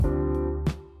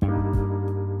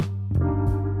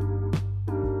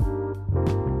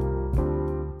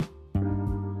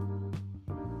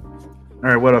All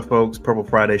right, what up, folks? Purple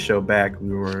Friday show back.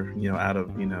 We were, out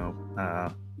of,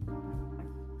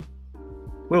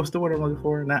 what was the word I'm looking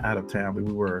for? Not out of town, but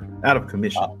we were out of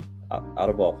commission, Out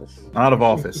of office. out of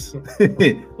office.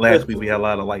 Last week we had a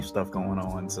lot of life stuff going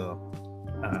on, so,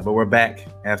 but we're back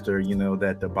after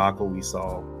that debacle we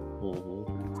saw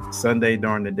Sunday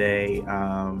during the day.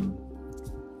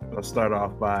 I'll start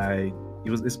off by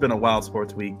it's been a wild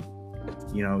sports week.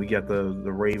 You got the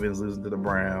Ravens losing to the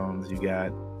Browns. You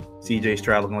got CJ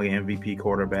Stroud looking like an MVP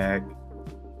quarterback.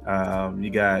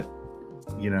 You got,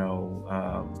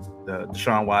 the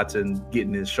Deshaun Watson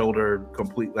getting his shoulder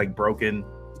broken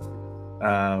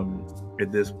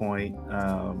at this point.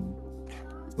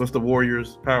 What's the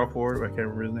Warriors power forward? I can't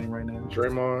remember his name right now.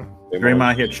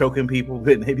 Draymond here choking people,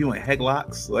 hitting people in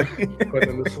headlocks, putting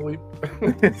them to sleep.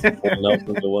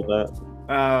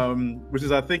 Which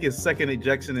is, I think, his second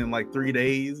ejection in 3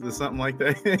 days or something like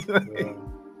that.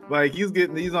 Like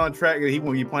he's on track. He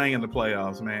won't be playing in the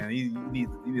playoffs, man. He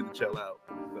needs to chill out.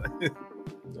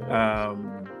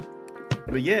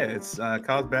 But yeah, it's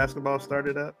college basketball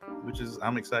started up, which is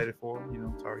I'm excited for.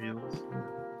 Tar Heels.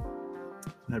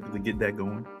 I'm happy to get that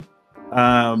going.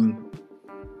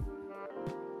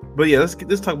 But yeah,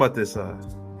 let's talk about this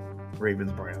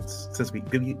Ravens Browns because we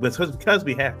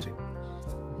have to.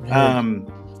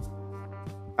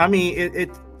 I mean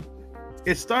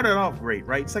it started off great,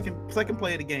 right? Second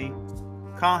play of the game,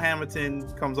 Kyle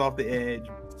Hamilton comes off the edge,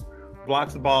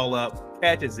 blocks the ball up,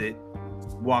 catches it,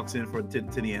 walks in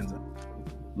to the end zone.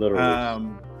 Literally.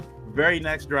 Very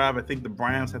next drive, I think the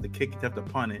Browns have to kick it, have to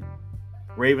punt it.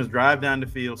 Ravens drive down the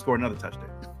field, score another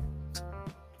touchdown.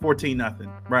 14-0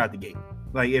 right out the gate.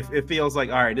 It feels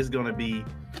like, all right, this is going to be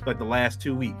like the last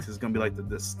 2 weeks. It's going to be like the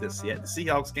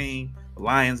Seahawks game, the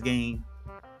Lions game.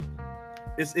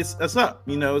 It's up,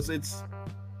 it's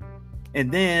and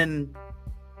then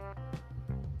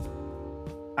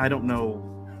I don't know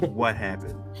what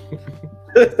happened.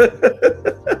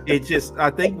 It just, I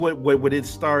think what it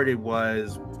started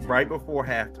was right before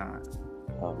halftime.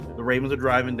 The Ravens are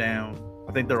driving down.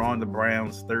 I think they're on the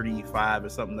Browns 35 or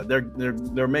something.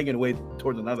 They're making their way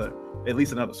towards at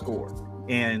least another score.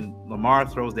 And Lamar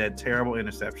throws that terrible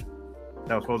interception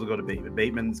that was supposed to go to Bateman.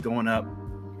 Bateman's going up.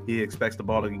 He expects the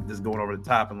ball to just going over the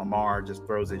top, and Lamar just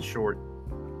throws it short.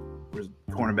 There's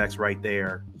cornerbacks right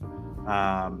there.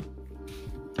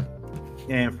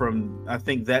 And from, I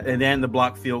think that, and then the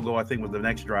blocked field goal, I think, was the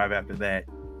next drive after that.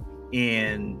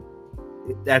 And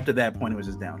after that point, it was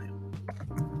just downhill.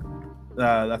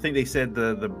 I think they said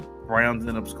the Browns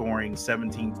ended up scoring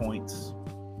 17 points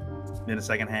in the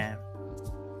second half.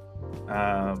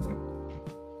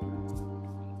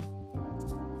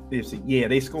 They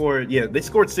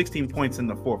scored 16 points in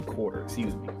the fourth quarter.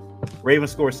 Excuse me.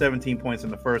 Ravens scored 17 points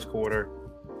in the first quarter.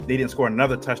 They didn't score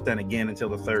another touchdown again until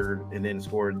the third, and then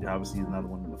scored obviously another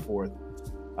one in the fourth.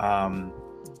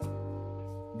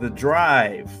 The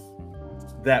drive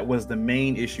that was the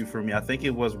main issue for me. I think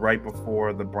it was right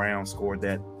before the Browns scored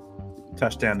that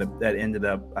touchdown that ended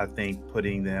up, I think,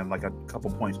 putting them like a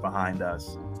couple points behind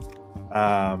us.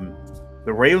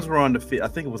 The Ravens were on the field. I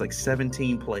think it was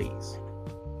 17 plays.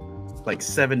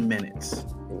 7 minutes.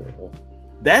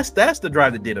 That's the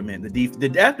drive that did them in.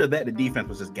 After that, the defense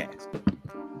was just gassed.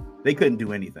 They couldn't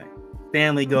do anything.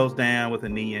 Stanley goes down with a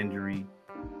knee injury.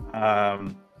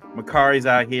 Makari's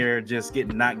out here just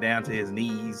getting knocked down to his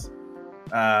knees.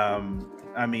 What's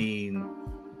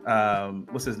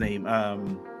his name?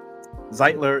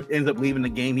 Zeitler ends up leaving the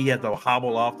game. He had to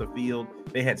hobble off the field.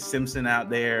 They had Simpson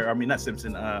out there. Not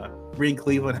Simpson. Green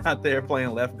Cleveland out there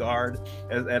playing left guard.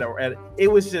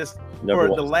 It was just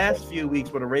for the last few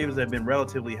weeks where the Ravens have been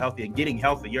relatively healthy and getting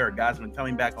healthier. Guys have been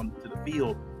coming back onto the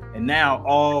field, and now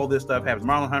all this stuff happens.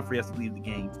 Marlon Humphrey has to leave the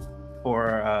game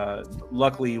for.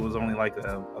 Luckily, it was only I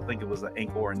think it was an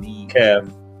ankle or a knee. Calf.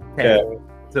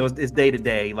 So it's day to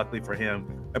day. Luckily for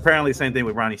him. Apparently, same thing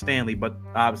with Ronnie Stanley, but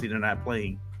obviously they're not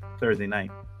playing Thursday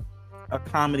night. A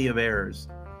comedy of errors.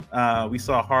 We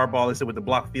saw Harbaugh, they said, with the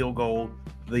blocked field goal,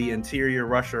 the interior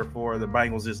rusher for the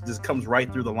Bengals just comes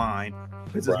right through the line,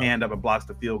 puts his hand up and blocks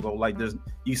the field goal.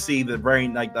 You see the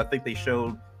I think they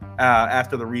showed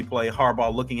after the replay,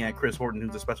 Harbaugh looking at Chris Horton,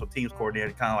 who's the special teams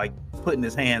coordinator, kind of putting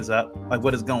his hands up,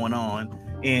 what is going on?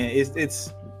 And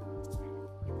it's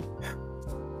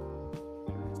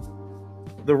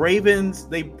the Ravens.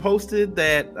 They posted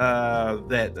that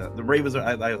the Ravens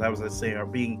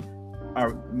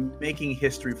are making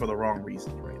history for the wrong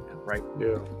reasons right now, right?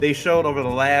 Yeah. They showed over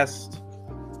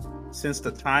since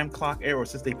the time clock era, or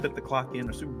since they put the clock in,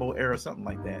 or Super Bowl era, something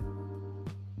like that.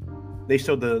 They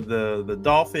showed the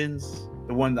Dolphins,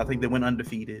 the one I think they went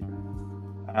undefeated,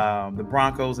 the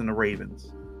Broncos and the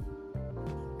Ravens.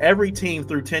 every team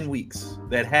through 10 weeks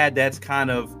that had that kind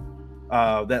of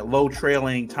that low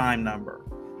trailing time number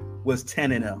was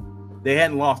 10-0. They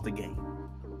hadn't lost a game.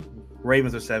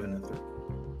 Ravens are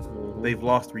 7-3. They've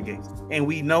lost 3 games, and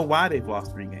we know why they've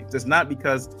lost 3 games. It's not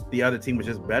because the other team was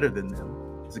just better than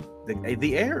them. It's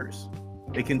the errors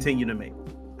they continue to make.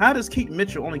 How does Keaton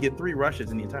Mitchell only get 3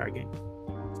 rushes in the entire game?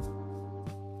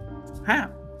 How?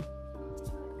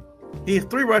 He has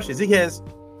 3 rushes. He has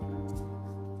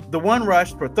the 1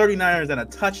 rush for 39ers and a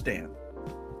touchdown.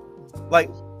 Like,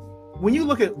 when you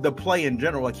look at the play in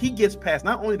general, like, he gets past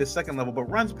not only the second level, but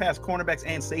runs past cornerbacks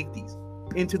and safeties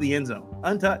into the end zone,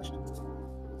 untouched.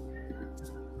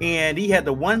 And he had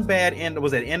the one bad end,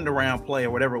 was an end around play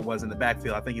or whatever it was in the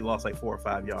backfield. I think he lost like 4 or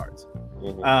 5 yards.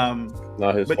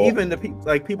 Not his but fault. even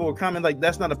the people were commenting like,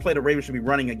 that's not a play the Ravens should be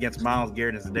running against Myles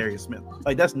Garrett and Zadarius Smith.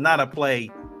 Like, that's not a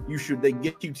play they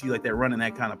get you to like they're running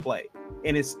that kind of play.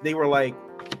 And they were like,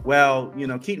 well,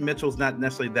 Keaton Mitchell's not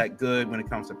necessarily that good when it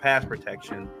comes to pass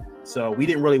protection, so we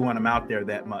didn't really want him out there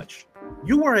that much.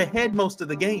 You were ahead most of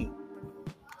the game.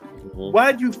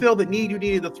 Why did you feel the need you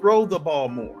needed to throw the ball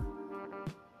more?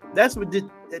 That's what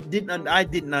I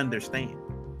didn't understand.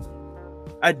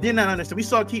 I did not understand. We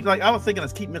saw Keaton, I was thinking,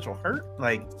 is Keaton Mitchell hurt?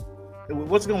 Like,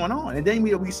 what's going on? And then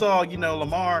we saw,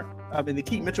 Lamar, and the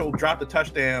Keaton Mitchell dropped the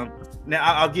touchdown. Now,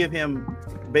 I'll give him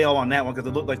bail on that one because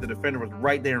it looked like the defender was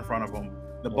right there in front of him.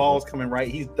 The ball's coming right.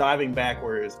 He's diving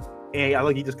backwards. And I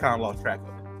look, he just kind of lost track of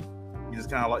it.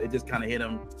 It just kind of hit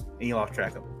him, and he lost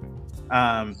track of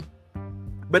it.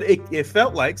 But it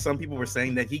felt like some people were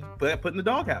saying that he put in the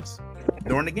doghouse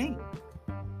during the game.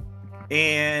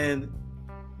 And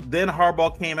then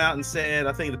Harbaugh came out and said,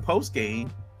 I think the post game,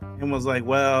 and was like,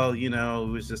 well, it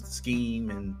was just a scheme,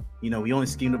 and we only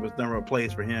schemed up a number of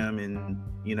plays for him, and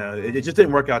it just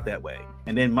didn't work out that way.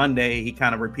 And then Monday he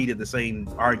kind of repeated the same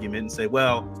argument and said,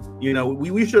 well,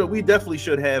 we definitely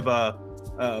should have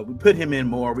we put him in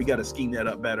more. We got to scheme that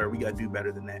up better. We got to do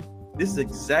better than that. This is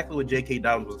exactly what J.K.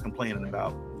 Dobbins was complaining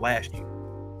about last year.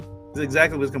 This is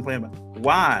exactly what he was complaining about.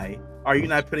 Why are you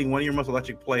not putting one of your most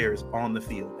electric players on the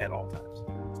field at all times?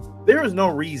 There is no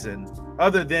reason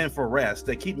other than for rest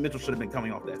that Keaton Mitchell should have been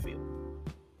coming off that field.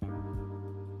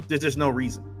 There's just no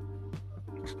reason.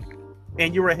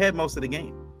 And you were ahead most of the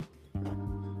game.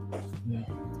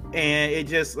 And it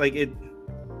just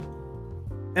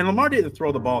and Lamar didn't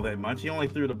throw the ball that much. He only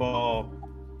threw the ball,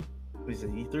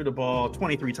 he threw the ball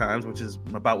 23 times, which is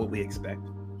about what we expect.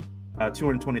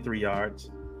 223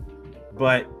 yards.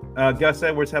 But Gus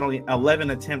Edwards had only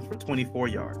 11 attempts for 24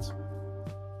 yards.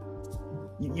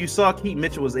 You saw Keaton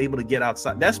Mitchell was able to get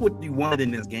outside. That's what you wanted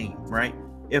in this game, right?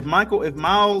 If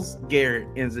Myles Garrett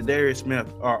and Zadarius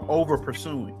Smith are over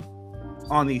pursuing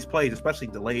on these plays, especially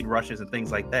delayed rushes and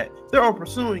things like that, they're over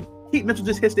pursuing. Keaton Mitchell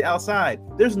just hits the outside.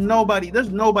 There's nobody going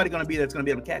to be that's going to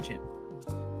be able to catch him.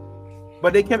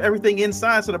 But they kept everything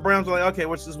inside, so the Browns were like, okay,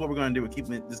 this is what we're going to do.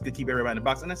 Just keep everybody in the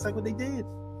box, and that's like what they did.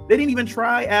 They didn't even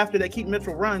try after that Keaton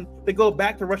Mitchell run to go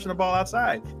back to rushing the ball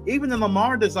outside. Even the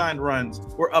Lamar designed runs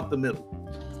were up the middle.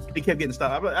 He kept getting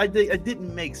stopped. It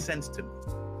didn't make sense to me.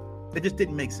 It just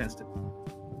didn't make sense to me.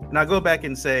 And I go back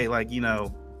and say,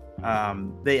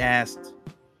 they asked.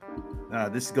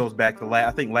 This goes back to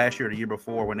I think last year or the year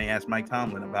before when they asked Mike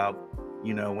Tomlin about,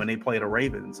 when they played the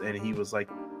Ravens, and he was like,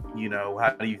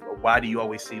 why do you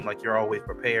always seem like you're always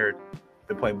prepared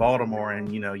to play Baltimore,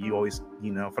 and you always,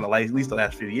 for at least the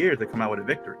last few years they come out with a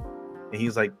victory. And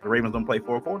he's like, the Ravens don't play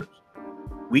 4 quarters.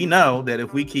 We know that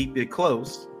if we keep it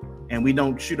close and we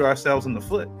don't shoot ourselves in the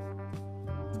foot,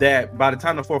 that by the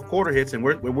time the 4th quarter hits and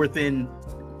we're within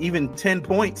even 10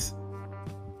 points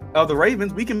of the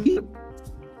Ravens, we can beat them.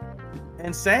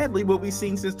 And sadly, what we've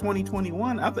seen since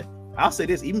 2021, I'll say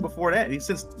this, even before that,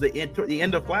 since the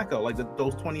end of Flacco, like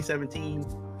those 2017,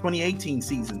 2018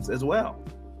 seasons as well,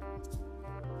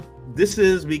 this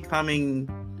is becoming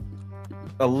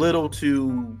a little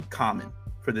too common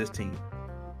for this team.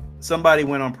 Somebody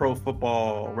went on Pro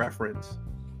Football Reference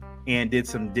and did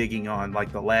some digging on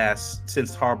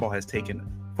since Harbaugh has taken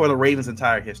for the Ravens'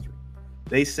 entire history.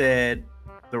 They said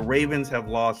the Ravens have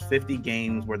lost 50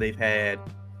 games where they've had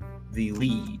the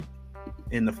lead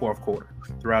in the 4th quarter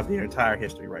throughout their entire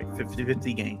history, right?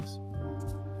 50 games.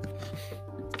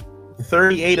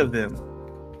 38 of them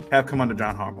have come under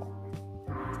John Harbaugh.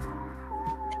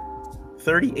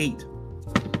 38.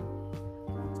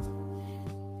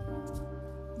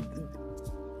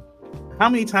 How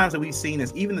many times have we seen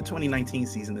this, even the 2019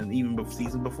 season and even the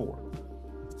season before,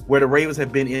 where the Ravens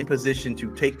have been in position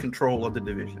to take control of the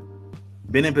division,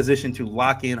 been in position to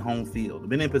lock in home field,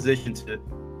 been in position to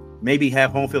maybe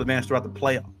have home field advantage throughout the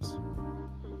playoffs,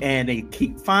 and they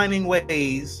keep finding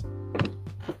ways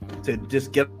to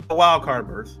just get a wild card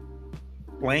berth,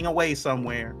 playing away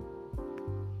somewhere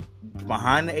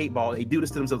behind the 8 ball. They do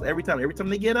this to themselves every time. Every time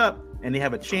they get up and they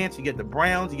have a chance, you get the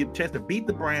Browns, you get a chance to beat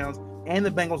the Browns, and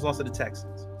the Bengals lost to the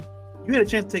Texans. You had a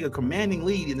chance to take a commanding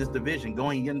lead in this division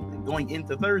going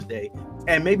into Thursday,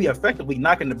 and maybe effectively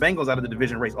knocking the Bengals out of the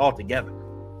division race altogether.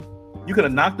 You could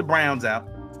have knocked the Browns out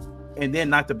and then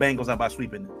knocked the Bengals out by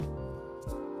sweeping them.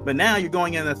 But now you're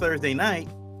going into Thursday night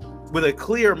with a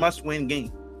clear must-win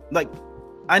game. Like,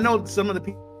 I know some of the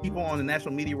people on the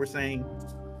national media were saying,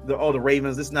 the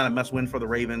Ravens, this is not a must-win for the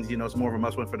Ravens. You know, it's more of a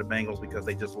must-win for the Bengals because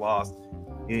they just lost.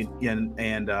 They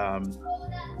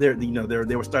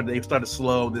started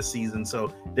slow this season,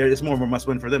 so it's more of a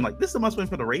must-win for them. Like, this is a must-win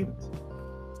for the Ravens.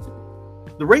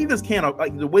 The Ravens can't,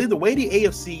 like, the way the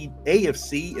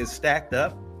AFC is stacked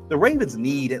up. The Ravens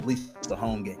need at least a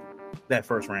home game that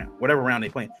first round, whatever round they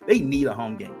play. They need a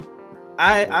home game.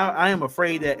 I am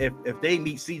afraid that if they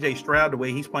meet CJ Stroud the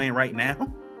way he's playing right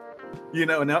now, you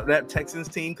know, and that Texans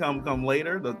team come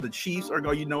later, the Chiefs are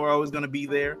always going to be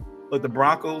there. Like, the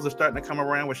Broncos are starting to come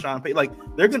around with Sean Payton. Like,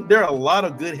 there are a lot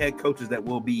of good head coaches that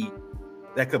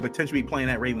could potentially be playing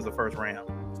that Ravens the first round.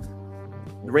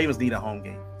 The Ravens need a home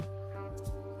game,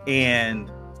 and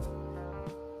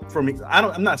for me,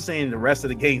 I'm not saying the rest of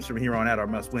the games from here on out are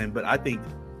must win, but I think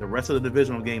the rest of the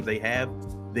divisional games they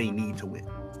need to win.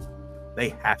 They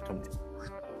have to win.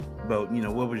 But, you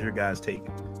know, what was your guys' take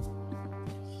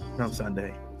from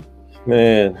Sunday?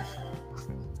 Man,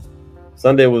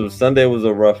 Sunday was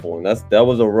a rough one. That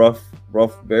was a rough,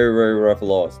 very, very rough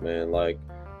loss, man. Like,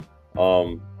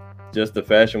 just the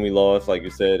fashion we lost, like you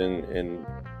said, in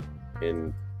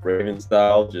Raven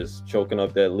style, just choking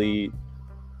up that lead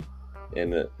in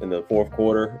the fourth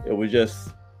quarter. It was just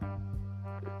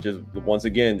once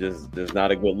again just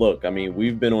not a good look. I mean,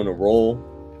 we've been on a roll.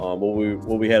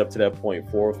 What we had up to that point,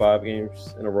 4 or 5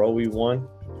 games in a row we won.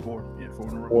 4 in a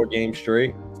row. 4 games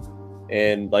straight.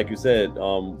 And like you said,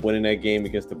 winning that game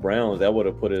against the Browns, that would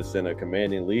have put us in a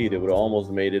commanding lead. It would have almost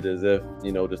made it as if,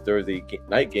 you know, this Thursday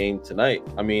night game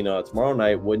tomorrow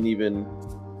night wouldn't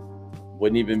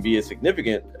even be as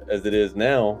significant as it is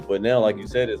now. But now, like you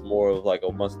said, it's more of like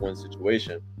a must-win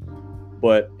situation.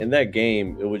 But in that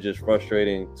game, it was just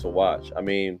frustrating to watch. I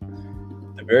mean,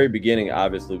 the very beginning,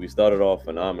 obviously, we started off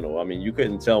phenomenal. I mean, you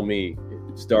couldn't tell me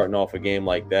starting off a game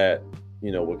like that,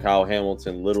 you know, with Kyle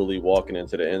Hamilton literally walking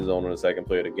into the end zone on the second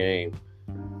play of the game,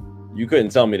 you couldn't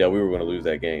tell me that we were going to lose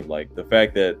that game. Like, the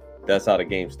fact that that's how the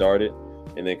game started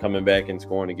and then coming back and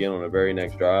scoring again on the very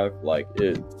next drive, like,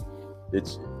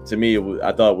 it's to me,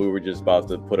 I thought we were just about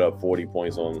to put up 40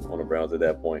 points on the Browns at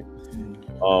that point.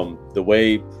 The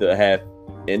way the half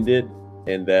ended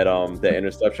and that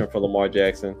interception for Lamar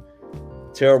Jackson,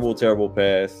 terrible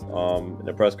pass. In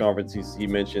the press conference, he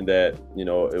mentioned that, you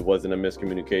know, it wasn't a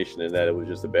miscommunication and that it was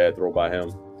just a bad throw by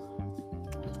him.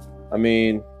 I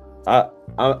mean, I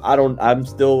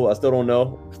still don't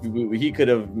know. He could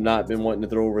have not been wanting to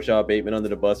throw Rashad Bateman under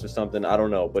the bus or something. I don't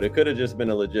know, but it could have just been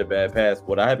a legit bad pass.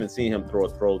 But I haven't seen him throw a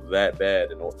throw that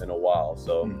bad in a while,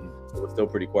 so it was still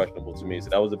pretty questionable to me. So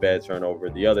that was a bad turnover.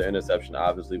 The other interception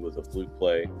obviously was a fluke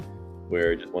play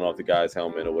where it just went off the guy's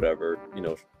helmet or whatever, you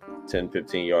know, 10,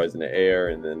 15 yards in the air.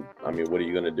 And then, I mean, what are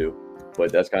you going to do?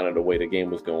 But that's kind of the way the game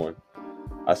was going.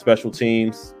 Our special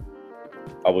teams,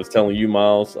 I was telling you,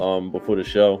 Miles, before the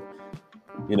show,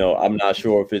 you know, I'm not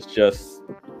sure if it's just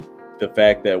the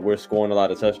fact that we're scoring a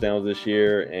lot of touchdowns this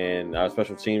year and our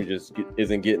special team just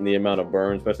isn't getting the amount of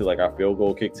burn, especially like our field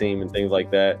goal kick team and things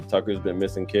like that. Tucker's been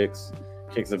missing kicks.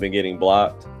 Kicks have been getting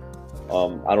blocked.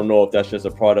 I don't know if that's just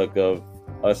a product of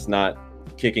us not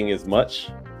kicking as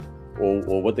much or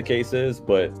what the case is,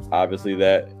 but obviously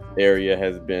that area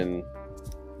has been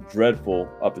dreadful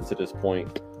up until this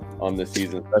point this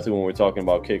season, especially when we're talking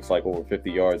about kicks like over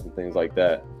 50 yards and things like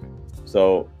that.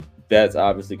 So that's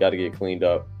obviously got to get cleaned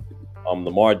up.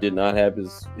 Lamar did not have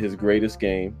his greatest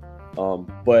game,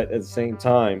 but at the same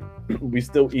time, we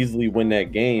still easily win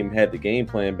that game had the game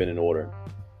plan been in order.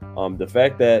 The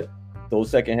fact that those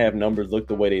second half numbers look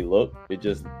the way they look, it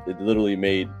literally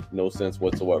made no sense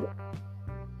whatsoever.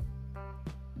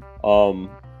 The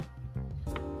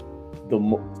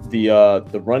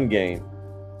run game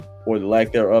or the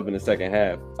lack thereof in the second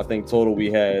half, I think in total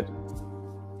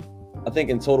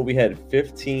we had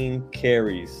 15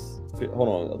 carries.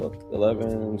 Hold on,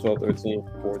 11, 12, 13,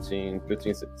 14,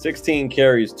 15, 16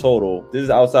 carries total. This is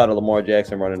outside of Lamar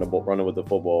Jackson running with the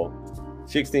football.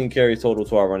 16 carries total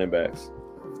to our running backs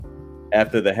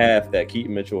after the half that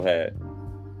Keaton Mitchell had.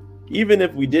 Even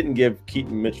if we didn't give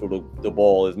Keaton Mitchell the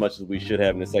ball as much as we should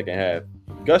have in the second half,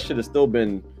 Gus should have still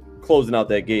been closing out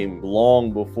that game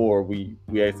long before we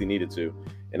actually needed to.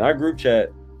 In our group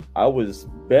chat, I was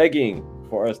begging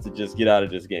for us to just get out of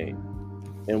this game.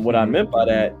 And what I meant by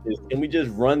that is, can we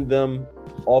just run them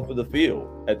off of the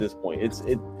field at this point?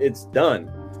 It's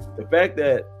done. The fact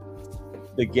that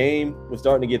the game was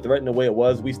starting to get threatened the way it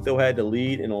was, we still had the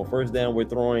lead, and on first down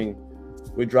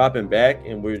we're dropping back,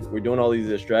 and we're doing all these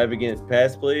extravagant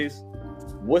pass plays.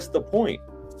 What's the point?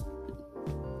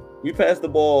 We passed the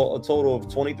ball a total of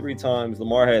 23 times.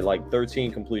 Lamar had like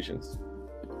 13 completions.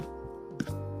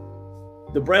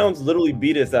 The Browns literally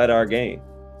beat us at our game.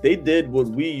 They did what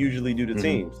we usually do to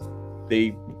teams.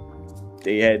 They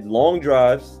had long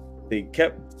drives. They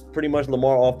kept pretty much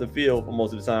Lamar off the field for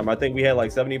most of the time. I think we had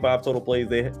like 75 total plays.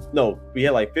 We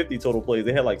had like 50 total plays.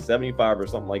 They had like 75 or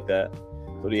something like that.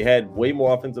 So they had way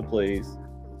more offensive plays.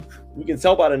 You can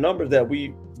tell by the numbers that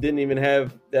we didn't even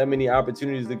have that many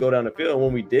opportunities to go down the field. And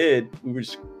when we did, we were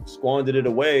squandered it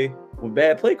away with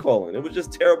bad play calling. It was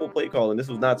just terrible play calling. This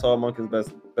was not Todd Monken's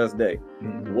best day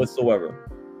whatsoever.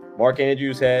 Mark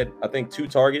Andrews had, I think, 2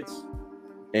 targets,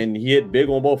 and he hit big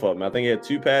on both of them. I think he had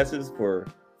 2 passes for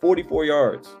 44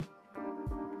 yards.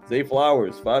 Zay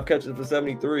Flowers, 5 catches for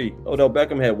 73. Odell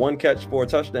Beckham had 1 catch for a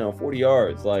touchdown, 40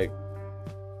 yards. Like,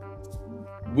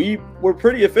 we were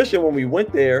pretty efficient when we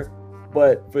went there,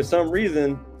 but for some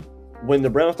reason, when the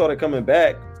Browns started coming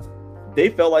back, they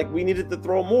felt like we needed to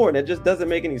throw more, and it just doesn't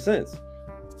make any sense.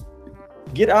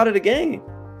 Get out of the game.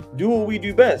 Do what we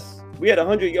do best. We had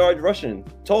 100 yards rushing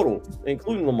total,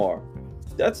 including Lamar.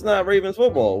 That's not Ravens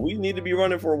football. We need to be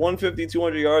running for 150,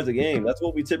 200 yards a game. That's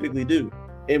what we typically do,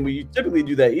 and we typically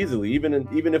do that easily. Even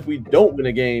if we don't win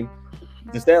a game,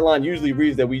 the stat line usually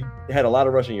reads that we had a lot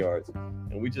of rushing yards,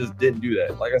 and we just didn't do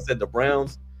that. Like I said, the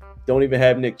Browns don't even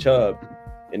have Nick Chubb.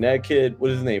 And that kid,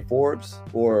 what is his name? Forbes?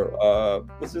 Or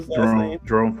what's his last name?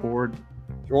 Jerome Ford.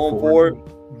 Jerome Ford.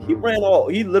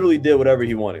 He literally did whatever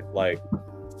he wanted. Like,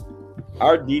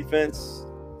 our defense,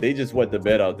 they just wet the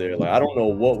bed out there. Like, I don't know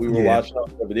what we were watching out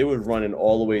there, but they was running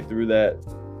all the way through that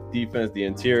defense, the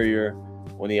interior,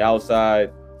 on the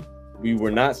outside. We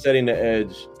were not setting the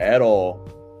edge at all.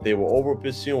 They were over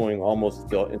pursuing almost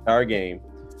the entire game.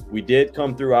 We did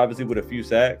come through, obviously, with a few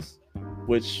sacks,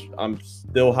 which I'm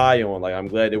still high on. Like, I'm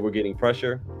glad that we're getting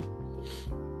pressure.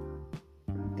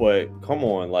 But come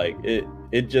on, like,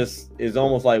 it just is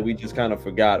almost like we just kind of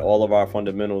forgot all of our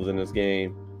fundamentals in this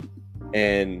game.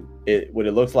 And what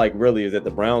it looks like really is that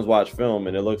the Browns watch film,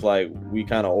 and it looks like we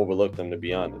kind of overlooked them, to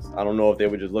be honest. I don't know if they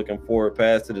were just looking forward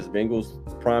past to this Bengals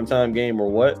primetime game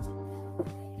or what,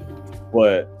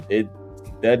 but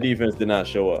that defense did not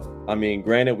show up. I mean,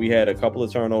 granted, we had a couple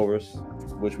of turnovers,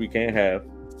 which we can't have,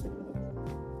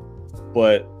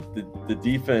 but the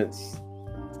defense,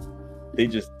 they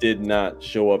just did not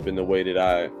show up in the way that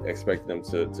I expected them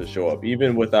to show up.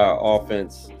 Even with our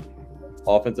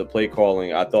offensive play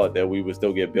calling, I thought that we would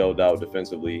still get bailed out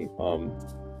defensively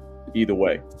either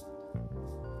way.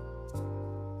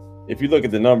 If you look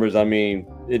at the numbers, I mean,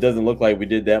 it doesn't look like we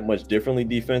did that much differently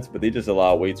defense, but they just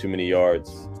allowed way too many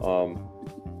yards.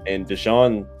 And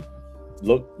Deshaun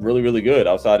looked really, really good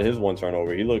outside of his 1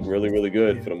 turnover. He looked really, really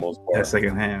good for the most part. That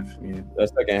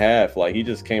second half, like, he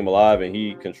just came alive and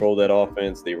he controlled that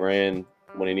offense. They ran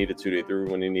when they needed to. They threw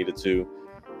when they needed to.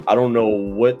 I don't know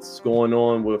what's going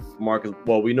on with Marcus.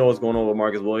 Well, we know what's going on with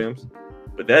Marcus Williams,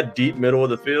 but that deep middle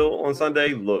of the field on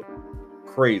Sunday looked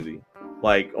crazy.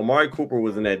 Like, Amari Cooper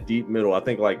was in that deep middle, I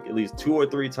think, like at least 2 or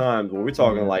 3 times where we're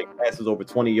talking like passes over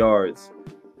 20 yards,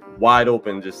 wide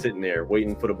open, just sitting there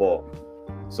waiting for the ball.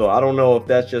 So I don't know if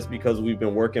that's just because we've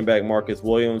been working back Marcus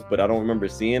Williams, but I don't remember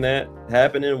seeing that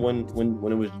happening when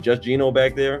it was just Geno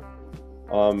back there.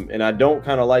 And I don't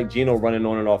kind of like Geno running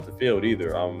on and off the field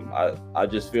either. I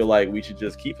just feel like we should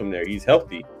just keep him there. He's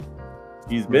healthy.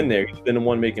 He's been there. He's been the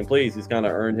one making plays. He's kind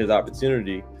of earned his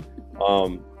opportunity.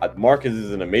 Marcus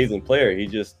is an amazing player.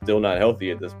 He's just still not healthy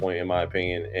at this point, in my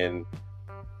opinion. And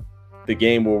the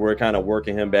game where we're kind of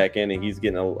working him back in and he's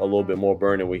getting a little bit more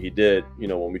burn than what he did,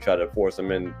 when we try to force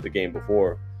him in the game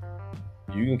before,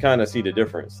 you can kind of see the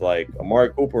difference. Like, Amari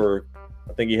Cooper,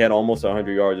 I think he had almost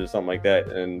 100 yards or something like that,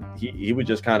 and he was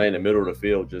just kind of in the middle of the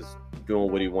field just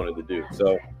doing what he wanted to do.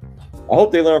 So I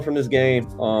hope they learn from this game.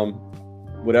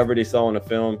 Whatever they saw in the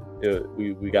film,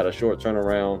 we got a short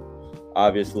turnaround,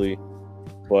 obviously,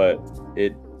 but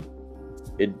it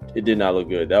did not look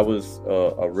good. That was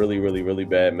a really, really, really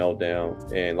bad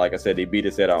meltdown. And like I said, they beat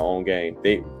us at our own game.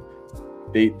 They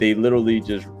literally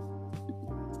just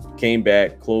came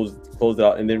back, closed it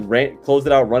out, and then closed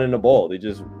it out running the ball. They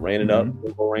just ran it up,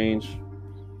 field goal range,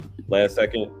 last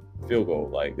second field goal.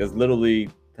 Like, that's literally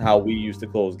how we used to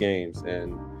close games.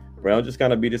 And Brown just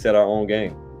kind of beat us at our own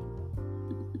game.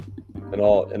 in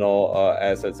all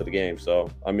assets of the game. So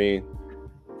I mean,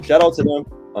 shout out to them.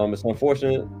 It's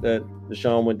unfortunate that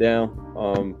Deshaun went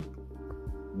down.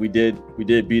 We did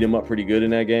beat him up pretty good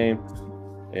in that game,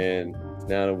 and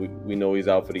now that we know he's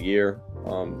out for the year.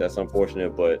 That's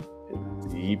unfortunate, but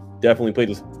he definitely played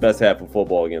his best half of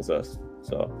football against us.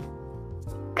 So.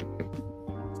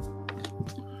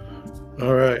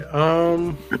 All right.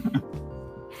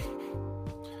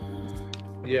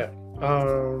 Yeah.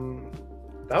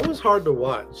 That was hard to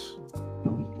watch.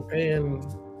 And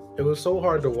it was so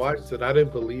hard to watch that I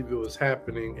didn't believe it was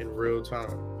happening in real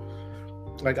time.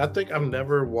 Like, I think I've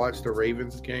never watched a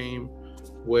Ravens game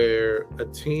where a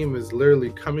team is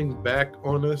literally coming back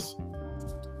on us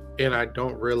and I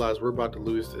don't realize we're about to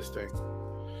lose this thing.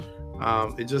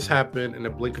 It just happened in the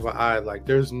blink of an eye. Like,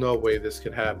 there's no way this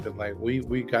could happen. Like,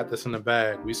 we got this in the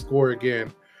bag. We score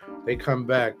again. They come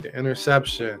back. The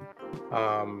interception.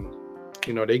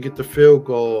 They get the field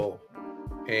goal.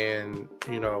 And,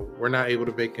 we're not able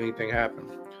to make anything happen.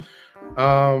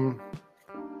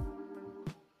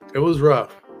 It was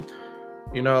rough.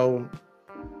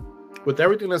 With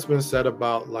everything that's been said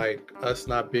about, like, us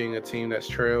not being a team that's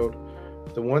trailed,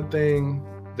 the one thing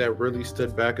that really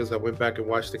stood back as I went back and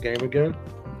watched the game again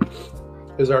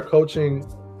is our coaching.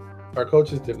 Our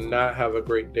coaches did not have a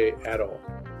great day at all.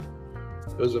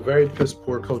 It was a very piss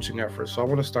poor coaching effort. So I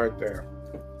want to start there.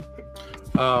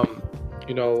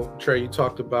 Trey, you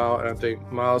talked about, and I think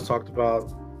Miles talked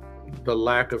about the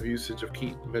lack of usage of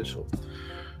Keaton Mitchell.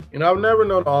 I've never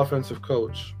known an offensive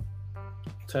coach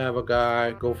to have a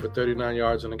guy go for 39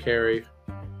 yards on a carry,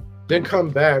 then come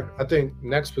back, I think,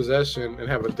 next possession and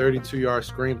have a 32-yard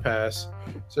screen pass.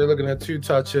 So you're looking at 2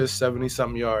 touches,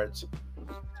 70-something yards.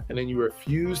 And then you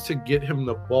refuse to get him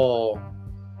the ball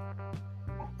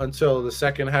until the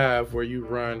second half where you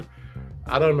run,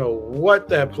 I don't know what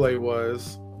that play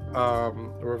was,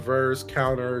 reverse,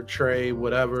 counter, trade,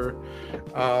 whatever.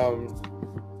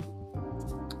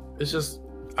 It's just,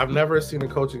 I've never seen a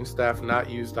coaching staff not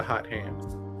use the hot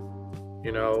hand.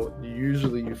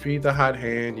 Usually you feed the hot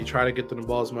hand, you try to get them the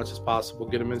ball as much as possible,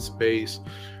 get them in space,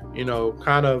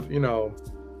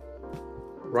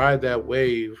 ride that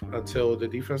wave until the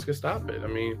defense can stop it.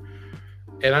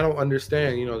 And I don't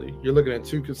understand, you're looking at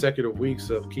 2 consecutive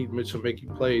weeks of Keaton Mitchell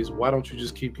making plays. Why don't you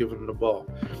just keep giving him the ball?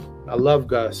 I love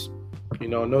Gus,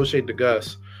 no shade to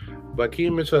Gus, but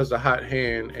Keaton Mitchell has a hot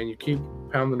hand and you keep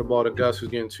pounding the ball to Gus who's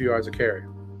getting 2 yards a carry.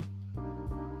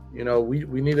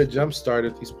 We need a jump start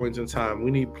at these points in time. We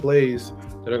need plays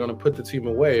that are going to put the team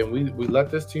away. And we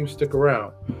let this team stick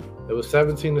around. It was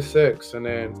 17-6 and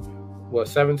then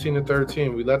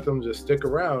 17-13. We let them just stick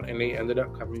around and they ended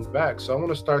up coming back. So I want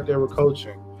to start there with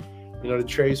coaching. To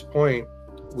Trey's point,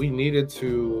 we needed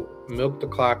to milk the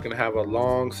clock and have a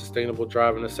long, sustainable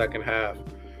drive in the second half.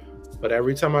 But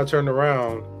every time I turned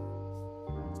around,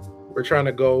 we're trying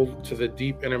to go to the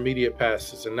deep intermediate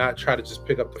passes and not try to just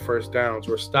pick up the first downs.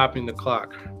 We're stopping the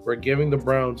clock. We're giving the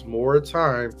Browns more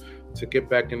time to get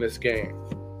back in this game.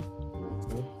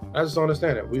 I just don't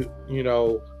understand it. We,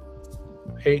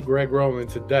 hate Greg Roman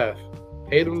to death.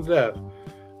 Hate him to death.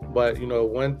 But,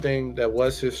 one thing that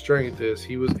was his strength is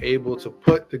he was able to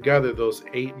put together those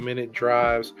 8-minute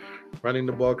drives, running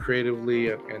the ball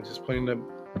creatively and just putting the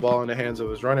ball in the hands of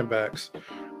his running backs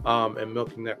and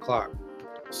milking that clock.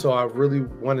 So I really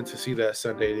wanted to see that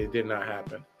Sunday. It did not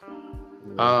happen.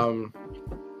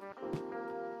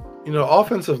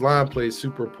 Offensive line plays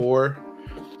super poor,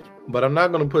 but I'm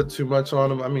not going to put too much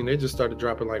on them. They just started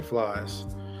dropping like flies.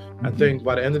 Mm-hmm. I think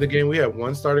by the end of the game, we had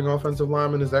 1 starting offensive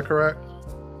lineman. Is that correct?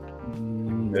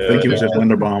 I think it was just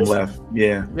Linderbaum left.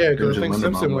 Yeah. Yeah, because I think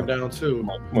Simpson went down too.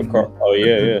 Oh,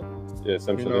 yeah. Yeah,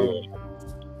 Simpson.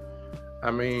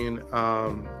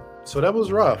 So that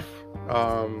was rough.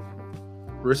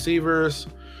 Receivers,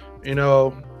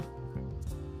 I'm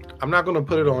not going to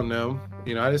put it on them. I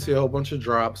didn't see a whole bunch of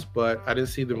drops, but I didn't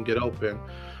see them get open.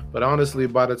 But honestly,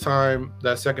 by the time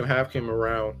that second half came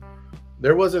around,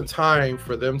 there wasn't time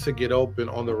for them to get open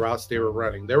on the routes they were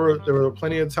running. There were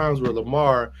plenty of times where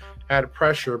Lamar had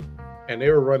pressure and they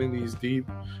were running these deep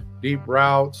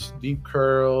routes, deep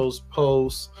curls,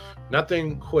 posts,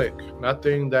 nothing quick,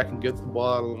 nothing that can get the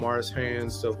ball out of Lamar's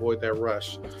hands to avoid that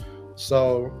rush.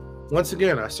 So once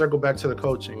again, I circle back to the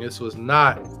coaching. This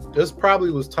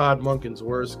probably was Todd Monken's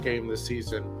worst game this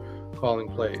season calling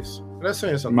plays. And that's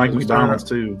saying something. Mike McDonald's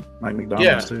too.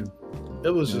 It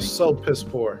was just so piss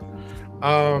poor.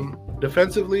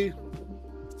 Defensively,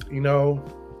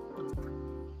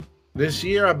 this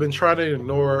year I've been trying to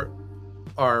ignore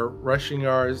our rushing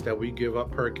yards that we give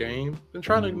up per game. Been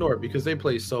trying to ignore it because they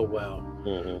play so well.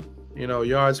 Mm-hmm.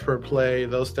 Yards per play,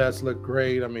 those stats look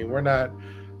great. We're not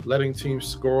letting teams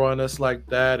score on us like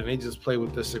that, and they just play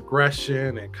with this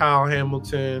aggression. And Kyle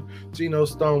Hamilton, Geno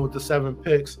Stone with the 7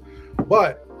 picks.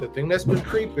 But the thing that's been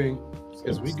creeping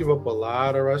is we give up a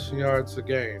lot of rushing yards a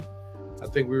game. I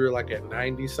think we were like at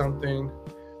 90 something,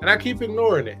 and I keep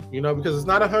ignoring it, because it's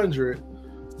not 100.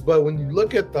 But when you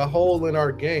look at the hole in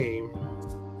our game,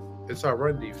 it's our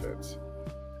run defense.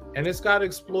 And it's got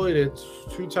exploited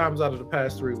 2 times out of the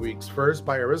past 3 weeks. First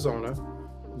by Arizona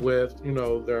with,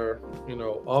 their,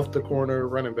 off the corner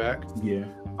running back. Yeah.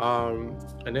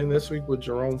 And then this week with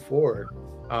Jerome Ford.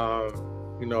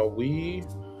 We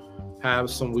have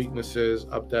some weaknesses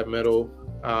up that middle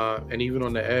and even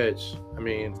on the edge. I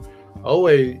mean, Owe,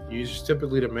 he's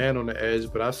typically the man on the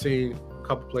edge, but I've seen a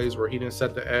couple plays where he didn't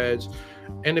set the edge.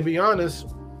 And to be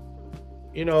honest,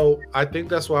 I think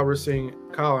that's why we're seeing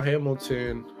Kyle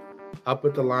Hamilton up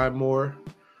at the line more,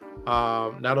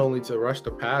 not only to rush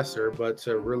the passer, but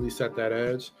to really set that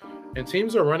edge. And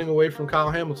teams are running away from Kyle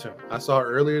Hamilton. I saw it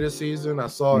earlier this season. I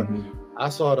saw it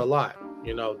a lot.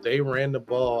 They ran the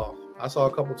ball. I saw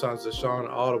a couple times Deshaun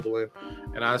audible,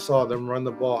 and I saw them run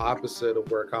the ball opposite of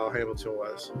where Kyle Hamilton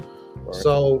was. Right.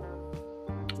 So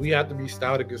we have to be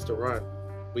stout against the run.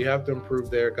 We have to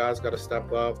improve there. Guys got to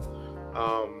step up.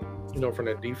 From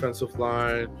the defensive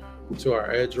line to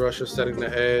our edge rusher setting the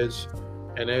edge,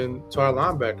 and then to our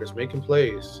linebackers making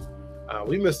plays.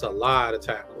 We missed a lot of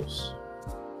tackles.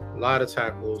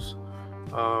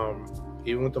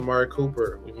 Even with Amari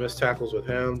Cooper, we missed tackles with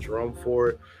him, Jerome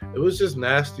Ford. It was just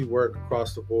nasty work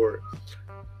across the board.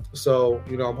 So,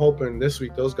 I'm hoping this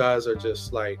week those guys are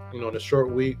just like, in a short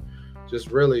week,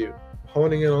 just really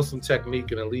honing in on some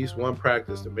technique in at least one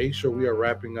practice to make sure we are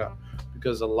wrapping up,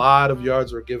 because a lot of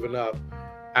yards were given up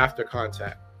after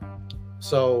contact.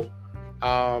 So,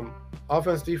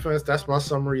 offense, defense, that's my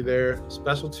summary there.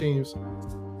 Special teams,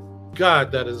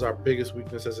 God, that is our biggest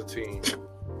weakness as a team.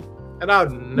 And I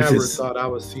never thought I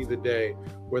would see the day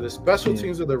where the special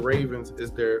teams of the Ravens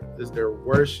is their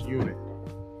worst unit.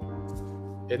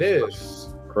 It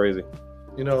is crazy.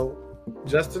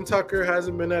 Justin Tucker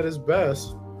hasn't been at his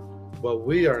best, but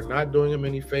we are not doing him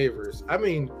any favors. I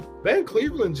mean, Ben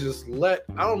Cleveland just I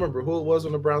don't remember who it was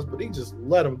on the Browns, but he just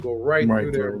let him go right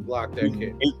through there and block that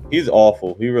kick. He's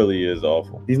awful. He really is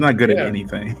awful. He's not good at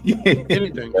anything.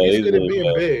 Anything. Yeah, he's good really at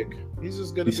being bad. big. He's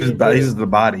just good at being big. big. He's just the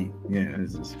body. Yeah.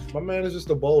 My man is just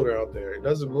a boulder out there. He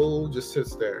doesn't move, just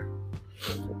sits there.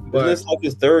 But this like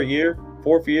his third year?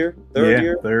 Third.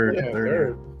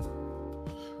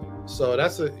 So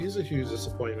he's a huge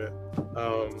disappointment.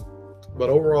 But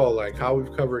overall, like how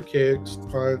we've covered kicks,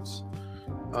 punts,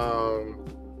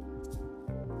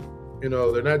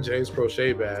 they're not James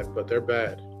Prochet bad, but they're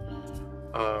bad.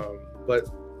 But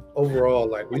overall,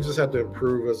 like we just have to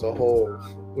improve as a whole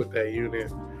with that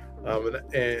unit.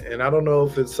 And I don't know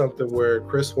if it's something where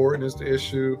Chris Horton is the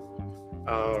issue,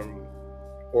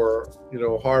 or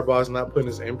Harbaugh's not putting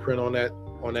his imprint on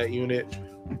that unit,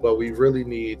 but we really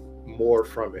need more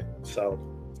from it. So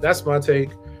that's my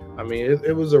take. I mean,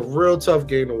 it was a real tough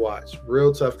game to watch.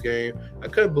 Real tough game. I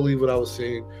couldn't believe what I was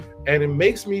seeing. And it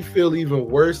makes me feel even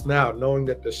worse now knowing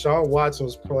that Deshaun Watson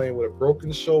was playing with a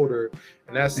broken shoulder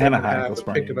and that second half was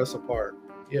picking us apart.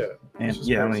 Yeah. And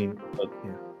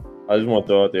I just want to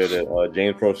throw out there that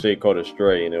James Prochet caught a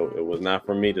stray, and it was not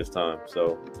from me this time.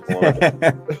 So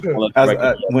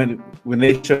when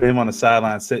they showed him on the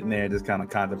sideline sitting there just kind of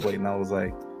contemplating, I was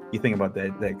like, you think about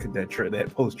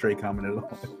that post Trey comment at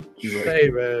all? Hey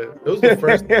man, it was the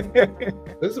first.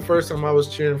 This is the first time I was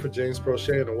cheering for James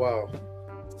Prochet in a while.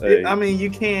 Hey. I mean, you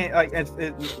can't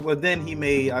well, then he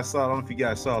made. I don't know if you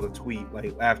guys saw the tweet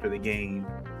like after the game,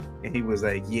 and he was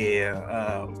like,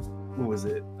 what was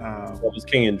it? That was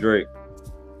King and Drake.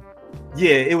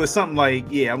 Yeah, it was something like,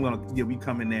 we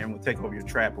come in there and we'll take over your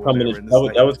trap or whatever.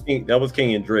 That was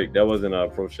King and Drake. That wasn't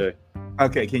Prochet.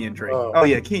 Okay, King and Drake. Oh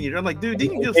yeah, King. I'm like, dude,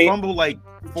 didn't you just fumble like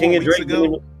 4 King and weeks Drake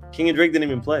ago? King and Drake didn't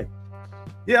even play.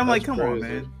 Yeah, I'm like, come on,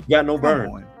 man. You got no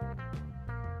burn.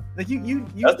 Like you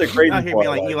That's the crazy out here part,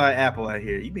 being like Eli Apple out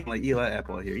here. You being like Eli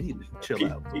Apple out here. You need to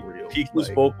chill out for real. He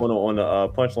spoke on the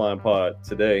Punchline Pod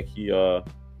today.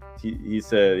 He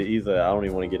said I don't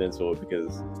even want to get into it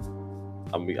because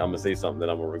I'm gonna say something that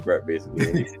I'm gonna regret basically.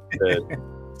 And he said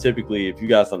typically if you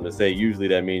got something to say, usually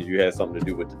that means you had something to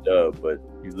do with the dub, but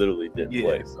you literally didn't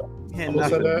play. So he had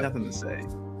nothing to say.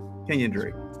 Kenyon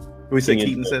Drake. We say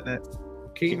Keaton said that.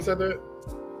 Keaton said that.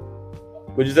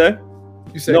 What'd you say?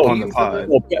 You said no, on the pod.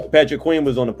 No, Patrick Queen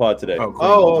was on the pod today.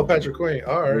 Patrick Queen.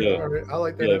 All right, yeah. All right. I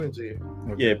like that energy.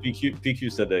 Okay. Yeah,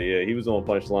 PQ said that. Yeah, he was on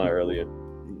Punchline earlier.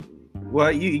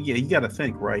 Well, you got to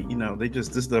think, right?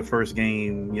 This is their first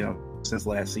game, since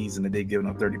last season that they've given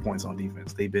up 30 points on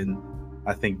defense. They've been,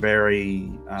 I think,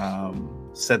 very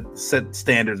set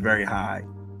standards very high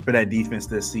for that defense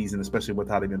this season, especially with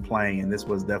how they've been playing. And this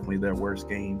was definitely their worst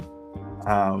game.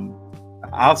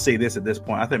 I'll say this at this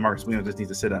point: I think Marcus Williams just needs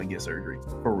to sit down and get surgery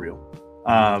for real.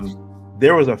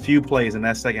 There was a few plays in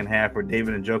that second half where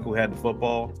David Njoku had the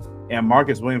football, and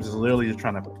Marcus Williams is literally just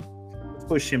trying to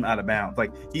push him out of bounds.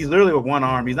 Like, he's literally with one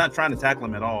arm. He's not trying to tackle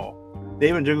him at all.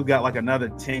 David Njoku got like another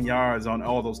 10 yards on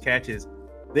all those catches.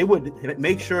 They would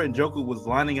make sure Njoku was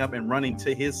lining up and running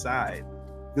to his side,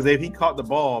 because if he caught the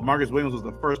ball, Marcus Williams was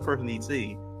the first person he'd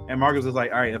see. And Marcus was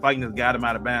like, all right, if I can just guide him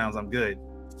out of bounds, I'm good.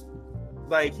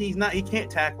 Like, he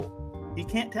can't tackle. He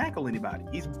can't tackle anybody.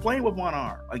 He's playing with one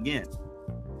arm again.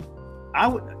 I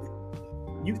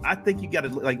think you got to,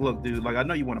 like, look, dude, like, I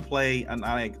know you want to play, and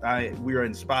we are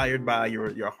inspired by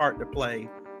your heart to play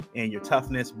and your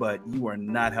toughness, but you are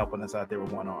not helping us out there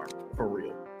with one arm, for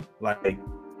real. Like,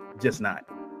 just not.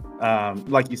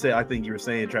 Like you said, I think you were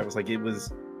saying, Travis, like, it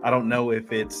was, I don't know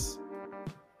if it's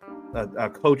a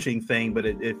coaching thing, but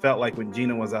it felt like when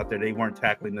Gino was out there, they weren't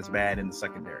tackling this bad in the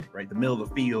secondary, right? The middle of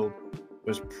the field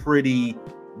was pretty,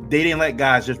 they didn't let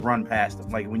guys just run past them.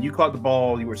 Like, when you caught the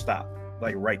ball, you were stopped,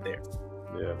 like, right there.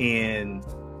 Yeah. And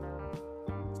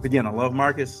again, I love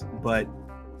Marcus, but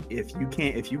if you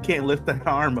can't lift that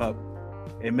arm up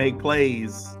and make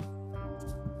plays,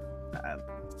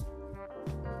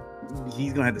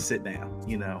 he's gonna have to sit down,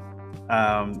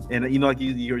 and like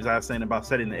you were saying about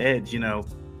setting the edge,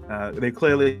 they're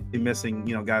clearly missing,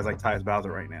 guys like Tyus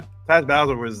Bowser right now. Tyus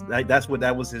Bowser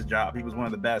that was his job. He was one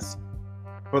of the best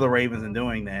for the Ravens in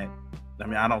doing that. I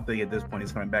mean, I don't think at this point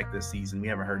he's coming back this season. We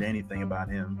haven't heard anything about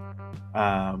him.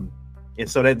 And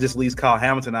so that just leaves Kyle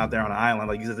Hamilton out there on the island.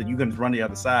 Like you said, you can run the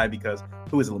other side because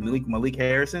who is it? Malik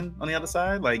Harrison on the other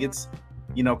side? Like, it's,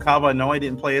 Kyle Van Noy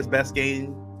didn't play his best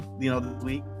game, this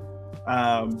week.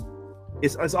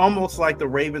 It's almost like the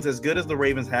Ravens, as good as the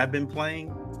Ravens have been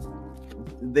playing,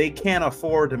 they can't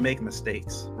afford to make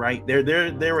mistakes, right?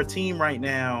 They're a team right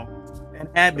now, and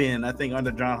have been, I think,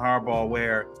 under John Harbaugh,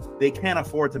 where they can't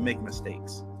afford to make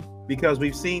mistakes, because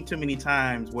we've seen too many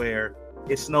times where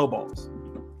it snowballs.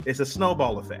 It's a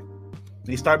snowball effect.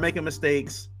 You start making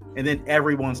mistakes, and then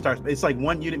everyone starts. It's like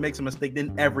one unit makes a mistake,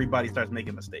 then everybody starts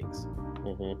making mistakes.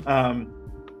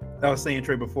 I was saying,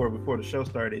 Trey, before the show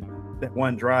started, that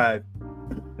one drive,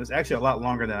 it was actually a lot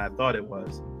longer than I thought it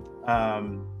was.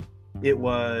 It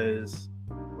was,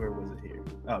 where was it here?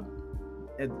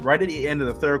 Right at the end of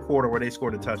the third quarter, where they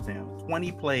scored a touchdown.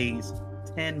 20 plays,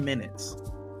 10 minutes.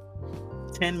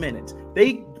 10 minutes.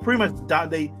 They pretty much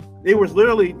died. There was,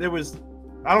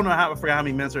 I don't know I forgot how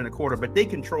many minutes are in the quarter, but they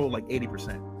controlled like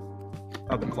 80%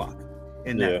 of the clock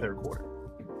in that third quarter.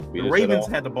 The Ravens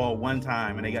had the ball one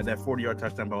time, and they got that 40-yard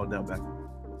touchdown ball to Odell Beckham.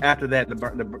 After that,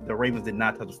 the Ravens did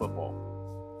not touch the football.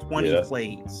 20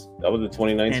 plays. That was the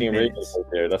 2019 Ravens right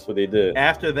there. That's what they did.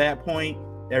 After that point,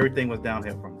 everything was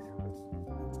downhill from there.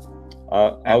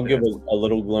 I'll give a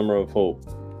little glimmer of hope.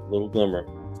 A little glimmer.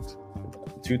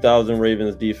 2000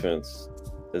 Ravens defense,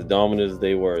 as dominant as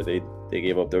they were, they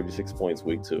gave up 36 points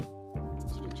week 2.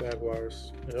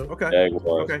 Jaguars. Yep. Okay.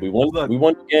 Jaguars. Okay. We won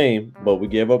the game, but we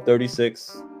gave up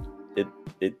 36.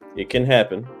 It can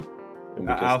happen. And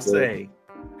I'll say,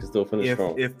 can still finish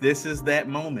strong. If this is that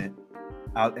moment,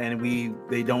 and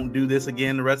they don't do this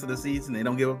again the rest of the season, they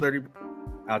don't give up 30,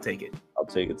 I'll take it. I'll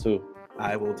take it too.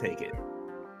 I will take it.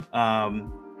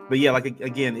 But yeah, like,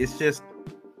 again, it's just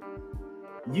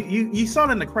you saw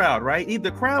it in the crowd, right?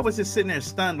 The crowd was just sitting there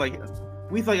stunned, like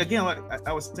we thought, again, like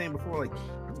I was saying before, like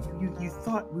you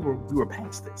thought we were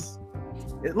past this.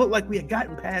 It looked like we had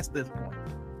gotten past this point,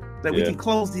 that we can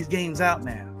close these games out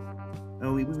now.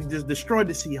 We just destroyed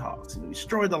the Seahawks, and we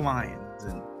destroyed the Lions,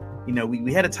 and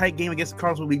we had a tight game against the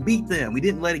Cardinals. We beat them. We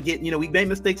didn't let it get, we made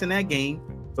mistakes in that game,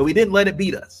 but we didn't let it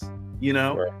beat us.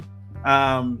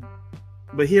 Right.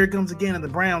 But here it comes again in the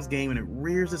Browns game, and it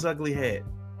rears its ugly head.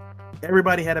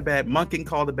 Everybody had Monken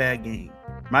called a bad game.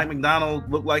 Mike McDonald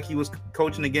looked like he was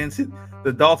coaching against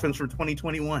the Dolphins from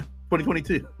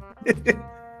 2022.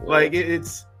 Like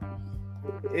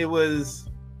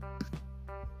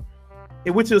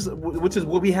which is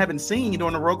what we haven't seen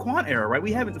during the Roquan era, right?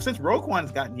 We haven't, since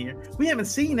Roquan's gotten here, we haven't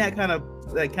seen that kind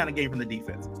of game from the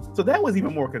defense. So that was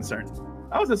even more concerning.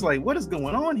 I was just like, what is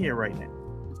going on here right now?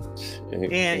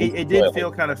 And it did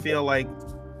feel like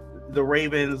the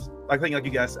Ravens, I think, like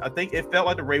you guys, I think it felt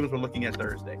like the Ravens were looking at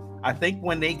Thursday. I think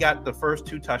when they got the first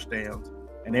 2 touchdowns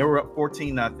and they were up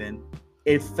 14-0,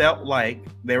 it felt like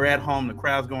they were at home, the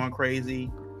crowd's going crazy,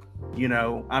 You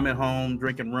know, I'm at home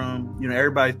drinking rum. You know,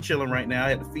 everybody's chilling right now. I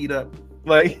had the feet up.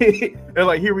 Like, they're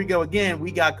like, here we go again.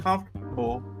 We got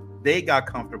comfortable. They got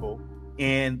comfortable.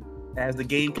 And as the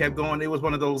game kept going, it was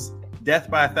one of those death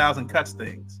by 1,000 cuts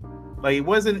things. Like, it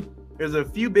wasn't, there's a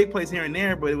few big plays here and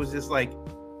there, but it was just like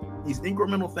these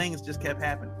incremental things just kept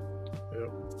happening. Yeah.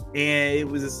 And it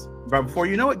was just, but before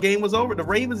you know it, game was over. The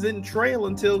Ravens didn't trail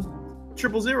until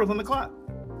 000 on the clock.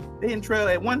 They didn't trail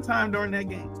at one time during that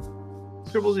game.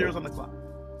 000 on the clock.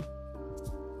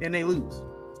 And they lose.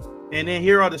 And then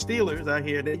here are the Steelers out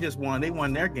here. They just won. They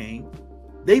won their game.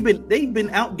 They've been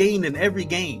outgained in every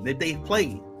game that they've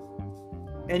played.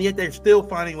 And yet they're still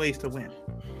finding ways to win.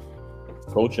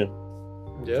 Coaching.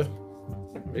 Yeah.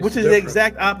 Which is the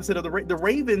exact opposite of the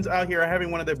Ravens out here are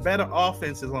having one of their better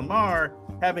offenses. Lamar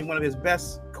having one of his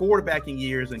best quarterbacking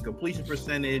years in completion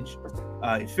percentage,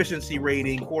 efficiency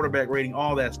rating, quarterback rating,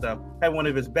 all that stuff. Had one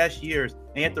of his best years.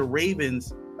 And yet the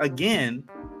Ravens, again,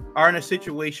 are in a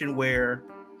situation where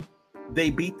they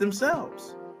beat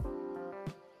themselves.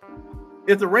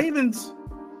 If the Ravens,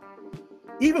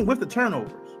 even with the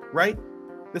turnovers, right,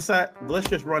 decide, let's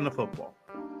just run the football.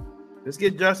 Let's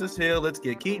get Justice Hill. Let's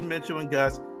get Keaton Mitchell and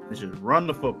Gus. Let's just run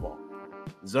the football.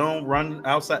 Zone, run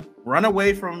outside,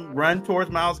 run towards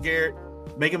Myles Garrett.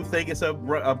 Make him think it's a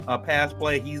pass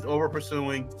play. He's over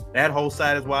pursuing. That whole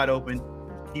side is wide open.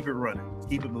 Keep it running.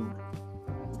 Keep it moving.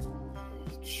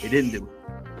 They didn't do it.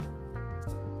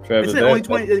 Travis, only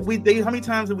 20. How many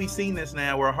times have we seen this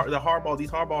now? Where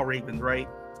these hardball Ravens, right,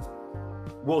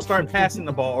 will start passing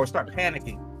the ball or start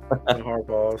panicking. The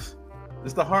hardballs.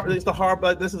 It's the hard. This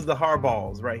is the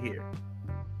hardballs right here.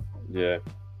 Yeah.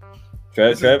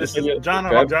 Travis, John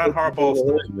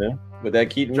Harbaugh, man. With that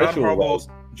Keaton Mitchell.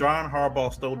 John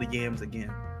Harbaugh stole the yams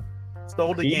again.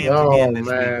 Stole the Keaton, yams again this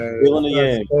week. Stealing the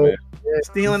yams, man.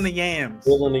 Stealing the yams.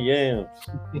 Stealing the yams.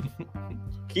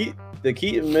 The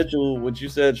Keaton Mitchell, what you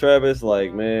said, Travis,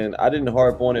 like, man, I didn't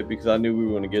harp on it because I knew we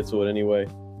were going to get to it anyway.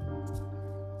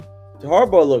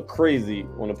 Harbaugh looked crazy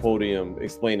on the podium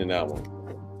explaining that one.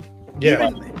 Yeah.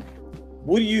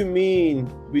 What do you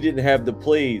mean we didn't have the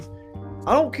plays?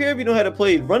 I don't care if you don't have the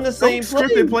plays. Run the same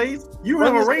scripted plays. You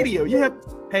have a radio. You have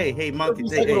hey monkey.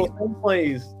 Hey,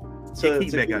 plays. Get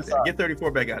Keaton back out there. Get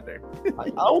 34 back out there. I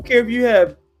don't care if you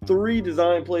have 3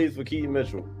 design plays for Keaton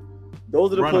Mitchell.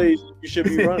 Those are the plays you should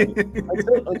be running.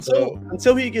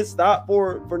 until he gets stopped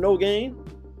for no gain,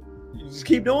 you just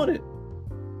keep doing it.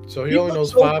 So he only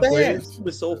knows 5 plays. He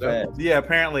was so fast. Yeah,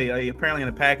 apparently in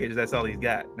the package, that's all he's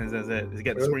got. He's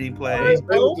got the screenplay. He's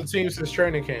been with the team since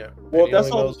training camp. Well, that's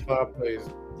all those 5 plays.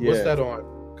 Yeah. What's that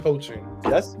on? Coaching.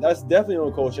 That's definitely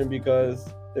on coaching,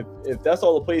 because if that's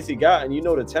all the plays he got, and you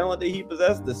know the talent that he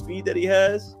possesses, the speed that he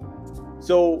has,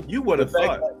 so you would have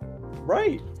thought,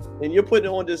 right? And you're putting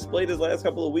it on display this last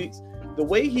couple of weeks. The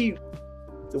way he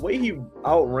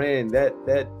outran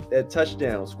that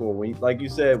touchdown score, when like you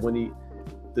said,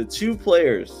 the 2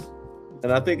 players,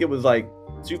 and I think it was like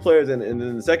 2 players and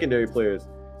then the secondary players,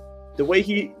 the way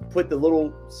he put the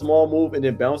little small move and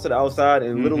then bounced it outside,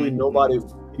 and literally nobody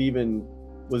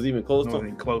was even close to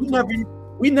him.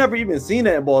 We never even seen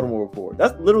that in Baltimore before.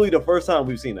 That's literally the first time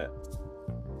we've seen that.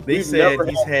 They said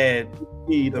he's had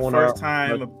the first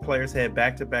time players had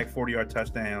back-to-back 40-yard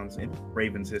touchdowns in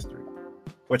Ravens history,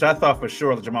 which I thought for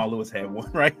sure Jamal Lewis had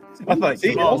one, right? I thought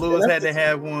Jamal Lewis had to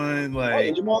have one. Like,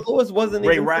 and Jamal Lewis wasn't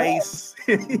Ray even Rice.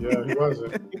 Yeah, he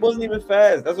wasn't. He wasn't even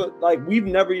fast. That's what, like, we've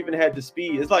never even had the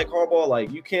speed. It's like Harbaugh,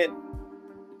 like, you can't.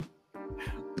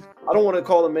 I don't want to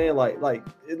call a man like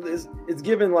it's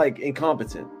given like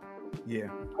incompetent. Yeah.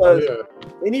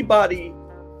 Anybody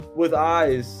with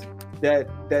eyes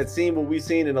that seen what we've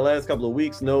seen in the last couple of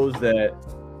weeks knows that,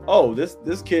 oh,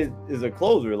 this kid is a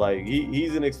closer. Like,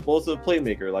 he's an explosive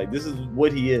playmaker. Like, this is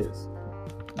what he is.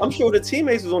 I'm sure the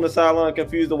teammates was on the sideline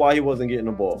confused of why he wasn't getting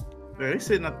the ball. Yeah, he's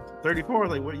sitting at 34.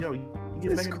 Like, what? Yo, you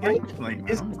get back in the game? Like,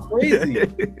 it's crazy.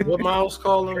 What Miles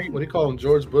call him? What do you call him?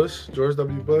 George Bush? George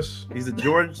W. Bush? He's the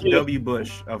George W.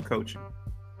 Bush of coaching.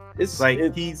 He's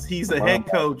a head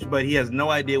coach, but he has no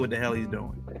idea what the hell he's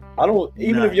doing.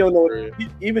 If you don't know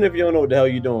what the hell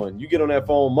you're doing, you get on that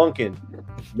phone monking.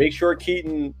 Make sure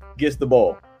Keaton gets the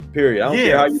ball. Period. I don't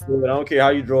care how you do it. I don't care how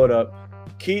you draw it up.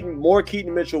 More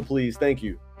Keaton Mitchell, please. Thank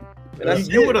you.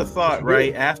 You would have thought,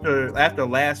 right, after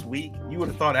last week,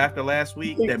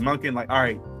 that Monken, like, all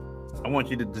right, I want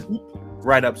you to just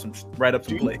write up some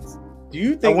plays. Do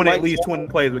you think I want at least 20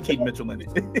 plays with Keaton Mitchell in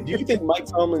it? Do you think Mike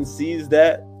Tomlin sees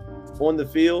that on the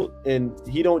field and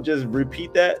he don't just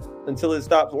repeat that until it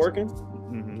stops working?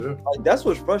 Mm-hmm. Like, that's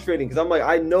what's frustrating, because I'm like,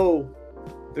 I know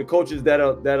the coaches that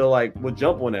are like would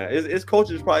jump on that. It's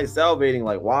coaches probably salivating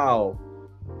like, wow,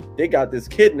 they got this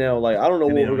kid now. Like, I don't know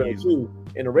And what they we're don't gonna use do.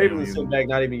 And the Ravens are use sitting him. back,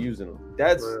 not even using him.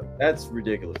 That's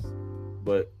ridiculous.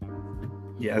 But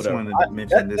Yeah, I just whatever. wanted to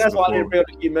mention this That's why I before. didn't be able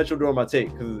to keep Mitchell during my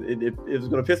take, because it was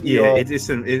gonna piss me Yeah, off.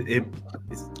 It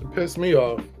pissed me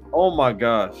off. Oh my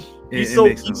gosh, he's It so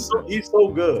makes no sense. he's so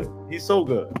good. He's so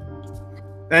good.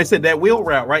 And I said that wheel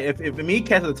route, right? If me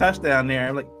catches a touchdown there,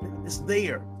 I'm like, it's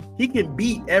there. He can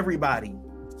beat everybody.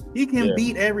 He can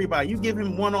beat everybody. You give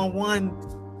him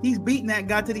one-on-one, he's beating that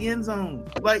guy to the end zone.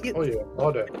 Like, Oh yeah,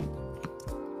 all day.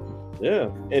 Yeah,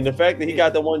 and the fact that he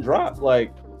got the one drop,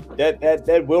 like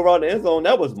that wheel route in the end zone,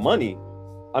 that was money.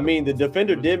 I mean, the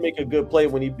defender did make a good play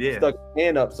when he stuck his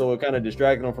hand up, so it kind of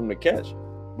distracted him from the catch.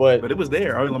 But it was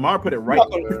there. I mean, Lamar put it right.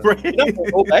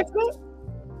 Go back to that?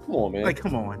 Come on, man. Like,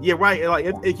 come on. Yeah, right. Like,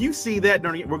 if you see that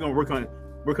during, we're coming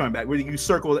back. You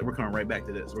circle it. We're coming right back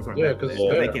to this. We're coming back to because this.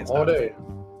 They it's can't there all stop day.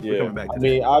 Yeah, back to I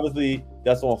mean, obviously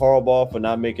that's on Harbaugh for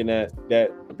not making that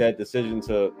decision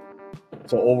to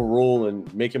overrule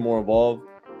and make him more involved.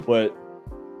 But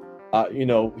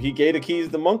he gave the keys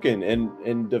to Monken,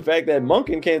 and the fact that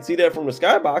Monken can't see that from the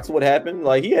skybox, what happened?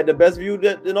 Like, he had the best view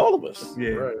than all of us. Yeah.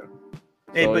 Right.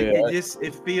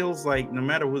 It feels like no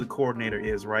matter who the coordinator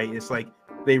is, right? It's like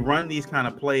they run these kind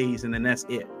of plays and then that's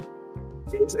it.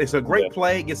 It's a great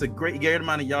play, gets a great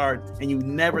amount of yards, and you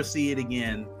never see it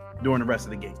again during the rest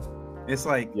of the game. It's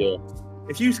like,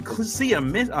 if you see a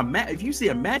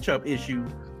matchup issue,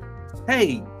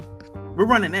 hey, we're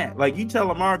running that. Like, you tell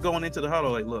Lamar going into the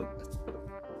huddle, like, look,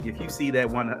 if you see that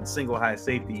one single high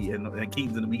safety and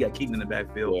we got Keaton in the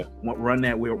backfield, run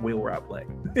that wheel route play.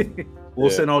 We'll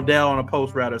send Odell on a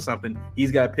post route or something.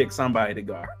 He's got to pick somebody to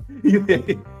guard.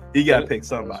 He got to pick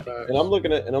somebody. And I'm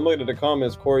looking at the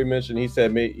comments. Corey mentioned, he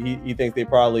said he thinks they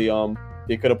probably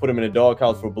they could have put him in a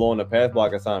doghouse for blowing the pass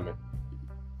block assignment.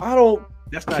 I don't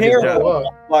care about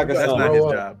block assignment. That's not his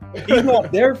job. He's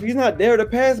not there. He's not there to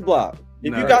pass block.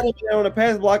 If you got him there on a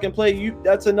pass block and play,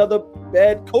 that's another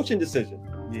bad coaching decision.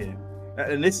 Yeah,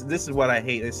 and this is what I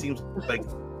hate. It seems like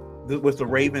with the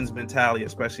Ravens mentality,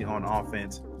 especially on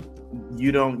offense,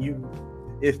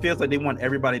 it feels like they want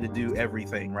everybody to do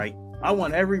everything, right? I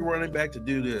want every running back to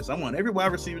do this. I want every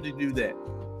wide receiver to do that.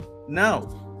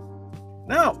 No.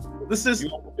 This is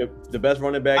the best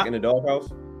running back in the doghouse.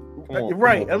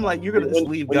 Right. I'm like, you're gonna just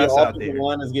leave Gus out there.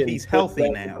 He's healthy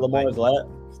now. Lamar's lap.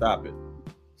 Stop it.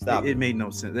 It made no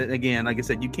sense. Again, like I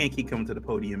said, you can't keep coming to the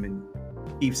podium and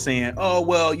keep saying, "Oh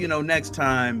well, next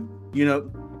time."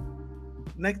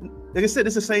 Like I said,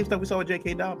 it's the same stuff we saw with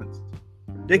J.K. Dobbins.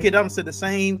 J.K. Dobbins said the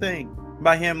same thing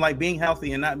by him, like, being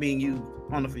healthy and not being used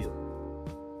on the field.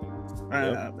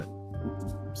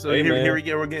 So here we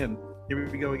go again. Here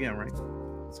we go again, right?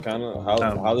 It's kind of how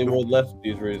Hollywood left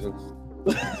these reasons.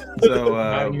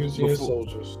 So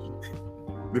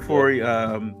before we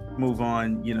move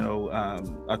on,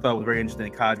 I thought it was very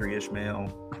interesting. Kadri Ishmael,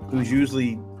 who's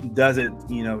usually doesn't,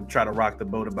 try to rock the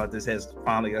boat about this, has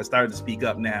finally started to speak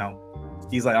up now.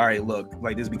 He's like, all right, look,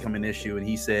 like, this has become an issue. And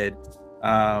he said,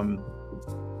 on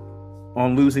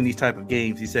losing these type of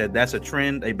games, he said, that's a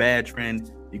trend, a bad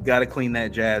trend. You got to clean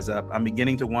that jazz up. I'm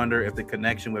beginning to wonder if the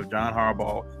connection with John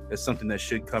Harbaugh is something that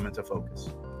should come into focus.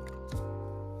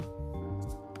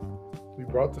 We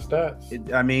brought the stats.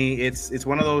 It's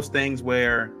one of those things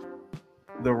where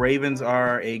the Ravens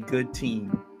are a good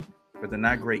team, but they're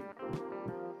not great.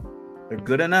 They're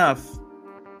good enough,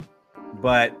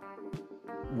 but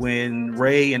when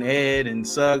Ray and Ed and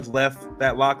Suggs left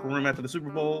that locker room after the Super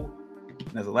Bowl,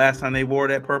 and that's the last time they wore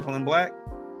that purple and black,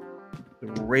 the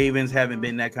Ravens haven't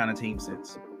been that kind of team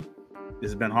since.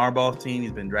 This has been Harbaugh's team.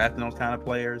 He's been drafting those kind of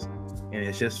players, and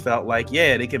it's just felt like,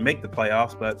 they can make the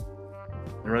playoffs, but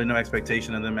there's really no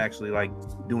expectation of them actually, like,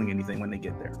 doing anything when they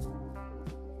get there.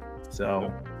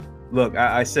 So, look,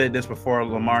 I said this before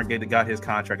Lamar got his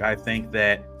contract. I think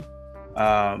that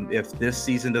if this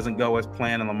season doesn't go as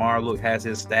planned and Lamar has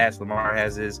his stats, Lamar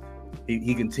has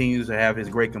he continues to have his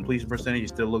great completion percentage. He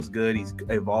still looks good. He's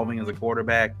evolving as a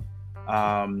quarterback.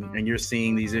 And you're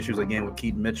seeing these issues again with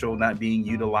Keaton Mitchell not being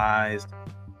utilized.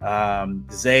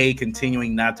 Zay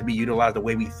continuing not to be utilized the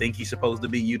way we think he's supposed to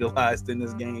be utilized in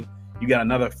this game. You got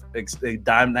another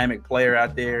dynamic player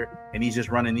out there, and he's just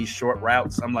running these short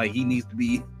routes. I'm like, he needs to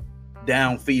be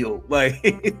downfield.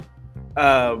 Like,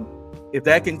 if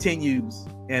that continues,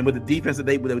 and with the defense the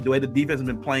way the defense has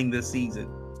been playing this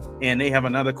season, and they have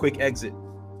another quick exit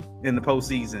in the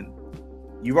postseason,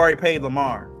 you've already paid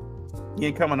Lamar. He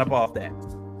ain't coming up off that.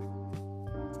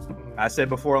 I said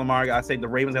before Lamar, I said the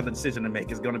Ravens have the decision to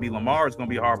make. It's going to be Lamar, it's going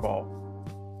to be Harbaugh.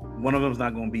 One of them is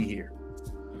not going to be here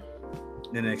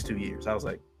in the next 2 years. I was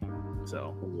like,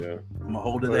 So Yeah. I'm gonna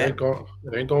hold to But that.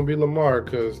 it ain't gonna be Lamar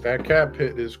because that cap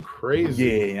hit is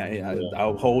crazy. Yeah,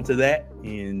 I'll hold to that,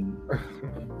 and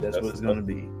that's what it's gonna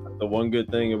be. The one good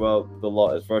thing about the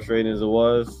law, as frustrating as it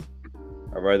was,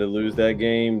 I'd rather lose that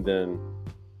game than,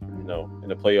 in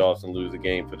the playoffs and lose the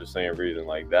game for the same reason.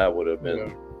 Like that would have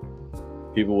been,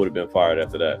 people would have been fired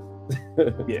after that.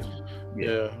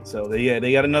 Yeah. So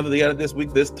they got it this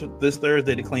week, this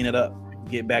Thursday to clean it up,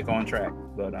 get back on track.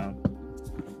 But all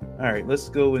right, let's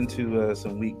go into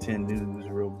some Week 10 news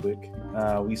real quick.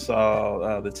 We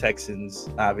saw the Texans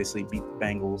obviously beat the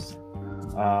Bengals.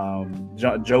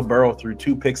 Joe Burrow threw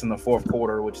 2 picks in the fourth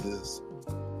quarter, which is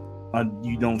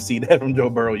you don't see that from Joe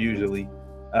Burrow usually.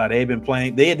 They've been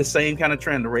playing. They had the same kind of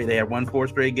trend. They had won 4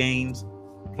 straight games,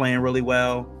 playing really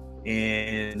well,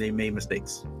 and they made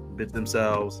mistakes, bit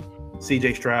themselves.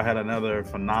 CJ Stroud had another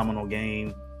phenomenal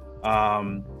game.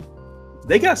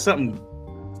 They got something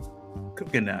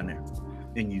cooking down there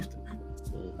in Houston.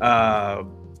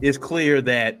 It's clear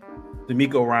that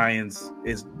DeMeco Ryans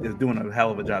is doing a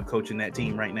hell of a job coaching that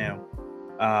team right now.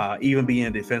 Even being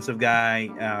a defensive guy,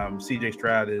 CJ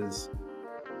Stroud is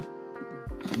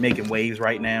making waves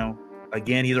right now.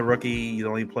 Again, he's a rookie. He's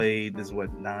only played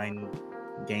 9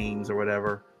 games or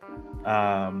whatever.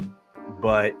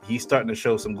 But he's starting to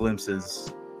show some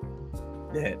glimpses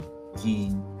that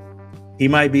he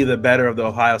might be the better of the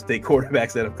Ohio State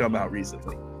quarterbacks that have come out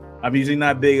recently. I'm usually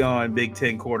not big on Big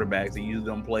Ten quarterbacks. They usually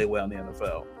don't play well in the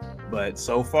NFL. But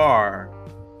so far,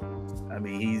 I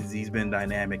mean, he's been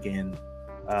dynamic, and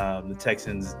the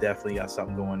Texans definitely got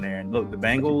something going there. And look, the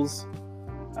Bengals,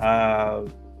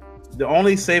 the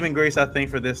only saving grace I think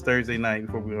for this Thursday night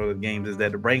before we go to the games is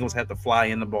that the Bengals have to fly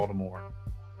into Baltimore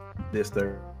this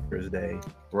Thursday.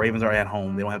 The Ravens are at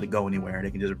home. They don't have to go anywhere.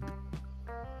 They can just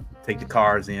take the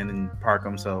cars in and park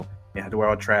them, so they have to wear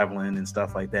all traveling and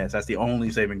stuff like that. So that's the only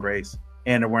saving grace.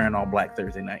 And they're wearing all black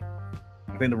Thursday night.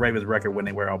 I think the Ravens' record when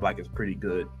they wear all black is pretty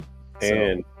good.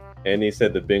 And they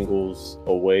said the Bengals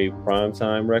away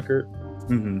primetime record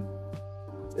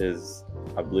is,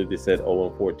 I believe they said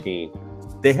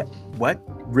 0-14. They what?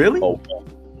 Really? Oh,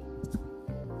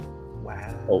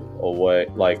 wow.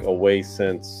 Away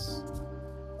since,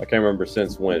 I can't remember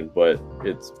since when, but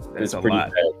it's pretty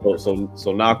bad.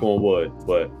 So knock on wood,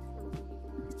 but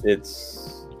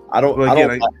I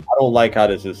don't like how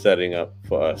this is setting up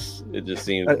for us. It just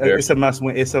seems it's a must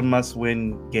win. It's a must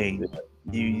win game.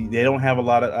 They don't have a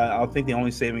lot of. I think the only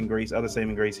other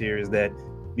saving grace here is that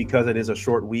because it is a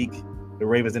short week, the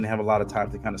Ravens didn't have a lot of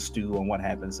time to kind of stew on what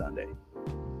happened Sunday.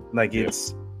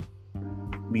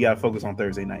 We got to focus on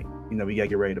Thursday night. We got to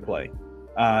get ready to play.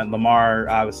 Lamar,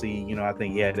 obviously, I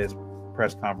think he had his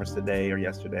press conference today or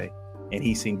yesterday, and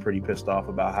he seemed pretty pissed off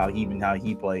about how he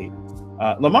played.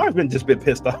 Lamar's been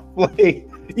pissed off. Like,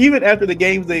 even after the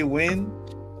games they win,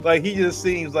 like, he just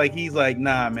seems like he's like,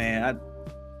 nah, man.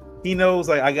 He knows,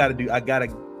 like,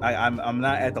 I'm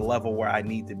not at the level where I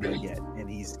need to be yet, and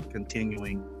he's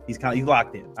continuing. He's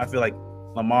locked in. I feel like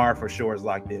Lamar for sure is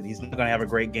locked in. He's not gonna have a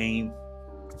great game.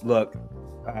 Look,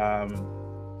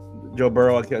 Joe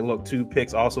Burrow, 2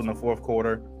 picks also in the fourth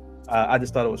quarter. I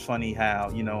just thought it was funny how,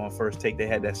 on First Take they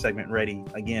had that segment ready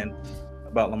again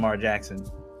about Lamar Jackson.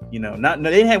 They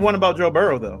didn't have one about Joe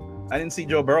Burrow though. I didn't see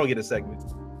Joe Burrow get a segment.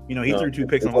 He threw 2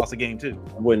 picks and lost the game too.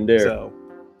 I wouldn't dare. So,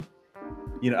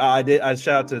 I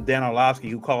shout out to Dan Orlovsky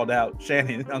who called out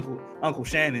Shannon, Uncle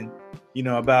Shannon,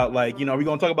 about are we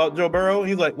gonna talk about Joe Burrow? And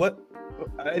he's like, what?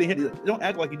 I didn't hear. Don't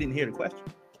act like you didn't hear the question.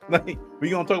 Like, we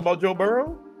gonna talk about Joe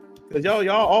Burrow? Because y'all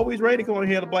always ready to come on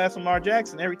here to blast Lamar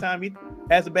Jackson every time he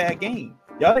has a bad game.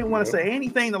 Y'all didn't want to say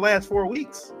anything the last 4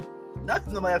 weeks.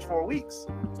 Nothing the last 4 weeks.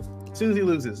 As soon as he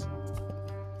loses,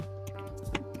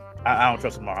 I don't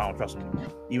trust Lamar. I don't trust him.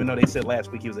 Even though they said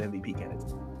last week he was an MVP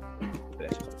candidate.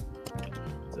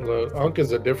 Look, Unc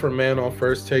is a different man on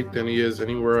First Take than he is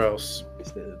anywhere else.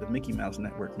 It's the Mickey Mouse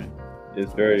Network, man.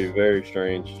 It's very, very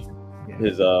strange. Yeah.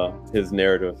 His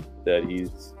narrative that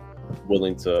he's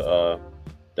willing to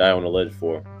die on a ledge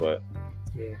for, but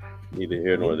neither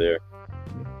here nor there.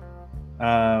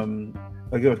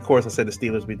 Of course, I said the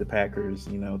Steelers beat the Packers,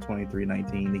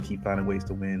 23-19. They keep finding ways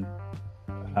to win.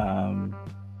 I'm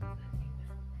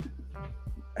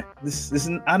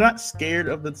not scared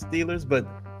of the Steelers, but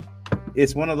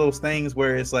it's one of those things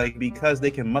where it's like, because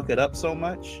they can muck it up so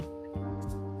much.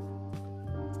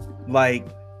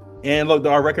 And look,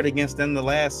 our record against them the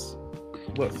last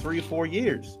 3 or 4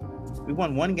 years, we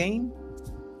won 1 game.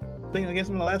 I think against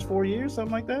them the last 4 years,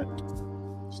 something like that.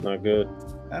 It's not good.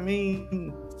 I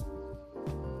mean,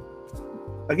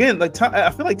 again, I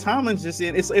feel like Tomlin's just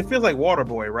it feels like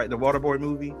Waterboy, right? The Waterboy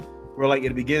movie. where like at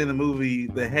the beginning of the movie,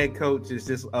 the head coach is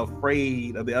just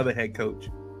afraid of the other head coach.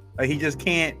 Like he just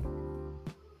can't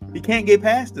get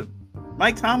past him.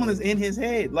 Mike Tomlin is in his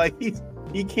head. Like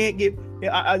he can't get.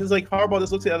 I just like Harbaugh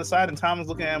just looks to the other side, and Tomlin's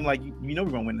looking at him like, you know,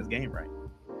 we're gonna win this game, right?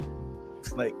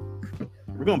 Like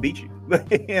we're gonna beat you.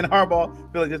 And Harbaugh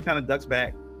feel like just kind of ducks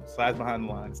back, slides behind the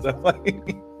line, stuff like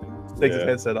takes his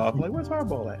headset off. I'm like, where's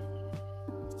Harbaugh at?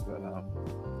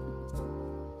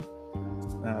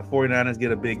 But 49ers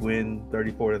get a big win,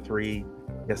 34-3.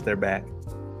 Guess they're back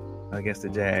against the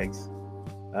Jags.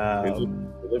 It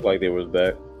looked like they was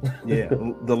back. Yeah,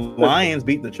 the Lions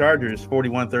beat the Chargers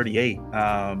 41-38.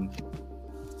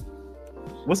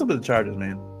 What's up with the Chargers,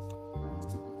 man?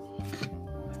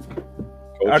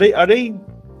 Coach. Are they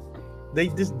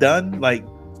just done? Like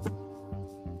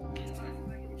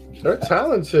they're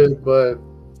talented, but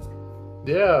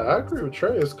yeah, I agree with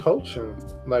Trey. It's coaching.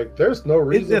 Like there's no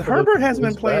reason. Herbert hasn't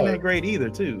been playing that great either,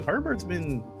 too. Herbert's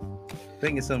been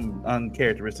making some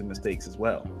uncharacteristic mistakes as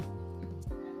well.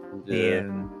 Yeah.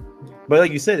 But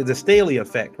like you said, it's a Staley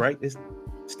effect, right?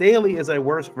 Staley is a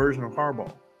worse version of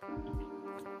Harbaugh.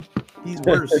 He's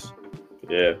worse.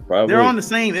 Yeah, probably. They're on the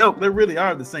same ilk. They really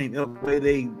are the same ilk. The way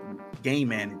they game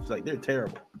manage, like they're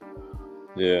terrible.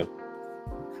 Yeah.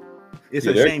 It's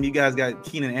a shame you guys got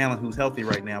Keenan Allen, who's healthy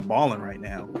right now, balling right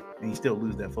now, and you still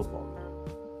lose that football.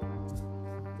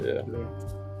 Yeah.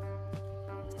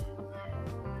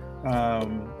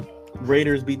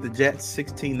 Raiders beat the Jets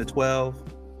 16-12.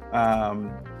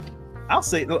 I'll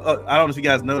say, I don't know if you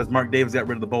guys noticed, Mark Davis got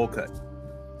rid of the bowl cut.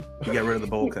 He got rid of the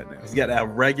bowl cut now. He's got a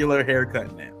regular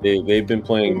haircut now. They've been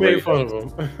playing great. Made fun of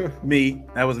him. Me.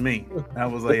 That was me. I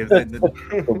was like,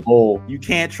 the bowl. You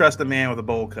can't trust a man with a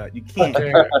bowl cut. You can't.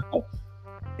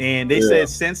 And they said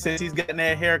since he's gotten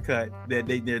that haircut,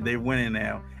 that they're winning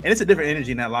now. And it's a different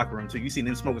energy in that locker room too. You see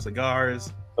them smoking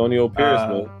cigars. Antonio Pierce,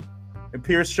 man. And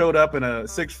Pierce showed up in a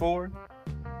 6'4".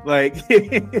 Like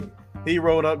he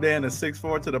rolled up there in a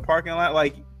 6'4" to the parking lot.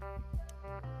 Like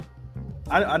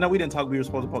I know we were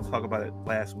supposed to talk about it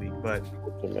last week, but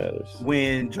it matters.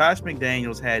 When Josh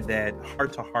McDaniels had that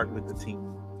heart-to-heart with the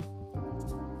team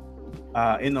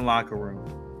in the locker room,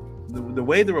 the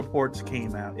way the reports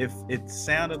came out, if it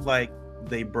sounded like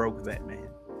they broke that man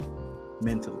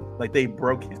mentally, like they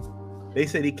broke him. They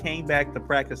said he came back to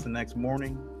practice the next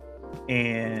morning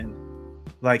and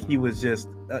like he was just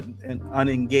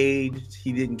unengaged.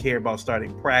 He didn't care about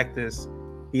starting practice.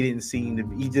 He didn't seem to.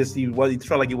 He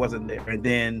felt like he wasn't there. And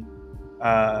then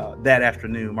that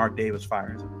afternoon, Mark Davis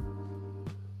fires him.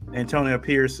 Antonio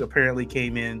Pierce apparently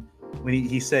came in when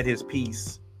he said his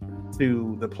piece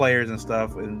to the players and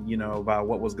stuff, and about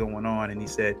what was going on. And he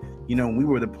said, when we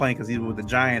were playing, because he was with the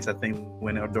Giants, I think,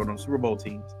 when they were doing Super Bowl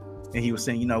teams. And he was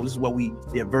saying, this is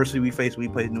the adversity we faced when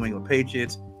we played the New England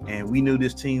Patriots, and we knew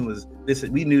this team was this.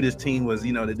 We knew this team was,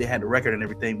 that they had the record and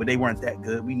everything, but they weren't that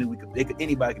good. We knew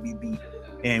anybody could be beat.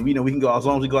 And we can go, as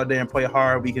long as we go out there and play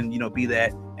hard, we can, be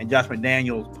that. And Josh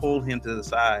McDaniels pulled him to the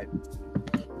side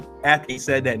after he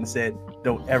said that and said,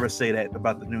 "Don't ever say that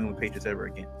about the New England Patriots ever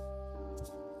again."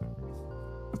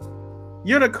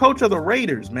 You're the coach of the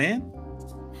Raiders, man.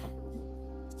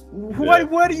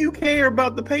 Why do you care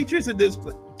about the Patriots at this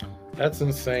point? That's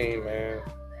insane, man.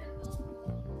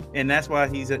 And that's why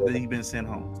he's been sent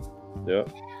home. Yeah.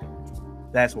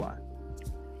 That's why.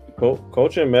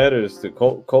 Culture matters.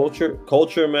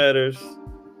 Culture matters.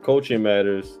 Coaching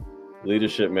matters.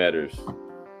 Leadership matters.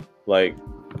 Like,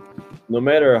 no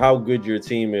matter how good your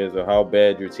team is or how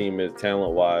bad your team is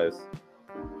talent-wise,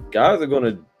 you're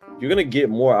gonna get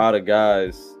more out of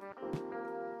guys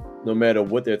no matter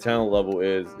what their talent level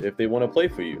is if they want to play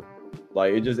for you.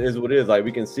 Like, it just is what it is. Like,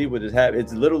 we can see what is happening.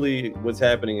 It's literally what's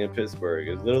happening in Pittsburgh.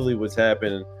 It's literally what's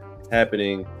happening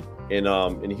in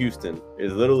Houston.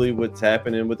 Is literally what's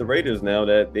happening with the Raiders now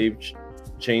that they've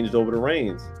changed over the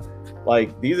reins.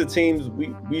 Like, these are teams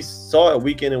we saw it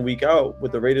week in and week out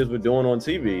what the Raiders were doing on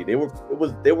TV.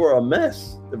 They were a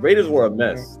mess. The Raiders were a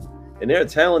mess, and they're a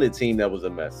talented team that was a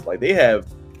mess. Like, they have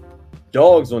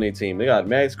dogs on their team. They got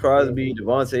Max Crosby,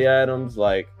 Devontae Adams.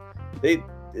 Like,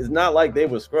 it's not like they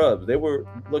were scrubs. They were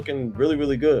looking really,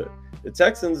 really good. The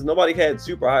Texans, nobody had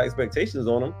super high expectations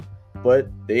on them, but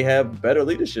they have better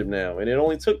leadership now. And it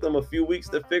only took them a few weeks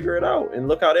to figure it out. And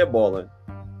look how they're balling.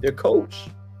 Their coach.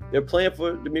 They're playing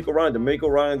for DeMeco Ryans. DeMeco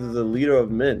Ryans is a leader of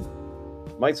men.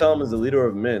 Mike Tomlin is a leader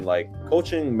of men. Like,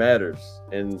 coaching matters.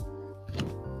 And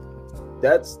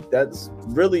that's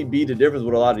really be the difference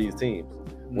with a lot of these teams.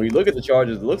 When you look at the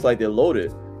Chargers, it looks like they're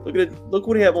loaded. Look at it. Look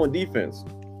what they have on defense.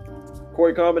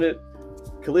 Corey Covenant,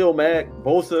 Khalil Mack,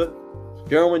 Bosa,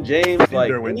 Derwin James. Like,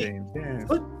 Derwin James. Yeah.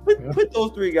 Put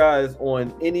those three guys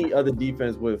on any other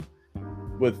defense with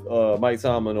Mike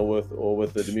Tomlin or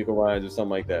with the D'Amico Ryans or something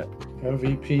like that.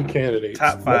 MVP candidates,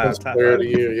 top five player of the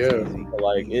year. Yeah,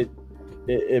 like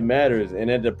it matters, and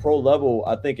at the pro level,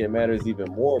 I think it matters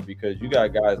even more because you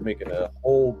got guys making a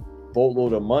whole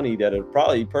boatload of money that are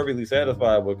probably perfectly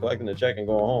satisfied with collecting a check and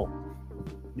going home.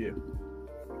 Yeah,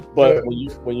 but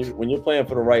when you're playing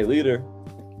for the right leader,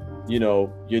 you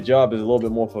know your job is a little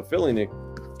bit more fulfilling than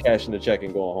cashing the check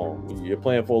and going home. You're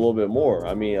playing for a little bit more.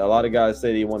 I mean, a lot of guys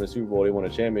say they won a Super Bowl, they won a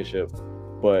championship,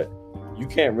 but you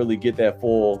can't really get that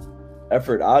full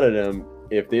effort out of them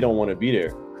if they don't want to be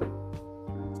there.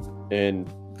 And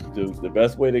the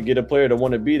best way to get a player to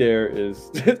want to be there is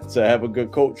to have a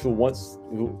good coach who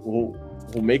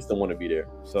makes them want to be there.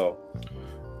 So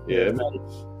yeah, it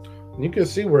matters. You can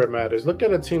see where it matters. Look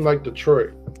at a team like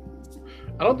Detroit.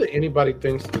 I don't think anybody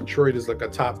thinks Detroit is like a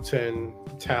top 10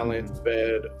 talent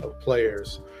bed of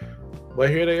players, but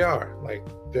here they are. Like,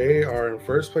 they are in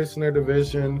first place in their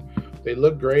division. They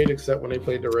look great except when they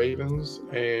played the Ravens,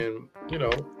 and you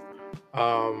know,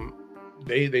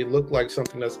 they look like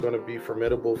something that's going to be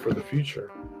formidable for the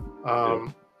future.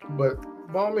 But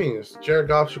by all means, Jared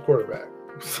Goff's your quarterback.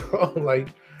 So like,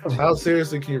 how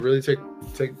seriously can you really take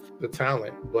the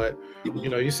talent? But you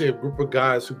know, you see a group of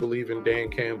guys who believe in Dan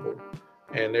Campbell,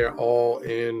 and they're all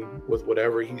in with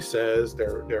whatever he says.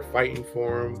 They're fighting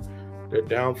for him. They're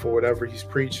down for whatever he's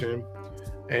preaching.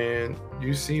 And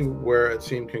you see where a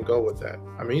team can go with that.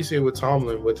 I mean, you see it with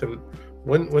Tomlin. With him,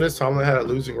 when his Tomlin had a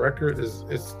losing record,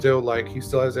 it's still like he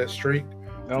still has that streak.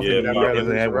 I don't think he had a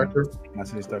losing record.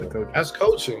 Since he started coaching. That's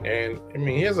coaching. And I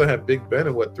mean, he hasn't had Big Ben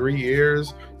in 3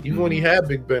 years. Even when he had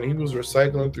Big Ben, he was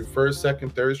recycling through first,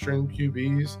 second, third string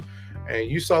QBs. And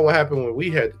you saw what happened when we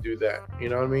had to do that. You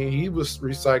know what I mean? He was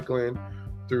recycling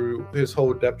through his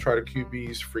whole depth chart of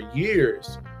QBs for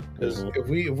years. Because if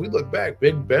we look back,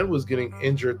 Big Ben was getting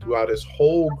injured throughout his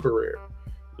whole career,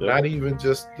 not even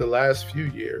just the last few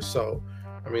years. So,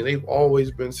 I mean, they've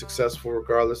always been successful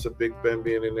regardless of Big Ben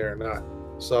being in there or not.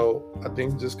 So I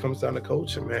think it just comes down to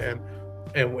coaching, man.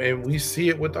 And we see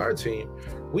it with our team.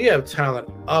 We have talent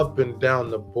up and down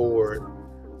the board,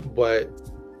 but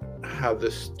have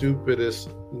the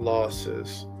stupidest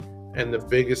losses and the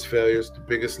biggest failures, the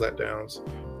biggest letdowns.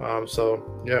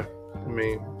 So, yeah, I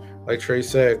mean, like Trey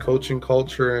said, coaching,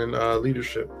 culture, and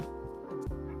leadership.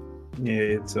 Yeah,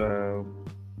 it's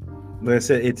like I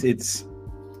said,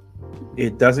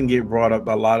 it doesn't get brought up.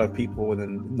 A lot of people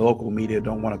in the local media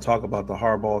don't want to talk about the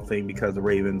Harbaugh thing because the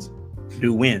Ravens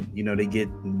do win. You know, they get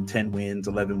 10 wins,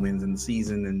 11 wins in the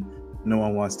season, and no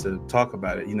one wants to talk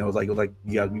about it. You know, it's like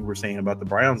we were saying about the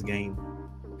Browns game.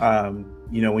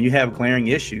 You know, when you have glaring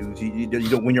issues, you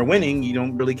don't, when you're winning, you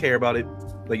don't really care about it.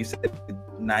 Like you said,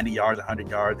 90 yards, 100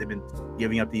 yards. They've been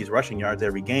giving up these rushing yards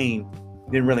every game.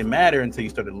 It didn't really matter until you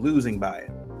started losing by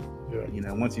it. Yeah. You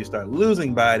know, once you start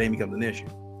losing by it, it becomes an issue.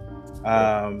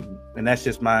 And that's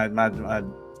just my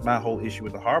whole issue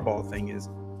with the Harbaugh thing is,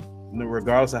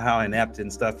 regardless of how inept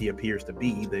and stuff he appears to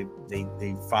be, they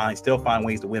still find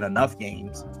ways to win enough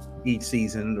games each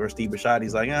season. Or Steve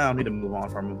Bisciotti's like, I don't need to move on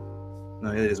from him.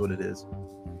 No, it is what it is.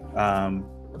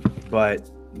 But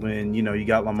when you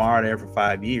got Lamar there for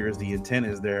 5 years, the intent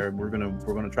is there. We're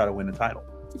gonna try to win the title.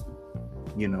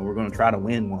 We're gonna try to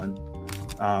win one.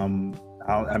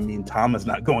 I mean, Thomas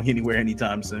not going anywhere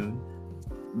anytime soon.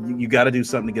 You got to do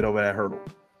something to get over that hurdle.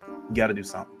 You got to do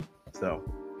something. So,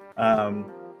 before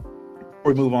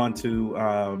we move on to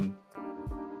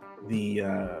the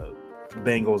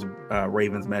Bengals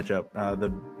Ravens matchup,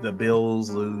 the Bills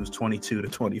lose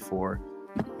 22-24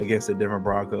 against the Denver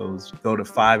Broncos. Go to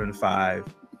 5-5.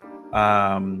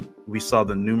 We saw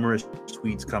the numerous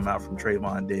tweets come out from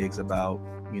Trayvon Diggs about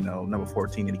number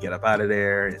 14 to get up out of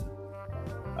there, and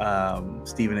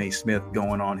Stephen A. Smith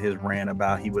going on his rant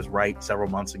about he was right several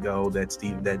months ago that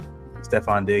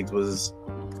Stephon Diggs was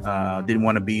didn't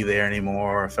want to be there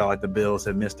anymore. Felt like the Bills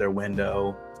had missed their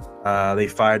window. They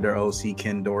fired their OC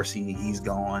Ken Dorsey. He's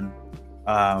gone.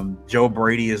 Joe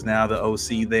Brady is now the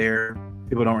OC there.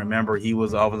 People don't remember he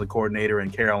was offensive coordinator in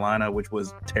Carolina, which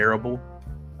was terrible.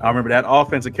 I remember that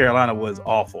offense in Carolina was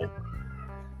awful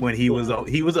when he was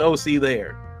OC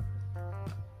there.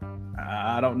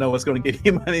 I don't know what's going to get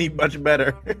him any much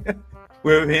better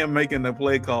with him making the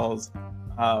play calls.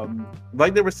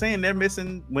 Like they were saying, they're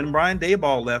missing when Brian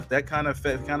Daboll left. That kind of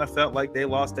felt like they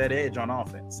lost that edge on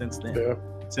offense since then. Yeah.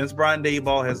 Since Brian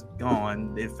Daboll has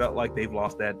gone, it felt like they've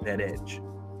lost that edge.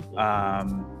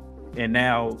 And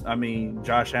now, I mean,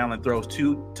 Josh Allen throws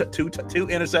two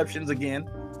interceptions again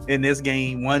in this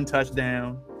game, 1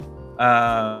 touchdown.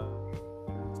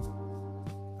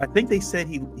 I think they said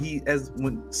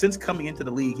since coming into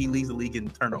the league, he leads the league in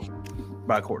turnover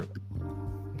by a quarterback.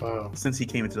 since he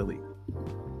came into the league.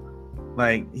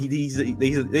 Like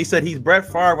they said he's Brett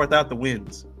Favre without the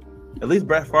wins. At least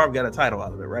Brett Favre got a title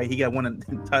out of it, right? He got one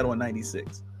title in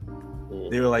 '96.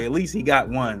 They were like, at least he got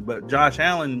one. But Josh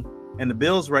Allen and the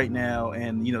Bills right now,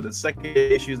 and the second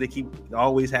issues they keep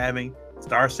always having,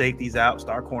 star safety's out,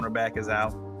 star cornerback is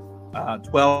out,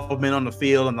 12 men on the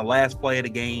field on the last play of the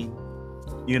game,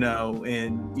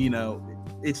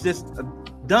 it's just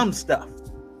dumb stuff,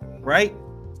 right?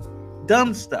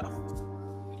 Dumb stuff.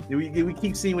 We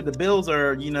keep seeing what the Bills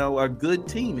are, a good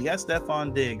team. They got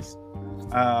Stephon Diggs.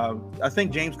 I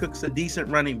think James Cook's a decent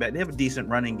running back. They have a decent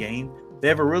running game. They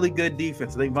have a really good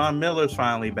defense. I think Von Miller's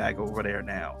finally back over there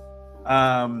now.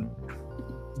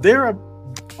 They're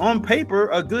on paper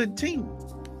a good team.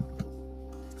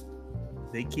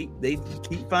 They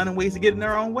keep finding ways to get in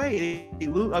their own way. They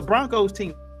lose a Broncos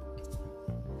team.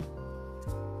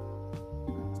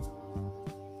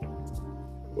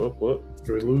 What?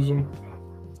 Did we lose them?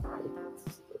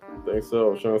 I think so.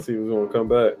 I was trying to see who's going to come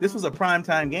back. This was a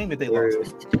primetime game that they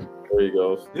lost in. There you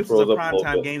go. This was a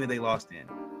primetime game that they lost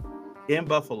in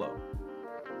Buffalo.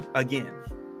 Again.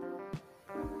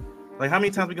 Like, how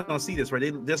many times are we going to see this, right?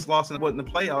 They just lost in the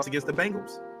playoffs against the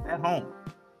Bengals at home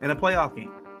in a playoff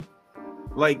game.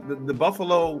 Like, the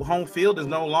Buffalo home field is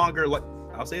no longer, like,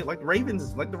 I'll say it like the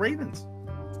Ravens. For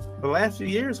the last few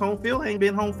years, home field ain't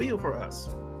been home field for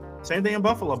us. Same thing in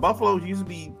Buffalo. Buffalo used to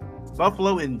be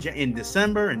Buffalo in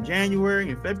December and January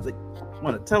and February.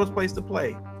 One of the toughest place to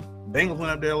play. Bengals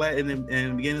went up there in the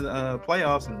beginning of the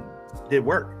playoffs and did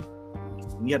work.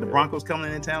 And you had the Broncos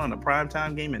coming in town on a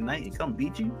primetime game at night and come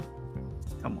beat you.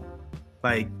 Come on.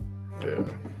 Like,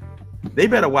 they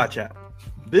better watch out.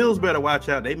 Bills better watch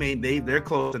out. They're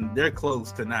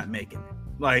close to not making it.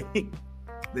 Like,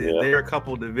 they're a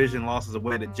couple division losses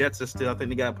away. The Jets are still, I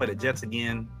think they got to play the Jets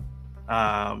again.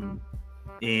 And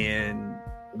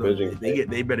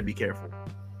they better be careful.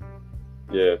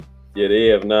 Yeah, they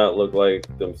have not looked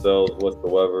like themselves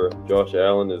whatsoever. Josh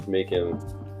Allen is making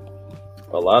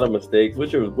a lot of mistakes,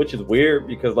 which is weird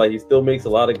because like he still makes a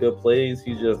lot of good plays.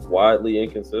 He's just widely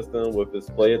inconsistent with his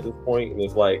play at this point, and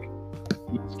it's like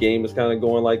each game is kind of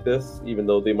going like this, even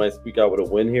though they might squeak out with a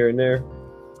win here and there.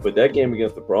 But that game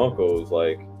against the Broncos,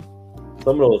 like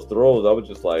some of those throws, I was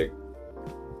just like,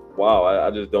 wow,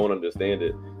 I just don't understand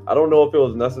it. I don't know if it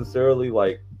was necessarily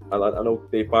like I know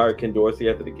they fired Ken Dorsey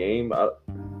after the game. I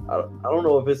don't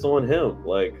know if it's on him.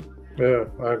 Like, yeah,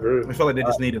 I agree. I feel like they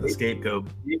just needed a scapegoat.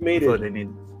 They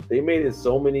made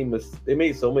so many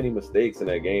mistakes in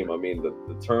that game. I mean,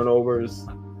 the turnovers,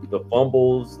 the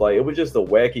fumbles, like it was just a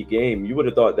wacky game. You would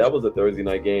have thought that was a Thursday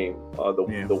night game. The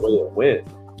way it went.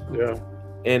 Yeah.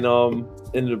 And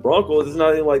in the Broncos, it's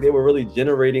not even like they were really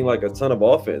generating like a ton of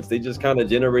offense. They just kind of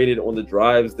generated on the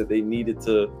drives that they needed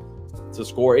to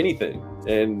score anything,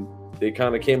 and they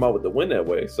kind of came out with the win that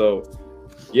way. So,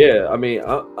 yeah, I mean,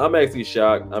 I'm actually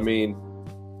shocked. I mean,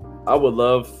 I would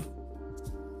love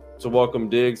to welcome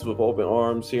Diggs with open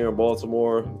arms here in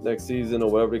Baltimore next season or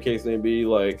whatever the case may be.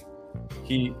 Like,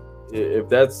 if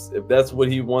that's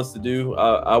what he wants to do,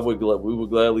 we would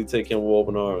gladly take him with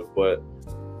open arms. But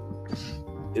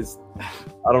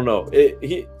I don't know.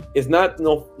 It's not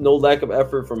no lack of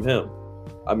effort from him.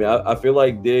 I mean, I feel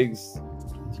like Diggs,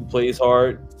 he plays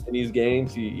hard in these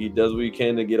games. He does what he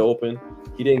can to get open.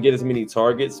 He didn't get as many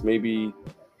targets. Maybe,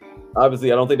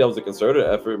 obviously, I don't think that was a concerted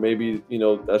effort. Maybe,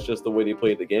 that's just the way they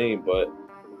played the game. But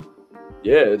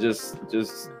yeah, it just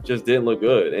didn't look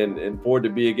good. And for it to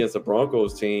be against a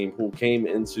Broncos team who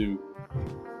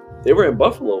they were in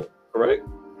Buffalo, correct?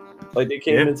 Like they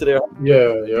came into their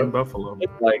in Buffalo.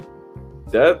 Like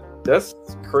that's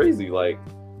crazy. Like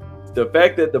the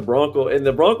fact that the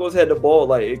Broncos had the ball,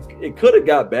 like it could have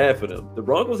got bad for them. The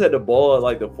Broncos had the ball at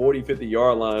like the 40-50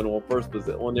 yard line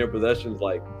on their possessions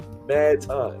like mad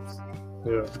times.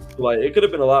 Yeah. Like it could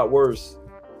have been a lot worse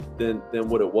than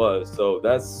what it was. So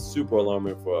that's super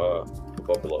alarming for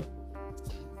Buffalo.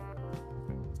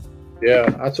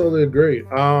 Yeah, I totally agree.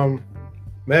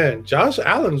 Man, Josh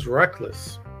Allen's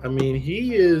reckless. I mean,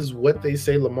 he is what they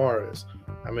say Lamar is.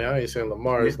 I mean, I ain't saying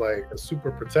Lamar is like a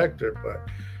super protector, but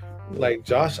like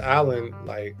Josh Allen,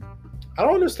 like I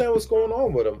don't understand what's going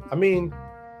on with him. I mean,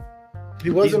 he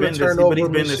wasn't a turnover, but he's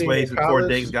been this way before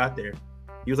Diggs got there.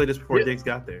 He was like this before Diggs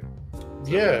got there.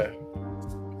 Yeah,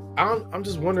 I'm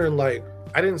just wondering. Like,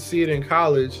 I didn't see it in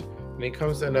college, and he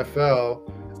comes to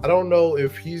NFL. I don't know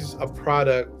if he's a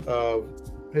product of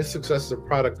his success is a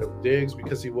product of Diggs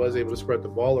because he was able to spread the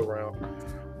ball around.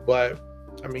 But,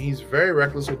 I mean, he's very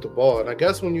reckless with the ball. And I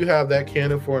guess when you have that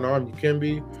cannon for an arm, you can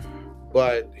be.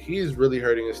 But he's really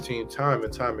hurting his team time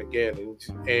and time again.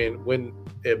 And when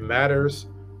it matters,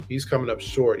 he's coming up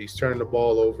short. He's turning the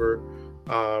ball over.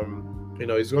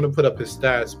 He's going to put up his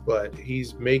stats, but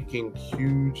he's making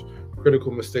huge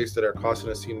critical mistakes that are costing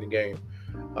his team the game.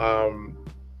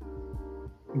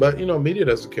 But media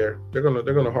doesn't care. They're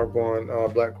gonna harp on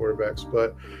black quarterbacks.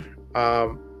 But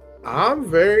I'm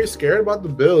very scared about the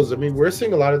Bills. I mean, we're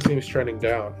seeing a lot of teams trending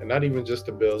down, and not even just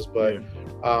the Bills, but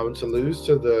to lose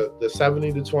to the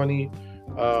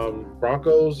 70-20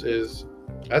 Broncos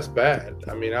that's bad.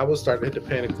 I mean, I was starting to hit the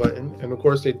panic button, and of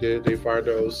course they did. They fired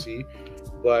their OC,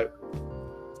 but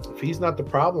if he's not the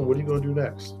problem, what are you going to do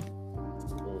next?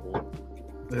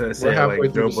 We're halfway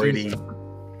through the season.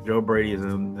 Joe Brady is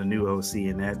the new OC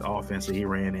in that offense that he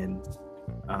ran in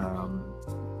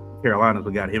Carolina,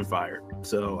 but got him fired.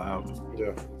 So,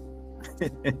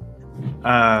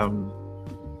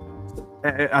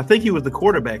 I think he was the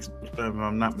quarterback, if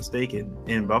I'm not mistaken,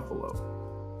 in Buffalo,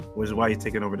 which is why he's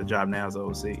taking over the job now as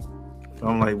OC. So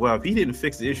I'm like, well, if he didn't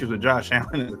fix the issues with Josh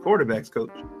Allen as a quarterbacks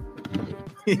coach,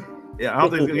 yeah, I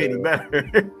don't think it's gonna get any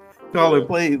better. Calling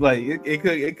plays like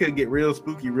it could get real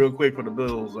spooky real quick for the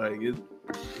Bills. Like it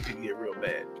could get real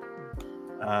bad.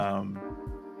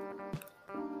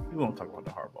 We won't talk about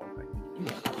the Harbaugh thing.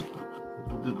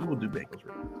 We'll do Bengals.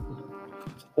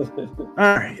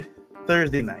 All right,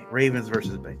 Thursday night, Ravens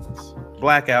versus Bengals.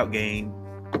 Blackout game.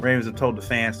 Ravens have told the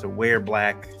fans to wear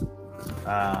black.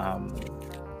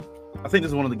 I think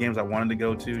this is one of the games I wanted to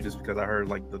go to just because I heard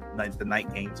like the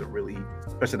night games are really,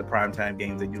 especially the primetime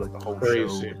games, they do like the whole show,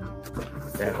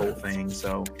 that whole thing.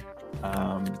 So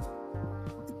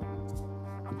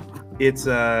it's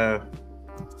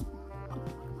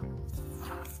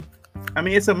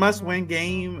it's a must-win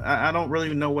game. I don't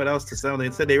really know what else to say. They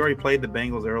said they already played the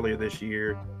Bengals earlier this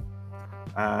year,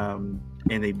 and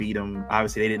they beat them.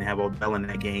 Obviously, they didn't have Odell in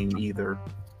that game either.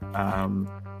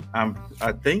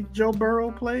 I think Joe Burrow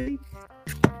played.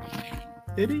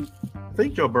 Did he? I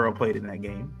think Joe Burrow played in that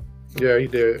game. Yeah, he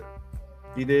did.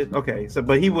 He did? Okay. So,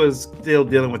 but he was still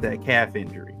dealing with that calf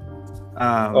injury.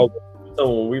 So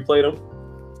when we played him?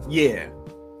 Yeah.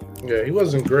 Yeah, he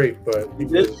wasn't great, but he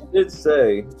did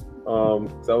say,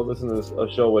 because I was listening to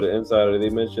a show with an insider, they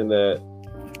mentioned that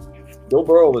Joe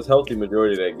Burrow was healthy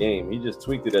majority of that game. He just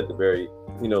tweaked it at the very,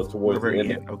 towards the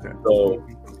end. Okay. So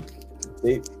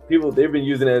they've been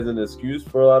using it as an excuse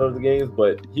for a lot of the games,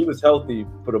 but he was healthy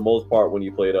for the most part when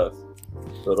he played us.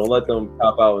 So don't let them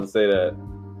cop out and say that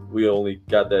we only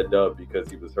got that dub because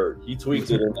he was hurt. He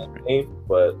tweaked it in that game,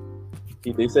 but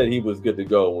they said he was good to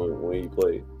go when he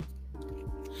played.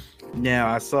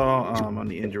 Now I saw on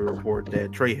the injury report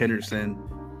that Trey Henderson,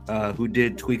 who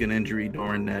did tweak an injury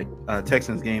during that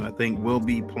Texans game, I think will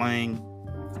be playing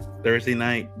Thursday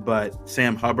night, but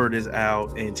Sam Hubbard is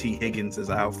out and T. Higgins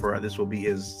is out for this will be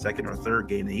his second or third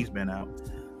game that he's been out.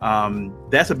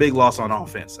 That's a big loss on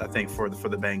offense, I think, for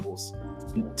the Bengals.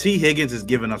 T. Higgins has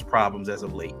given us problems as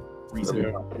of late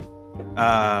recently.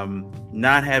 Yeah.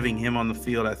 Not having him on the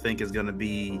field, I think, is going to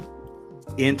be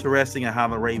interesting in how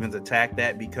the Ravens attack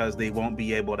that because they won't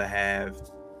be able to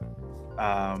have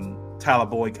Tyler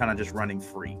Boyd kind of just running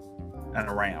free and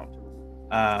around.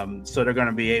 So they're going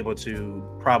to be able to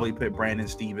probably put Brandon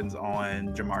Stevens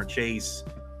on Jamar Chase,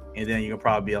 and then you'll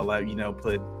probably be able to,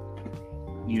 put,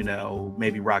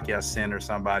 maybe Rocky Ya-Sin or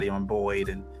somebody on Boyd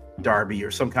and Darby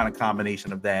or some kind of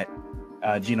combination of that,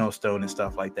 Geno Stone and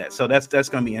stuff like that. So that's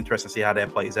going to be interesting to see how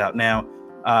that plays out. Now,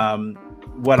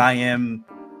 what I am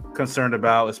concerned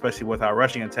about, especially with our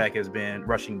rushing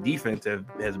defense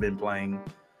has been playing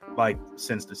like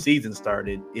since the season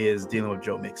started, is dealing with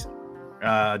Joe Mixon.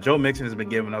 Joe Mixon has been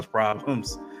giving us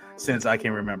problems since I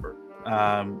can remember.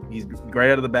 He's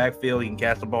great out of the backfield. He can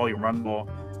catch the ball. He can run the ball.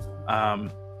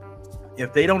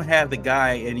 If they don't have the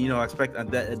guy, and I expect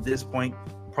at this point,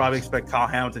 probably expect Kyle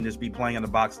Hamilton just be playing in the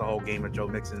box the whole game, and Joe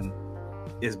Mixon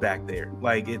is back there.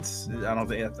 Like I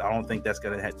don't think that's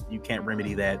gonna. You can't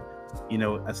remedy that.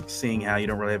 Seeing how you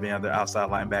don't really have any other outside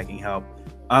linebacking help,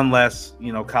 unless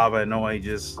Kyle Van Noy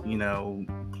just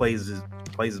plays his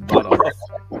butt off.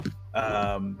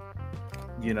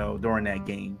 During that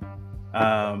game.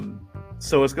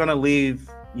 So it's going to leave,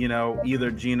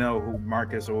 either Geno,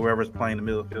 Marcus, or whoever's playing the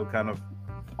middle of the field kind of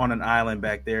on an island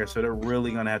back there. So they're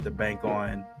really going to have to bank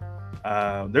on,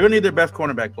 they're going to need their best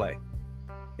cornerback play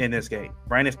in this game.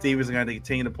 Brandon Stevens is going to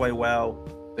continue to play well.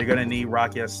 They're going to need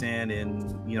Rocky Ya-Sin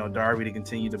and, Darby to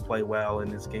continue to play well in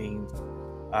this game.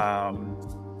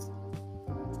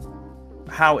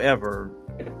 However,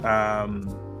 I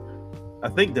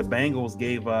think the Bengals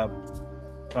gave up,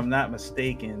 if I'm not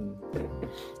mistaken,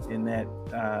 in that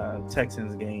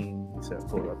Texans game. Let's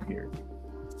pull it up here.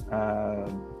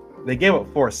 They gave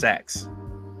up 4 sacks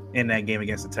in that game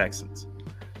against the Texans.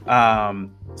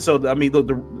 So I mean,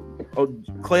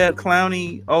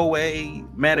 Clowney, Owe,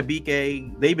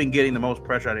 Matabike, they've been getting the most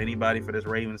pressure out of anybody for this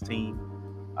Ravens team,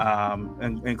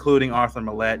 including Arthur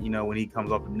Millette. When he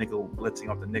comes off the nickel, blitzing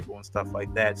off the nickel and stuff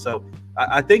like that. So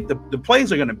I think the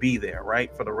plays are going to be there,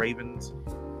 right, for the Ravens.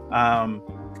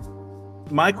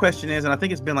 My question is, and I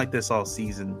think it's been like this all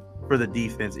season for the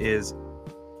defense, is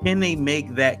can they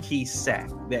make that key sack,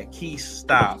 that key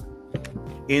stop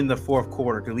in the fourth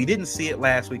quarter? Because we didn't see it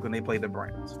last week when they played the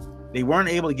Browns. They weren't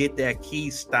able to get that key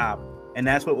stop, and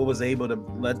that's what was able to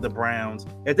let the Browns.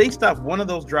 If they stop one of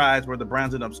those drives where the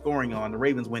Browns end up scoring on, the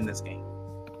Ravens win this game.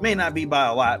 May not be by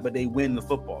a lot, but they win the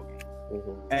football game.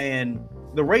 Mm-hmm. And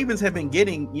the Ravens have been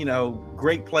getting,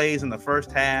 great plays in the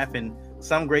first half and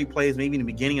some great plays maybe in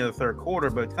the beginning of the third quarter,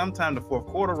 but sometime the fourth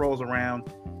quarter rolls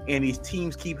around and these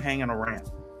teams keep hanging around.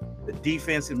 The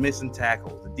defense is missing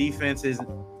tackles. The defense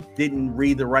didn't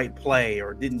read the right play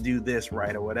or didn't do this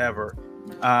right or whatever.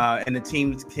 And the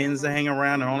team tends to hang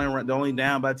around. They're only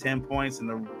down by 10 points,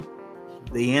 and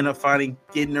they end up finally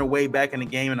getting their way back in the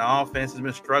game. And the offense has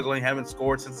been struggling, haven't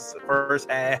scored since the first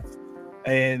half.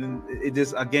 And it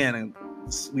just, again,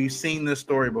 we've seen this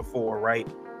story before, right?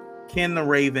 Can the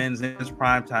Ravens in this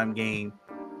primetime game,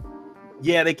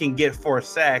 they can get 4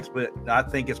 sacks, but I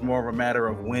think it's more of a matter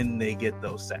of when they get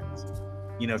those sacks.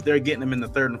 If they're getting them in the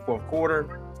third and fourth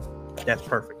quarter, that's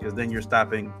perfect, because then you're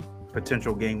stopping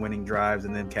potential game-winning drives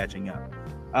and then catching up.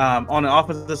 On the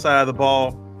offensive side of the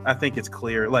ball, I think it's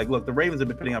clear. Look, the Ravens have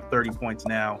been putting up 30 points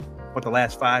now, the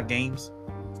last 5 games?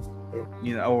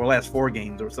 Or last 4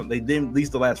 games or something. They did at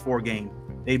least the last 4 games.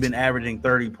 They've been averaging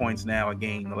 30 points now a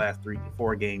game the last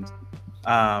 3-4 games.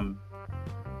 5.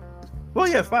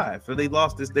 So they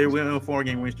lost this. They went on a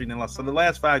 4-game win streak and lost. So the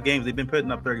last 5 games, they've been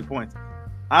putting up 30 points.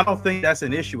 I don't think that's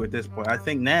an issue at this point. I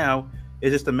think now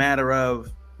it's just a matter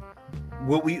of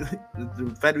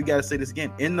the fact we got to say this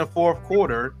again, in the fourth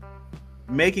quarter,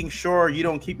 making sure you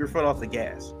don't keep your foot off the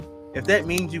gas. If that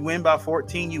means you win by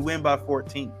 14, you win by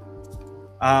 14.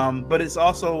 But it's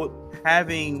also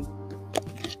having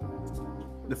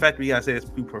the fact that we got to say this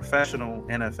to professional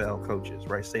NFL coaches,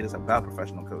 right? Say this about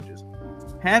professional coaches.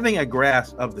 Having a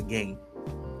grasp of the game,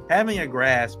 having a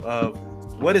grasp of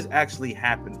what is actually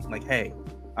happening. Like, hey,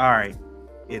 all right,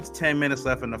 it's 10 minutes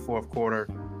left in the fourth quarter.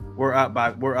 We're up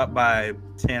by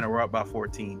 10 or we're up by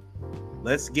 14.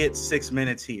 Let's get 6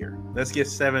 minutes here. Let's get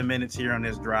 7 minutes here on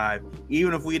this drive.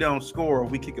 Even if we don't score,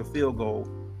 if we kick a field goal,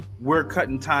 we're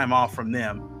cutting time off from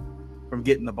them from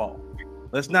getting the ball.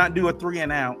 Let's not do a 3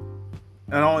 and out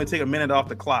and only take a minute off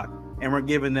the clock, and we're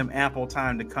giving them ample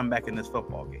time to come back in this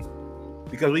football game.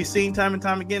 Because we've seen time and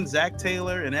time again, Zach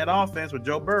Taylor and that offense with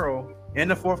Joe Burrow in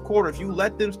the fourth quarter, if you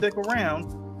let them stick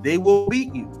around, they will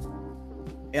beat you.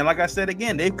 And like I said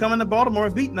again, they've come into Baltimore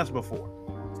and beaten us before.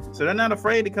 So they're not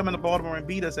afraid to come into Baltimore and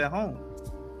beat us at home.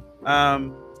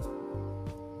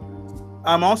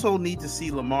 I'm also need to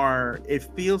see Lamar. It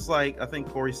feels like, I think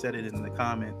Corey said it in the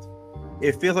comments,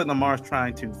 it feels like Lamar's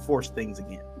trying to force things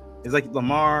again. It's like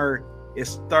Lamar is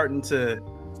starting to,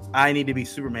 I need to be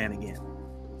Superman again.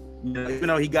 Even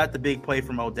though he got the big play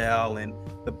from Odell and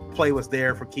the play was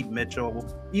there for Keith Mitchell,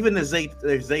 even the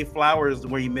Zay Flowers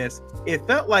where he missed, it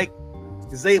felt like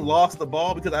Zay lost the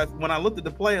ball because when I looked at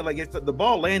the play, the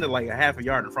ball landed like a half a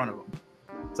yard in front of him.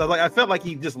 So I felt like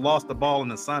he just lost the ball in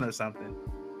the sun or something.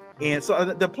 And so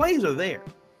the plays are there.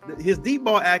 His deep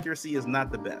ball accuracy is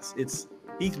not the best.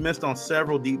 He's missed on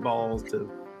several deep balls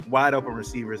to wide open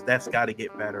receivers. That's got to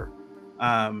get better.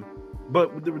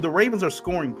 But the Ravens are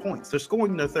scoring points. They're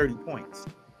scoring their 30 points.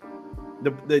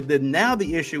 Now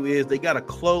the issue is they got to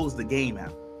close the game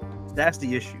out. That's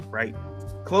the issue, right?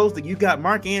 You got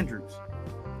Mark Andrews,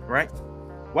 right?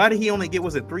 Why did he only get, 4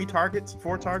 targets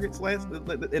last?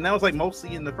 And that was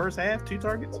mostly in the first half, 2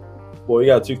 targets? Well, he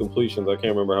got 2 completions. I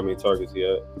can't remember how many targets he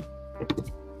had.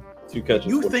 2 catches.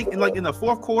 You think in the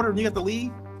fourth quarter when you got the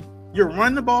lead, you're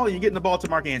running the ball and you're getting the ball to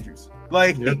Mark Andrews.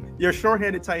 You're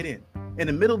short-handed tight end in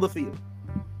the middle of the field.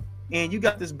 And you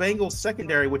got this Bengals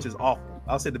secondary, which is awful.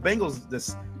 I'll say the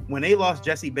Bengals, when they lost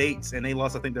Jesse Bates and they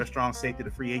lost, I think, their strong safety to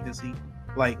free agency,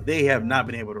 they have not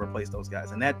been able to replace those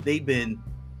guys. And that they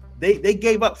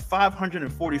gave up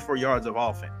 544 yards of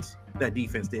offense, that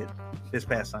defense did this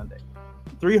past Sunday.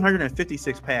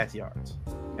 356 pass yards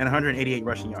and 188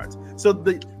 rushing yards. So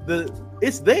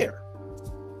it's there.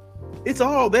 It's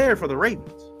all there for the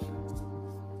Ravens.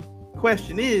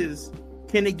 Question is,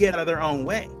 can they get out of their own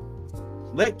way?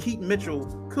 Let Keaton Mitchell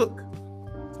cook.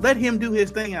 Let him do his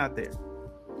thing out there.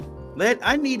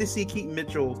 I need to see Keaton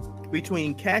Mitchell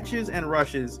between catches and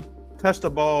rushes touch the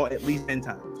ball at least 10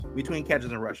 times. Between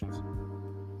catches and rushes.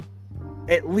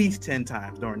 At least 10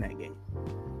 times during that game.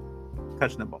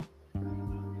 touching the ball.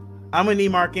 I'm gonna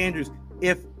need Mark Andrews.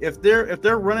 If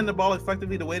they're running the ball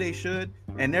effectively the way they should,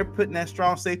 and they're putting that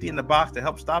strong safety in the box to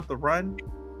help stop the run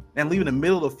and leaving the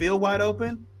middle of the field wide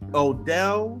open,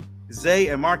 Odell, Zay,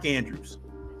 and Mark Andrews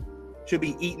should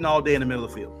be eating all day in the middle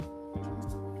of the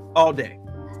field. All day.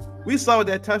 We saw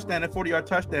that touchdown, that 40-yard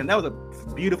touchdown. That was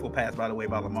a beautiful pass, by the way,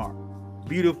 by Lamar.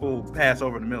 Beautiful pass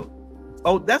over the middle.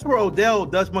 Oh, that's where Odell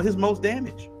does his most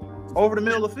damage, over the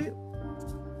middle of the field.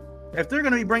 If they're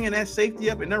going to be bringing that safety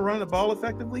up and they're running the ball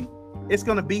effectively, it's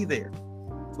going to be there.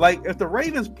 Like, if the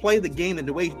Ravens play the game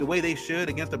the way they should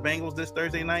against the Bengals this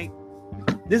Thursday night,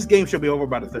 this game should be over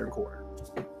by the third quarter.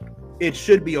 It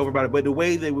should be over by but the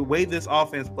way this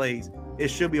offense plays, it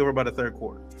should be over by the third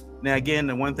quarter. Now, again,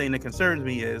 the one thing that concerns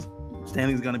me is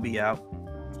Stanley's going to be out.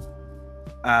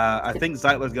 I think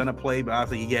Zeitler's going to play, but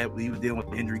obviously he was dealing with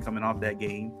the injury coming off that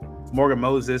game. Morgan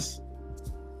Moses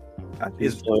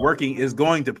is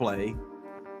going to play,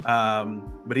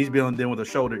 but he's dealing with a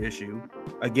shoulder issue.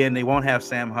 Again, they won't have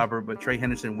Sam Hubbard, but Trey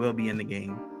Henderson will be in the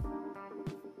game.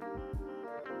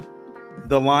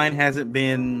 The line hasn't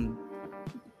been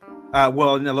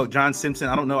look, John Simpson,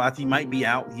 I don't know. He might be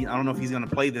out. I don't know if he's going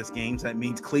to play this game. So that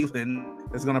means Cleveland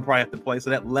is going to probably have to play. So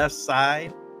that left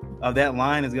side of that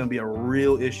line is going to be a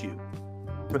real issue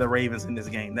for the Ravens in this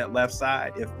game. That left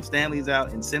side, if Stanley's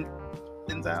out and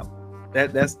Simpson's out,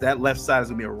 that left side is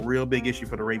going to be a real big issue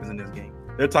for the Ravens in this game.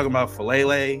 They're talking about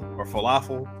Falele or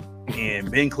Falafel and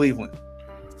Ben Cleveland.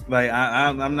 Like,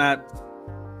 I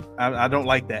don't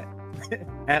like that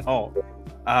at all.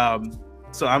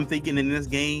 So I'm thinking in this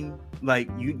game, like,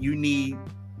 you need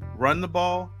run the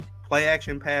ball, play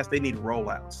action pass. They need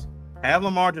rollouts. Have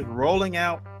Lamar just rolling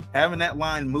out, having that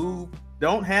line move.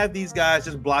 Don't have these guys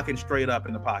just blocking straight up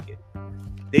in the pocket.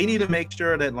 They need to make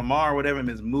sure that Lamar, whatever,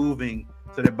 is moving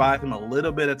so they buy him a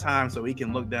little bit of time so he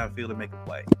can look downfield and make a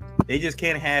play. They just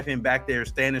can't have him back there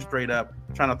standing straight up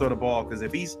trying to throw the ball, because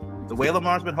if he's the way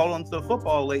Lamar's been holding to the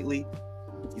football lately,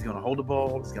 he's going to hold the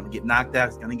ball, he's going to get knocked out,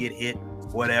 he's going to get hit,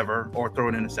 whatever, or throw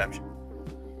an interception.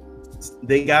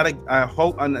 They got to, I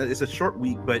hope, it's a short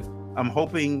week, but I'm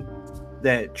hoping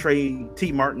that Trey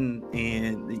T. Martin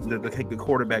and the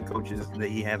quarterback coaches that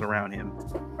he has around him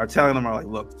are telling him, like,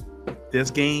 look, this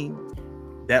game,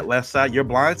 that left side, your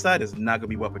blind side is not going to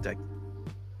be well protected.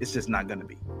 It's just not going to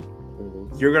be.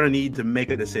 You're going to need to make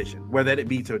a decision, whether it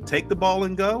be to take the ball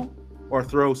and go or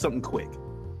throw something quick.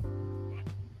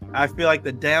 I feel like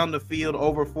the down the field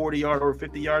over 40-yard or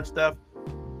 50-yard stuff,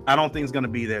 I don't think it's going to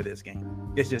be there this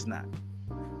game. It's just not.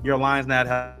 Your line's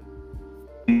not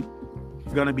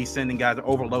going to be sending guys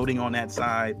overloading on that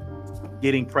side,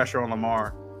 getting pressure on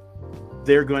Lamar.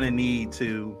 They're going to need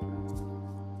to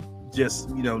just,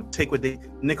 take what they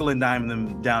nickel and dime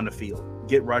them down the field,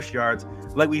 get rush yards.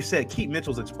 Like we said, keep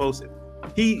Mitchell's explosive.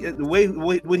 The way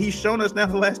what he's shown us now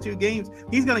the last two games,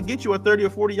 he's going to get you a 30 or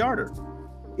 40 yarder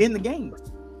in the game.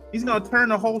 He's going to turn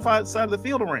the whole side of the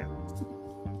field around.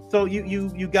 So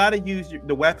you got to use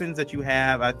the weapons that you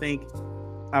have.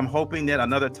 I'm hoping that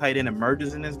another tight end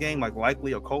emerges in this game, like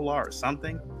likely a Kolar or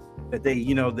something that they,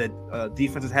 that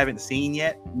defenses haven't seen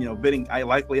yet. Bidding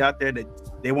likely out there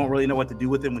that they won't really know what to do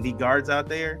with him when he guards out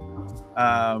there.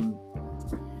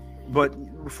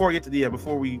 But before I get to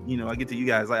I get to you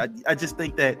guys, like I just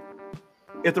think that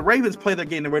if the Ravens play their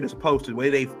game the way they're supposed to, the way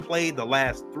they've played the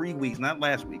last 3 weeks, not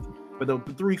last week, but the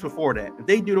 3 weeks before that, if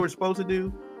they do what they're supposed to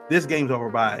do, this game's over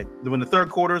when the third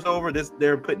quarter is over.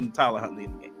 They're putting Tyler Huntley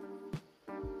in the game.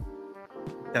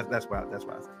 That's why I think.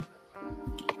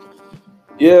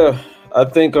 Yeah, I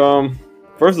think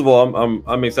first of all,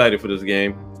 I'm excited for this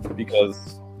game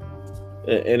because,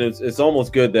 and it's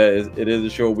almost good that it is a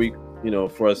short week,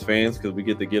 for us fans, because we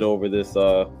get to get over this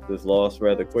loss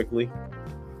rather quickly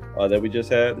that we just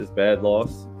had, this bad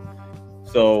loss.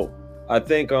 So I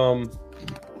think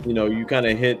you kind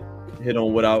of hit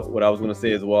on what I was going to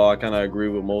say as well. I kind of agree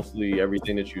with mostly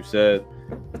everything that you said.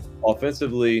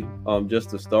 Offensively, just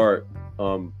to start,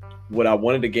 what I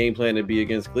wanted the game plan to be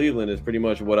against Cleveland is pretty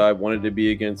much what I wanted to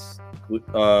be against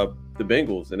the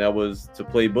Bengals, and that was to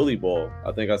play bully ball.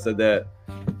 I think I said that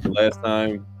last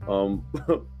time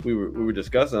we were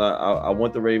discussing. I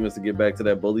want the Ravens to get back to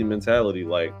that bully mentality.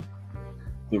 Like,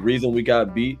 the reason we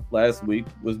got beat last week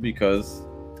was because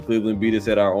Cleveland beat us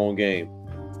at our own game.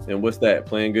 And what's that?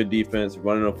 Playing good defense,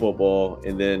 running the football,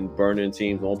 and then burning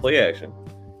teams on play action.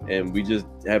 And we just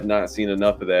have not seen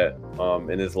enough of that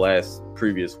in this last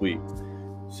previous week.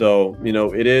 So,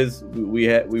 it is,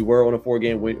 we were on a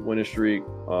 4-game winning streak.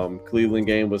 Cleveland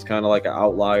game was kind of like an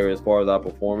outlier as far as our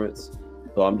performance.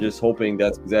 So I'm just hoping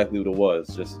that's exactly what it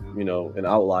was, just, an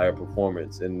outlier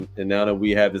performance. And now that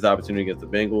we have this opportunity against the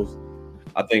Bengals,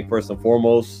 I think first and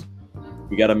foremost,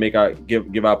 we got to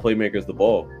give our playmakers the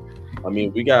ball. I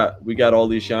mean, we got all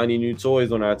these shiny new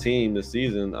toys on our team this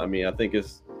season. I mean, I think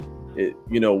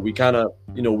we kind of,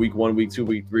 week 1, week 2,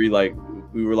 week 3, like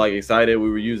we were like excited. We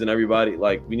were using everybody.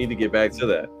 Like we need to get back to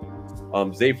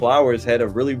that. Zay Flowers had a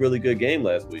really, really good game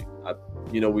last week.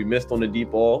 We missed on the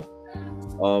deep ball.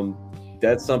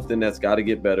 That's something that's got to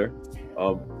get better.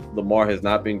 Lamar has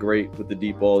not been great with the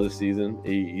deep ball this season.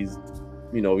 He's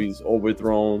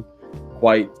overthrown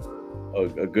quite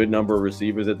a good number of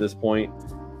receivers at this point.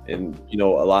 And,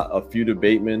 a few to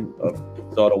Bateman,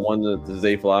 sort of one to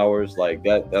Zay Flowers, like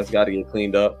that's got to get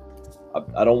cleaned up.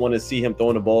 I don't want to see him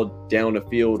throwing the ball down the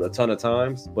field a ton of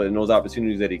times, but in those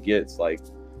opportunities that he gets, like,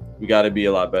 we got to be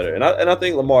a lot better. And I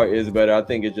think Lamar is better. I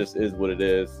think it just is what it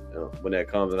is when that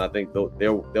comes. And I think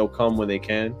they'll come when they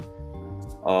can.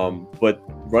 But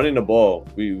running the ball,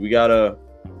 we gotta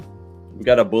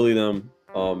bully them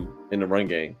in the run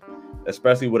game,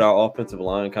 especially with our offensive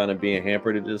line kind of being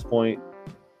hampered at this point.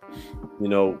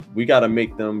 We got to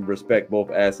make them respect both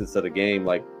assets of the game,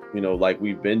 like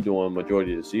we've been doing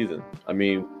majority of the season. I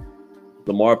mean,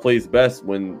 Lamar plays best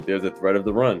when there's a threat of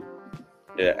the run,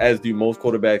 as do most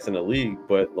quarterbacks in the league.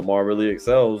 But Lamar really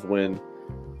excels when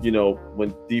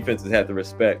defenses have to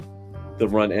respect the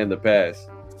run and the pass,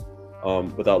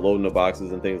 without loading the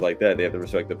boxes and things like that. They have to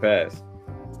respect the pass.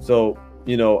 So,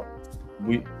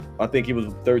 I think he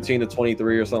was 13 to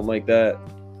 23 or something like that.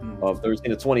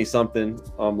 13 to 20 something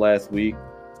last week.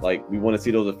 Like, we want to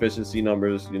see those efficiency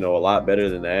numbers, a lot better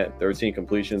than that. 13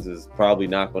 completions is probably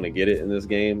not going to get it in this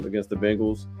game against the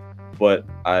Bengals, but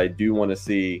I do want to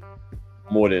see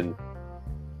more than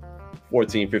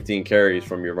 14, 15 carries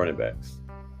from your running backs.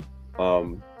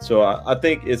 So I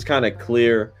think it's kind of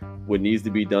clear what needs to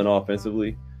be done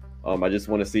offensively. I just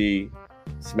want to see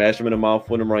smash them in the mouth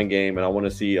with the run game, and I want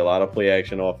to see a lot of play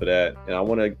action off of that. And I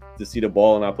want to see the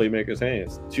ball in our playmakers'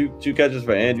 hands. Two catches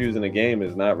for Andrews in a game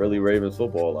is not really Ravens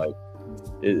football. Like,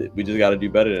 we just got to do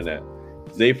better than that.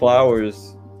 Zay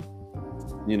Flowers,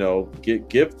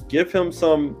 give him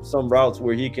some routes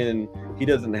where he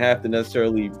doesn't have to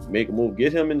necessarily make a move.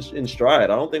 Get him in stride.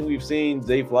 I don't think we've seen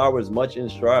Zay Flowers much in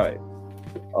stride.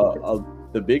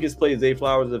 The biggest play Zay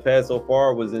Flowers have had so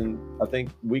far was in, I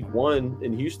think, week 1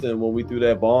 in Houston when we threw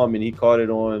that bomb and he caught it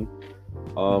on.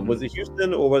 Was it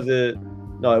Houston or was it?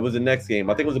 No, it was the next game.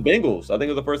 I think it was the Bengals. I think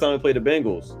it was the first time we played the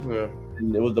Bengals. Yeah.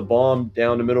 And it was the bomb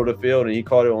down the middle of the field and he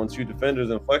caught it on 2 defenders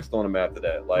and flexed on him after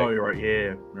that. Like, oh, you're right.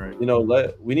 Yeah,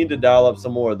 right. We need to dial up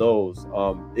some more of those.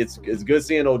 It's good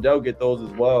seeing Odell get those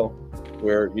as well,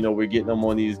 where we're getting them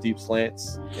on these deep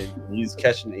slants and he's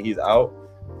catching it, he's out.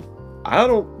 I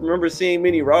don't remember seeing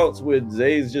many routes with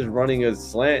Zay's just running a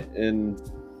slant, and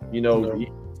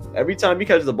every time he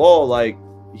catches the ball, like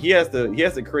he has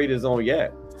to create his own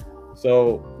yak.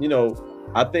 So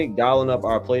I think dialing up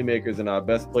our playmakers and our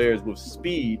best players with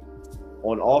speed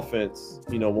on offense,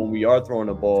 when we are throwing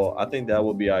the ball, I think that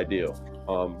would be ideal.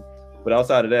 But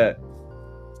outside of that,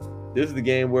 this is the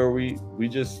game where we're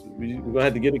gonna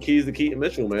have to give the keys to Keaton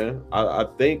Mitchell, man. I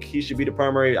think he should be the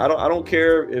primary. I don't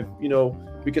care if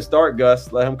we can start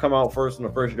Gus, let him come out first on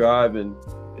the first drive and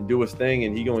do his thing,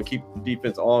 and he's going to keep the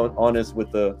defense honest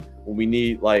with when we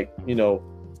need, like,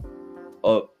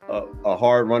 a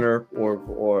hard runner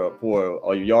or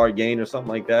for a yard gain or something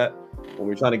like that. When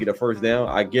we're trying to get a first down,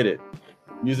 I get it.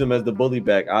 Use him as the bully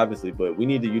back, obviously, but we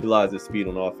need to utilize his speed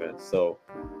on offense. So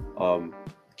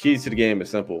keys to the game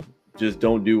is simple. Just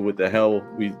don't do what the hell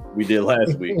we did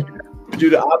last week.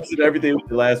 Do the opposite of everything we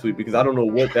did last week, because I don't know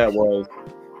what that was.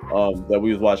 That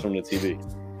we was watching on the TV.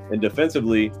 And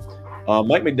defensively,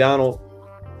 Mike McDonald,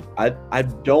 I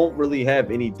don't really have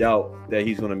any doubt that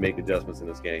he's going to make adjustments in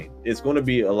this game. It's going to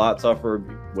be a lot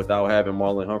tougher without having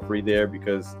Marlon Humphrey there,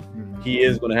 because he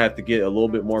is going to have to get a little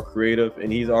bit more creative,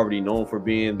 and he's already known for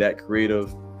being that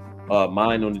creative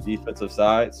mind on the defensive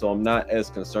side. So I'm not as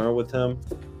concerned with him,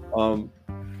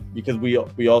 because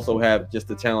we also have just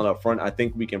the talent up front. I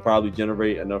think we can probably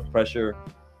generate enough pressure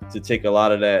to take a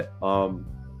lot of that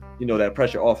that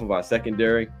pressure off of our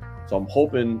secondary. So I'm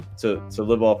hoping to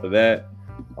live off of that.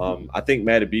 I think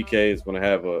Madubuike is going to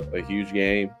have a huge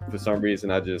game for some reason.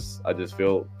 I just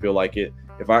feel like it.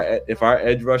 If our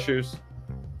edge rushers,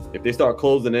 if they start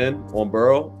closing in on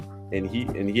Burrow and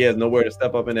he has nowhere to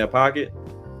step up in that pocket,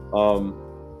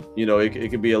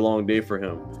 it could be a long day for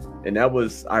him. And that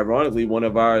was ironically one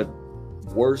of our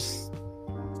worst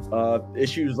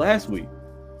issues last week.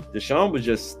 Deshaun was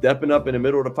just stepping up in the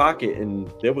middle of the pocket, and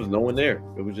there was no one there.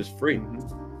 It was just free.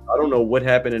 I don't know what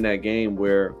happened in that game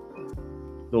where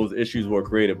those issues were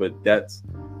created, but that's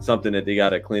something that they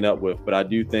got to clean up with. But I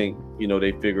do think,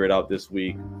 they figure it out this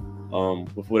week.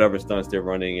 with whatever stunts they're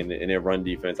running in their run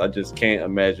defense. I just can't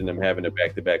imagine them having a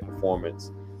back-to-back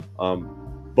performance.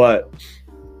 But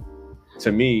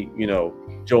to me,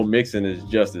 Joe Mixon is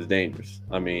just as dangerous.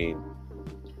 I mean,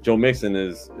 Joe Mixon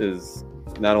is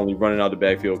not only running out the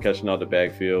backfield, catching out the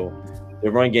backfield. The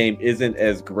run game isn't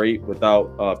as great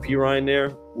without P. Ryan there,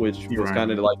 which was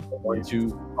kind of like the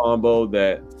 1-2 combo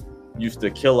that used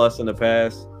to kill us in the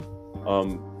past.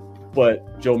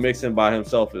 But Joe Mixon by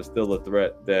himself is still a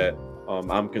threat that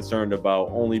I'm concerned about,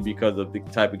 only because of the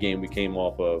type of game we came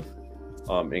off of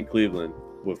in Cleveland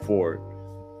with Ford.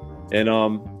 And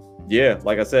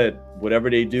like I said, whatever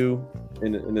they do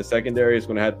in the secondary,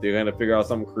 they're gonna figure out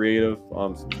something creative.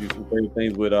 Do some creative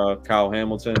things with Kyle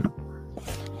Hamilton,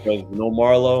 because no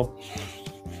Marlowe,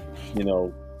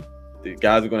 the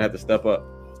guys are gonna have to step up.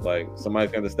 Like,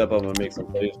 somebody's gonna have to step up and make some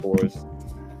plays for us.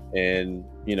 And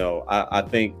I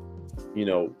think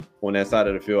on that side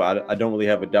of the field, I don't really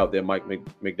have a doubt that Mike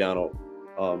McDonald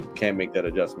can't make that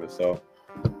adjustment. So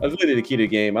that's really the key to the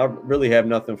game. I really have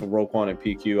nothing for Roquan and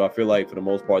PQ. I feel like for the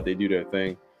most part they do their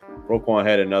thing. Roquan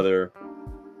had another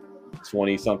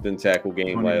 20-something tackle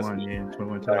game last week.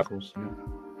 21 tackles. Yeah.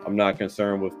 I'm not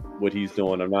concerned with what he's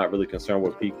doing. I'm not really concerned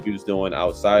with what PQ's doing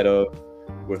outside of.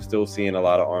 We're still seeing a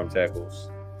lot of arm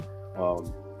tackles,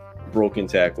 broken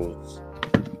tackles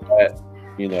that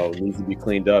needs to be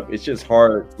cleaned up. It's just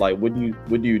hard. Like, what do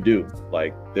you do?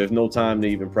 Like, there's no time to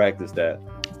even practice that,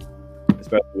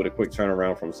 especially with a quick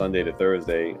turnaround from Sunday to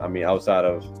Thursday. I mean, outside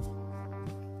of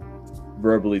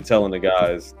verbally telling the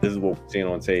guys, this is what we're seeing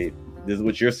on tape, this is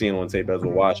what you're seeing on tape as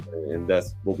we're watching, and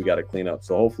that's what we got to clean up.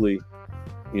 So hopefully,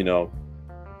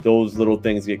 those little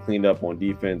things get cleaned up on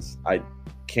defense. I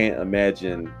can't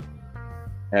imagine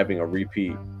having a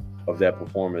repeat of that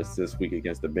performance this week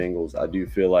against the Bengals. I do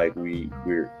feel like we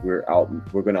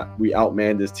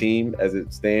outman this team as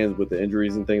it stands with the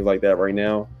injuries and things like that right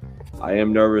now. I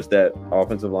am nervous that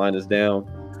offensive line is down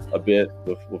a bit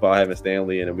without having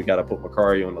Stanley, and then we got to put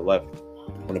McCarry on the left,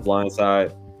 on the blind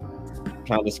side.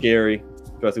 Kind of scary,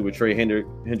 especially with Trey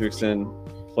Hendrickson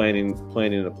planning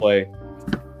to play.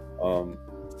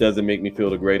 Doesn't make me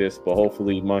feel the greatest, but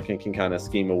hopefully Monken can kind of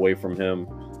scheme away from him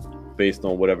based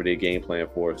on whatever they game plan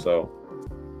for. So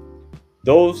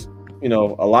those, a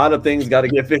lot of things got to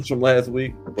get fixed from last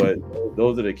week, but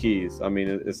those are the keys. I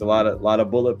mean, it's a lot of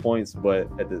bullet points, but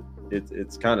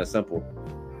it's kind of simple.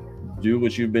 Do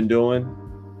what you've been doing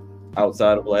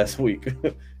outside of last week,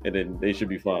 and then they should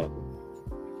be fine.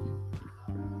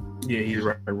 Yeah, he's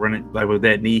running like with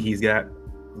that knee he's got.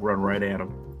 Run right at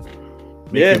him.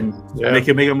 Make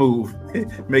him make a move.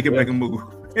 Make him make a move.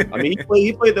 I mean,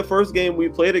 he played the first game we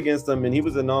played against him, and he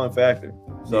was a non-factor.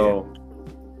 So,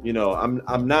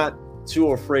 I'm not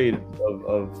too afraid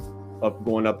of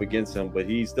going up against him, but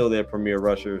he's still their premier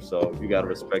rusher, so you got to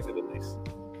respect it at least.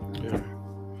 Yeah.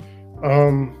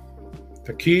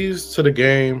 The keys to the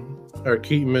game are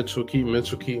Keaton Mitchell.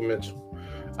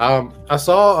 I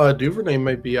saw Duvernay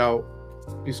might be out.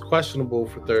 He's questionable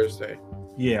for Thursday.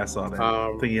 Yeah, I saw that. I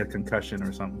think he had concussion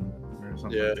or something.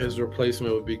 Yeah, his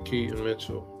replacement would be Keaton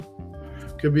Mitchell.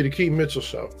 Could be the Keaton Mitchell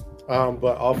show.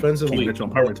 But offensively, Keaton Mitchell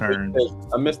punt return.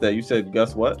 I missed that. You said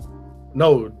Gus what?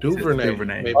 No, Duvernay.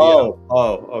 Maybe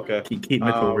okay. Keaton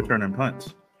Mitchell returning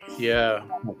punts. Yeah,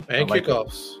 and like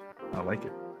kickoffs. I like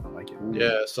it.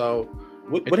 Yeah. So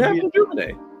what happened to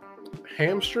Duvernay?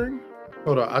 Hamstring.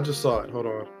 Hold on, I just saw it. Hold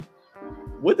on.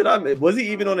 Was he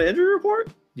even on the injury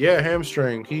report? Yeah,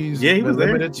 hamstring. He was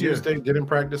limited Tuesday. Didn't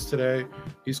practice today.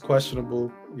 He's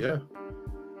questionable. Yeah.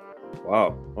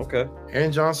 Wow. Okay.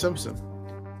 And John Simpson.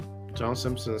 John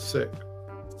Simpson is sick.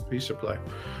 He should play.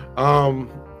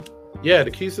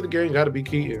 The keys to the game got to be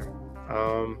Keaton.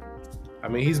 I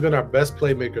mean, he's been our best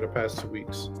playmaker the past 2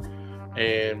 weeks,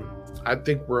 and I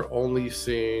think we're only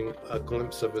seeing a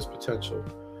glimpse of his potential.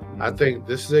 I think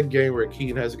this is a game where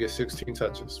Keaton has to get 16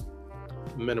 touches,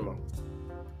 minimum.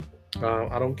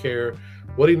 I don't care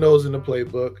what he knows in the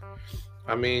playbook.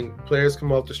 I mean, players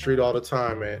come off the street all the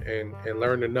time and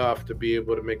learn enough to be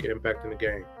able to make an impact in the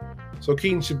game. So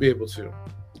Keaton should be able to.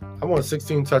 I want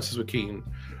 16 touches with Keaton.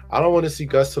 I don't want to see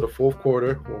Gus to the fourth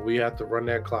quarter when we have to run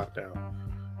that clock down.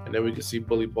 And then we can see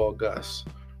bully ball Gus.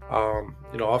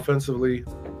 Offensively,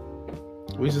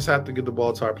 we just have to get the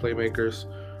ball to our playmakers.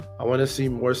 I want to see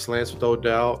more slants with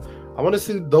Odell. I want to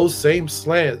see those same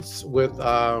slants with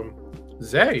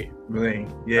Zay.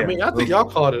 Yeah. I mean, I think y'all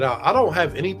called it out. I don't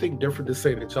have anything different to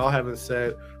say that y'all haven't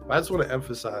said, but I just want to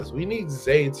emphasize we need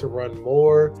Zay to run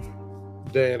more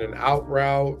than an out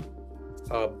route,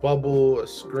 a bubble, a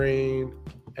screen,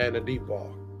 and a deep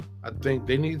ball. I think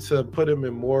they need to put him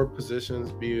in more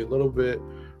positions, be a little bit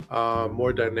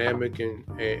more dynamic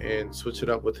and switch it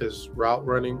up with his route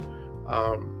running.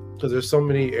 Because there's so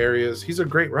many areas. He's a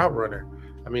great route runner.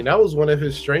 I mean, that was one of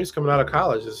his strengths coming out of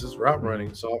college is his route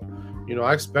running. So,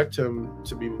 I expect him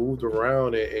to be moved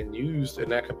around and used in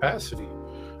that capacity.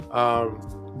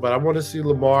 But I want to see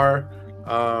Lamar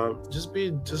just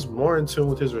be more in tune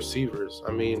with his receivers.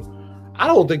 I mean, I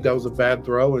don't think that was a bad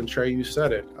throw, and Trey, you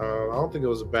said it. I don't think it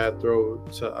was a bad throw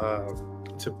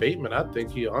to Bateman. I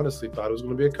think he honestly thought it was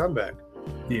going to be a comeback.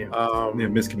 Yeah,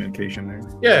 miscommunication there.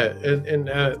 Yeah, and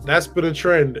that's been a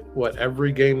trend.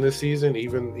 Every game this season,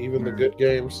 even the good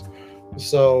games.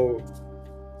 So,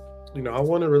 I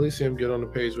want to really see him get on the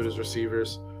page with his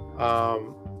receivers.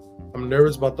 I'm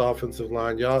nervous about the offensive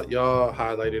line. Y'all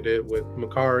highlighted it with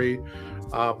Makari,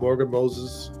 Morgan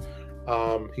Moses.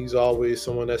 He's always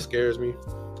someone that scares me.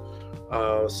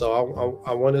 So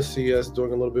I want to see us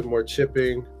doing a little bit more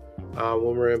chipping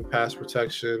when we're in pass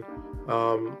protection.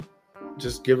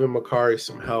 Just giving Makari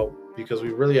some help because we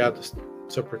really have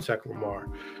to protect Lamar.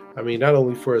 I mean, not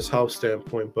only for his health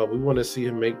standpoint, but we want to see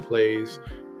him make plays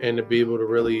and to be able to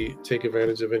really take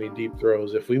advantage of any deep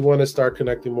throws. If we want to start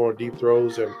connecting more deep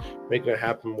throws and making it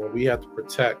happen more, we have to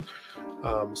protect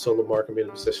so Lamar can be in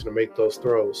a position to make those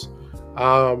throws.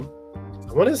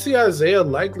 I want to see Isaiah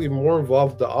Likely more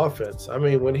involved with the offense. I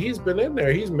mean, when he's been in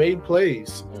there, he's made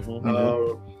plays.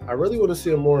 I really want to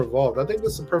see him more involved. I think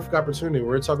this is a perfect opportunity.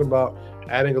 We're talking about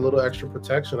adding a little extra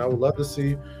protection. I would love to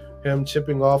see him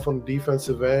chipping off on the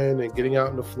defensive end and getting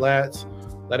out in the flats,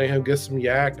 letting him get some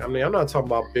yak. I mean, I'm not talking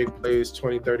about big plays,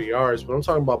 20, 30 yards, but I'm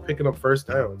talking about picking up first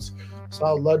downs. So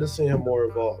I'd love to see him more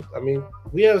involved. I mean,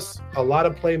 we have a lot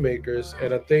of playmakers,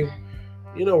 and I think,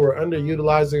 we're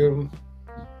underutilizing them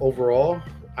overall.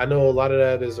 I know a lot of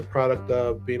that is a product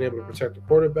of being able to protect the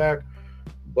quarterback,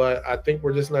 but I think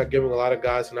we're just not giving a lot of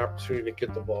guys an opportunity to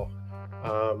get the ball.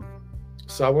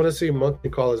 So I want to see Monkey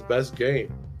call his best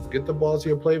game. Get the ball to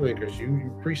your playmakers.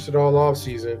 You preached it all off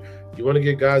season. You want to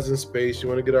get guys in space. You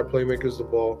want to get our playmakers the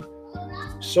ball.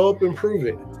 Show up and prove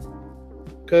it.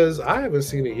 Because I haven't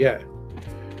seen it yet.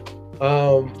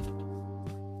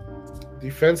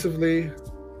 Defensively,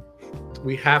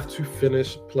 we have to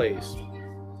finish plays.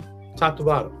 Top to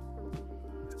bottom.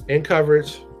 In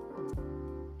coverage,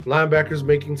 linebackers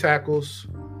making tackles,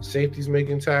 safeties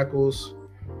making tackles,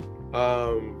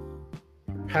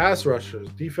 pass rushers,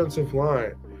 defensive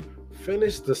line,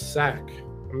 finish the sack.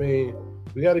 I mean,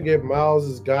 we got to get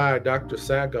Miles' guy, Dr.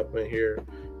 Sack, up in here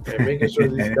and making sure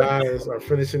these guys are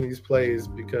finishing these plays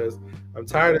because I'm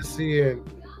tired of seeing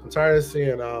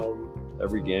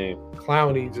every game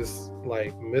Clowney just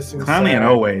missing. Clowney and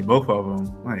Oweh, both of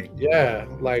them.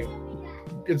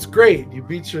 It's great. You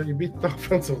beat the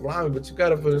offensive line, but you got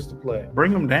to finish the play.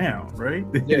 Bring them down, right?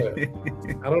 Yeah.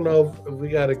 I don't know if we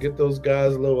got to get those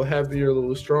guys a little heavier, a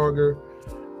little stronger,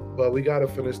 but we got to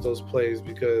finish those plays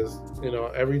because,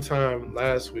 every time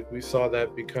last week we saw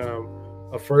that become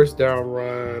a first down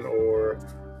run or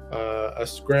a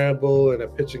scramble and a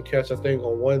pitch and catch. I think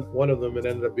on one of them it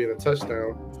ended up being a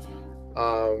touchdown.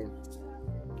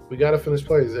 We got to finish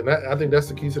plays, and I think that's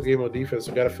the key to the game on defense.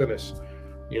 We got to finish.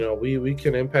 We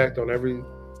can impact on every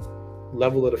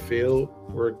level of the field.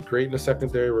 We're great in the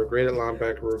secondary. We're great at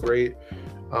linebacker. We're great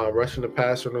rushing the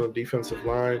passer on the defensive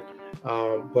line.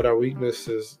 But our weakness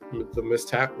is the missed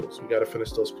tackles. We got to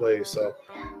finish those plays. So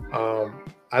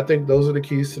I think those are the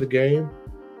keys to the game.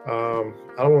 I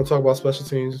don't want to talk about special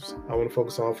teams. I want to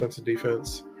focus on offense and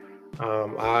defense.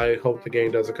 I hope the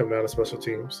game doesn't come down to special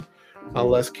teams.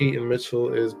 Unless Keaton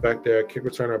Mitchell is back there, kick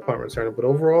returner, punt returner. But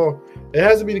overall, it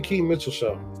has to be the Keaton Mitchell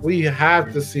show. We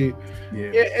have to see. Yeah.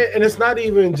 And it's not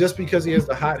even just because he has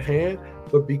the hot hand,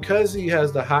 but because he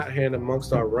has the hot hand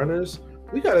amongst our runners,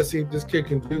 we got to see if this kid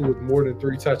can do with more than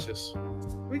 3 touches.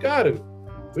 We got to.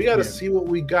 We got to see what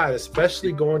we got,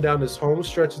 especially going down this home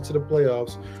stretch into the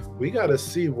playoffs. We got to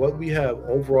see what we have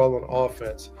overall on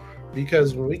offense.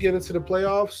 Because when we get into the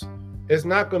playoffs, it's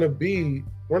not going to be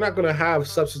 – we're not going to have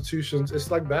substitutions. It's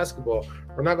like basketball.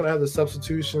 We're not going to have the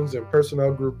substitutions and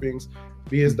personnel groupings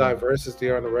be as diverse as they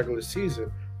are in the regular season.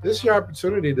 This is your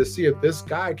opportunity to see if this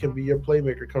guy can be your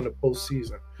playmaker come to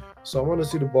postseason. So I want to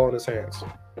see the ball in his hands.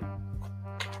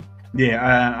 Yeah,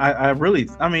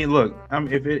 I mean, look,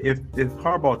 if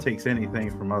Harbaugh takes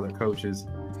anything from other coaches,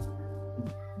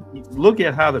 look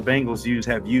at how the Bengals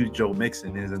have used Joe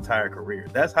Mixon his entire career.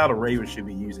 That's how the Ravens should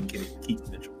be using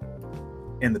Keaton Mitchell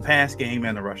in the pass game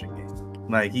and the rushing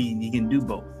game. He can do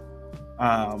both.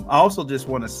 I also just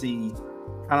want to see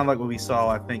kind of like what we saw.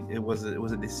 I think it was the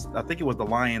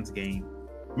Lions game.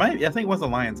 I think it was the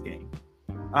Lions game.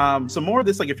 So more of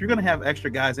this, if you're going to have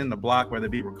extra guys in the block, whether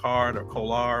it be Ricard or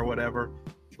Kolar or whatever,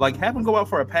 Like, have them go out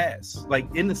for a pass,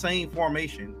 like in the same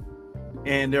formation,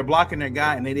 and they're blocking their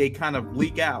guy, and they kind of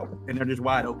leak out, and they're just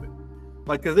wide open.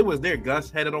 Like, because it was there.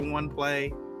 Gus had it on one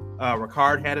play.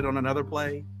 Ricard had it on another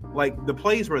play. Like, the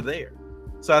plays were there.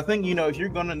 So I think, if you're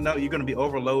going to know you're going to be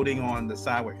overloading on the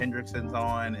side where Hendrickson's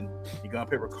on, and you're going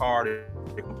to pick Ricard, or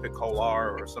you're going to pick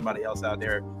Kolar or somebody else out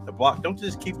there to block, don't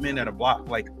just keep them in at a block.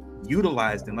 Like,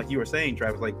 utilize them. Like you were saying,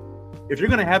 Travis, like, if you're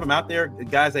going to have them out there,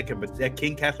 guys that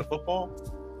can catch the football,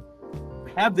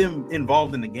 have them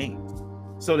involved in the game.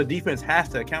 So the defense has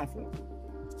to account for them.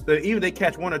 So even if they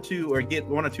catch one or two or get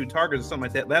one or two targets or something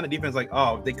like that, Atlanta defense, like,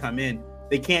 if they come in,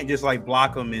 they can't just like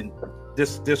block them and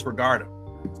disregard them.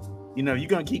 You're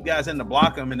going to keep guys in to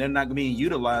block them, and they're not being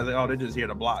utilized. Like, they're just here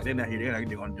to block. They're not here. They're not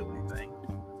going to do anything.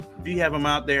 If you have them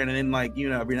out there and then, like,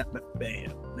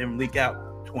 bam, then leak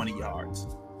out 20 yards,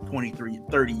 23,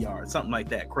 30 yards, something like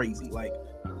that, crazy. Like,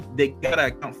 they got to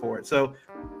account for it. So,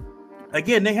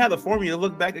 again, they have the formula to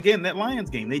look back. Again, that Lions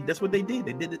game, that's what they did.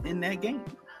 They did it in that game.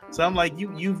 So I'm like,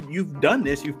 you've done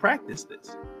this. You've practiced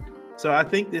this. So I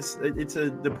think it's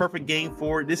the perfect game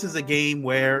for it. This is a game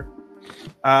where,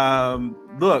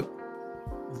 look,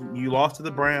 you lost to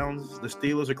the Browns. The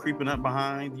Steelers are creeping up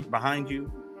behind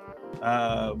you,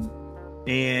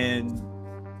 and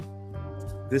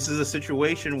this is a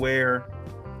situation where,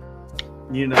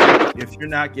 if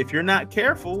you're not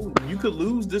careful, you could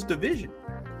lose this division.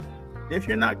 If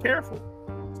you're not careful,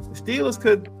 the Steelers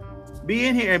could be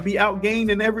in here and be outgained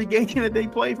in every game that they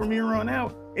play from here on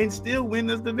out and still win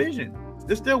this division.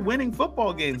 They're still winning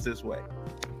football games this way.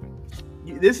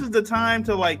 This is the time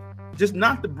to, like, just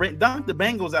knock the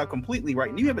Bengals out completely, right?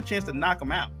 And you have a chance to knock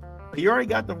them out. You already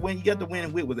got the win. You got the win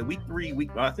in week 3.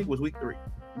 I think it was week 3.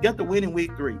 You got the win in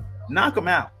week 3. Knock them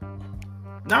out.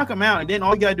 And then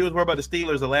all you got to do is worry about the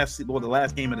Steelers the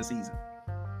last game of the season.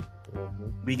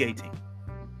 Week 18.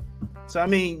 So, I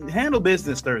mean, handle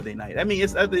business Thursday night. I mean,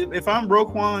 if I'm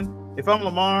Roquan, if I'm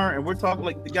Lamar, and we're talking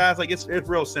like the guys, like it's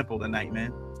real simple tonight,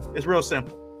 man. It's real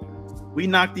simple. We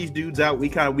knock these dudes out. We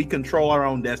control our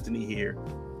own destiny here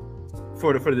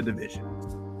for the division.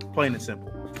 Plain and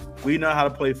simple. We know how to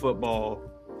play football.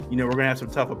 We're gonna have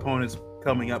some tough opponents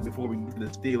coming up before we get to the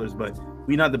Steelers, but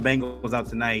we knock the Bengals out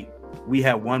tonight. We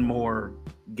have one more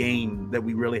game that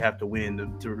we really have to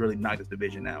win to really knock this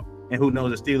division out. And who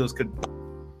knows, the Steelers could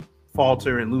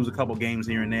falter and lose a couple games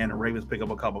here and there, and the Ravens pick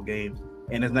up a couple games,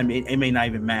 and it may not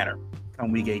even matter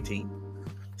come week 18.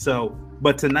 So,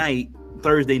 but tonight,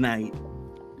 Thursday night,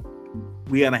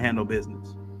 we got to handle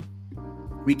business.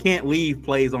 We can't leave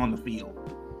plays on the field.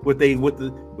 With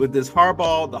this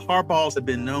hardball, the hardballs have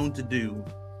been known to do,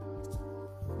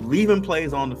 leaving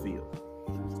plays on the field.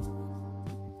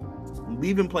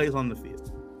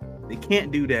 They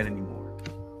can't do that anymore.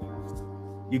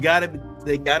 They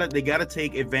gotta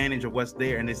take advantage of what's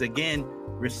there. And it's, again,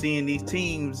 we're seeing these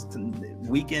teams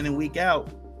week in and week out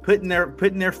putting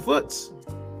their foots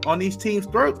on these teams'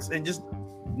 throats and just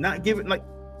not giving, like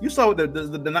you saw what the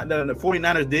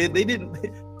 49ers did. They didn't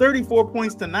 34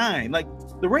 points to 9. Like,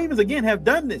 the Ravens, again, have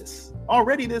done this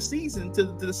already this season to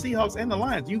the Seahawks and the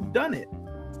Lions. You've done it.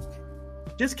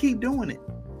 Just keep doing it.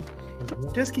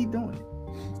 Just keep doing it.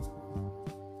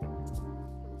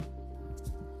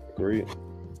 Agreed.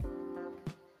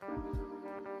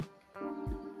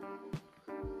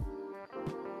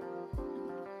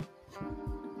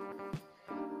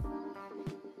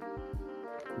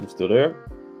 You still there?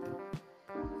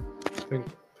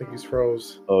 I think he's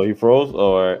froze. Oh, he froze? Oh,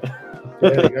 all right.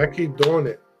 Yeah, I keep doing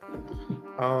it.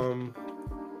 I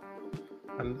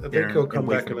think he'll come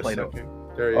back in a second.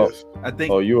 There he is. I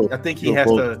think he has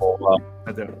to.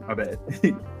 My bad.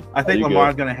 I think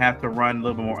Lamar's going to have to run a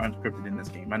little bit more unscripted in this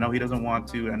game. I know he doesn't want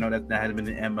to. I know that has been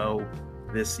the MO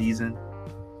this season.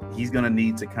 He's going to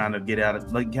need to kind of get out of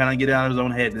his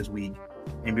own head this week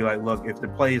and be like, look, if the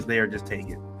play is there, just take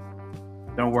it.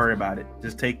 Don't worry about it.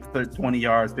 Just take 20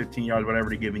 yards, 15 yards, whatever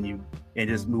they're giving you, and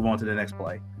just move on to the next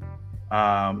play.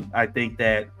 I think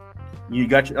that you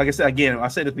got like I said, again, I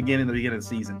said at the beginning of the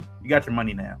season, you got your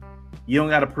money now. You don't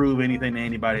got to prove anything to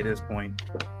anybody at this point.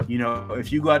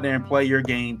 If you go out there and play your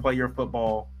game, play your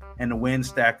football, and the wins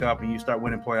stack up and you start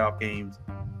winning playoff games,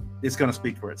 it's going to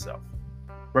speak for itself.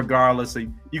 Regardless,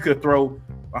 you could throw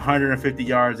 150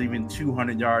 yards, even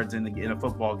 200 yards in a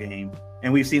football game,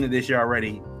 and we've seen it this year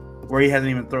already, where he hasn't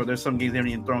even thrown. There's some games they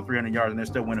haven't even thrown 300 yards, and they're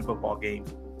still winning football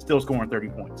games, still scoring 30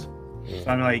 points. So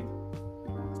I'm like,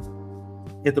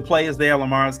 if the play is there,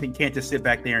 Lamar can't just sit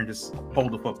back there and just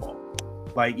hold the football.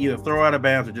 Like, either throw out of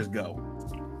bounds or just go,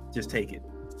 just take it.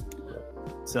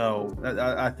 So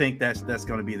I think that's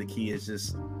going to be the key, is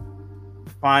just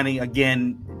finding,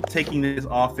 again, taking this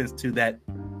offense to that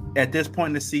at this point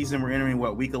in the season, we're entering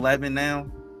week 11 now.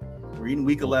 We're in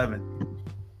week 11.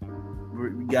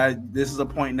 This is a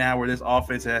point now where this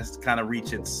offense has to kind of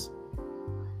reach its,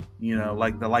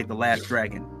 like the last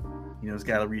dragon. It's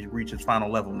got to reach its final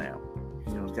level now.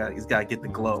 It's got to get the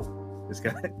glow.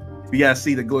 We got to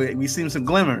see the glow. We've seen some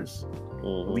glimmers.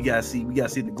 Mm-hmm. We got to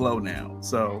see the glow now.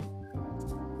 So,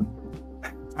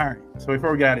 all right. So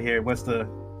before we get out of here, what's the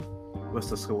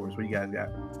scores? What you guys got?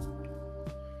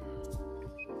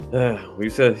 You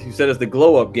said it's the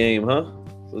glow up game, huh?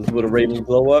 So this is where the Ravens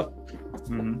glow up.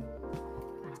 Mm-hmm.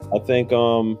 I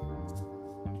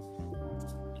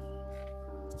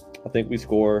think we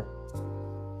score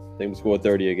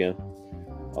 30 again.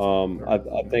 I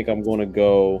think I'm going to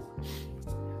go.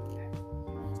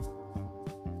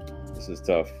 This is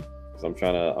tough because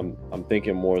I'm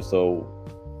thinking more so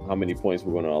how many points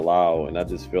we're going to allow, and I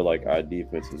just feel like our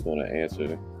defense is going to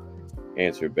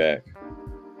answer back.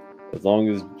 As long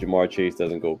as Jamar Chase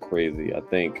doesn't go crazy, I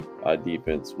think our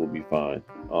defense will be fine.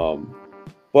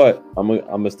 But I'm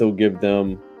gonna still give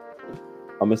them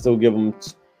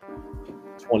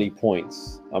 20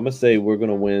 points. I'm gonna say we're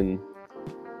gonna win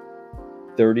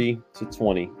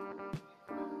 30-20.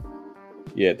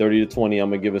 Yeah, 30-20. I'm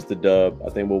gonna give us the dub. I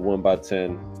think we'll win by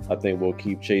 10. I think we'll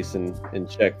keep chasing in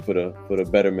check for the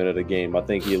betterment of the game. I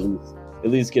think he at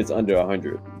least gets under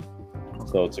 100.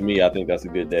 So to me, I think that's a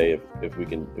good day if we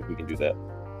can do that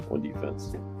on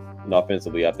defense. And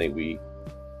offensively, I think we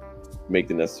make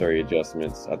the necessary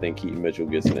adjustments. I think Keaton Mitchell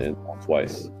gets an in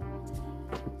twice.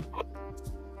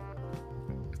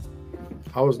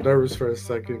 I was nervous for a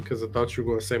second because I thought you were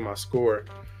going to say my score.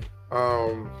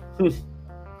 I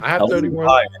have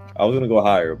 31. I was going to go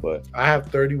higher, but I have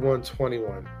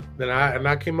 31-21. And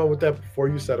I came up with that before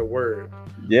you said a word.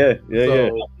 Yeah. I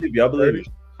believe you.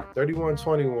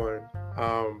 31-21.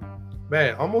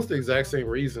 Man, almost the exact same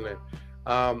reasoning.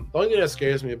 The only thing that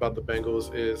scares me about the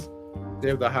Bengals is they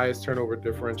have the highest turnover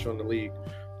differential in the league,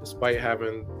 despite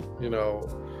having,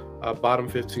 a bottom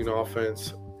 15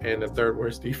 offense and the third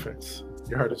worst defense,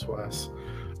 yardage-wise.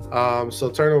 So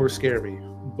turnovers scare me.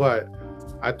 But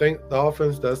I think the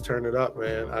offense does turn it up,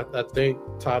 man. I think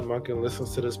Todd Monken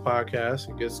listens to this podcast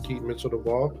and gets Keaton Mitchell the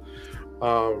ball.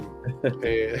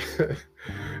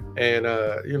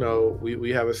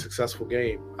 We have a successful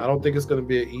game. I don't think it's going to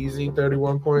be an easy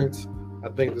 31 points. I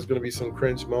think there's going to be some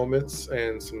cringe moments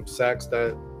and some sacks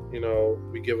that,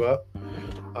 we give up.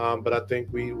 But I think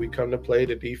we come to play.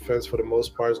 The defense, for the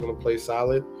most part, is going to play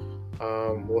solid.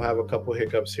 We'll have a couple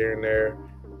hiccups here and there.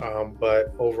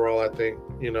 But overall, I think,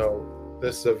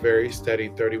 this is a very steady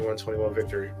 31-21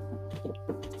 victory.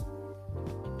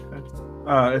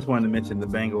 I just wanted to mention the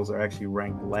Bengals are actually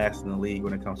ranked last in the league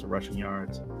when it comes to rushing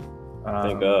yards.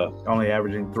 Thank God. Only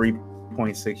averaging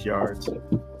 3.6 yards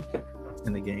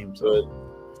in the game. So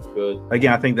Good.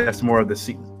 Again, I think that's more of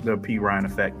the P. Ryan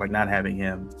effect, like not having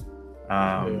him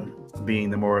being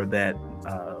the more of that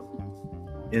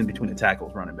in between the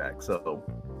tackles running back. So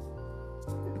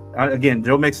again,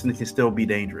 Joe Mixon can still be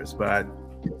dangerous, but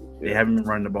they haven't been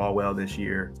running the ball well this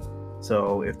year.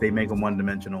 So if they make them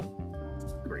one-dimensional,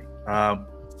 great.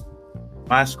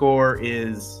 My score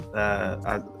is it's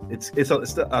I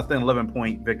think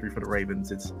 11-point victory for the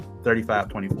Ravens. It's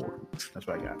 35-24. That's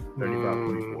what I got.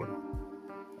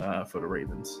 35-24 for the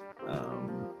Ravens.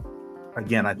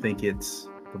 Again, I think it's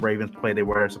the Ravens play they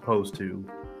were supposed to.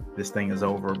 This thing is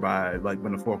over by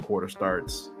when the fourth quarter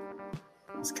starts.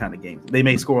 It's kind of game. They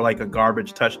may score like a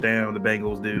garbage touchdown. The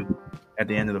Bengals do at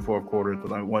the end of the fourth quarter.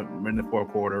 But in the fourth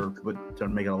quarter, but to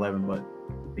make it 11, but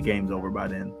the game's over by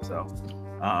then. So,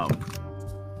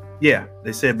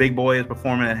 they said Big Boy is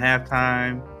performing at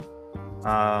halftime.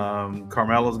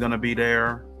 Carmelo's gonna be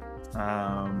there.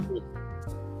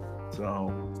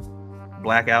 So,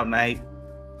 blackout night,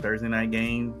 Thursday night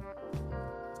game.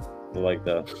 I like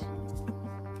that.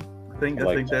 I think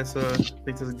that's a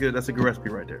good recipe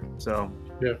right there. So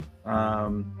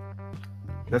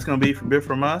that's gonna be a bit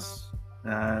from us.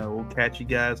 We'll catch you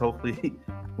guys hopefully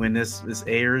when this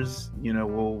airs.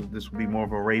 This will be more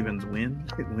of a Ravens win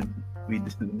when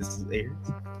this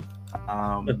airs.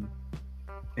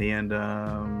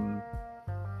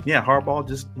 Harbaugh,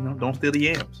 just don't steal the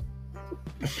yams.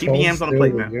 Keep the yams on the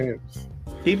plate, man.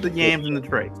 Keep the yams in the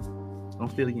tray.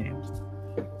 Don't steal the yams.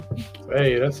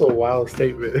 Hey, that's a wild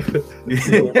statement. Keep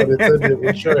the yams on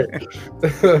the tray.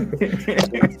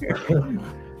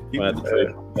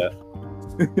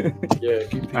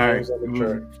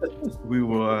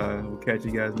 We'll catch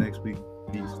you guys next week.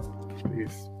 Peace.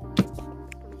 Peace.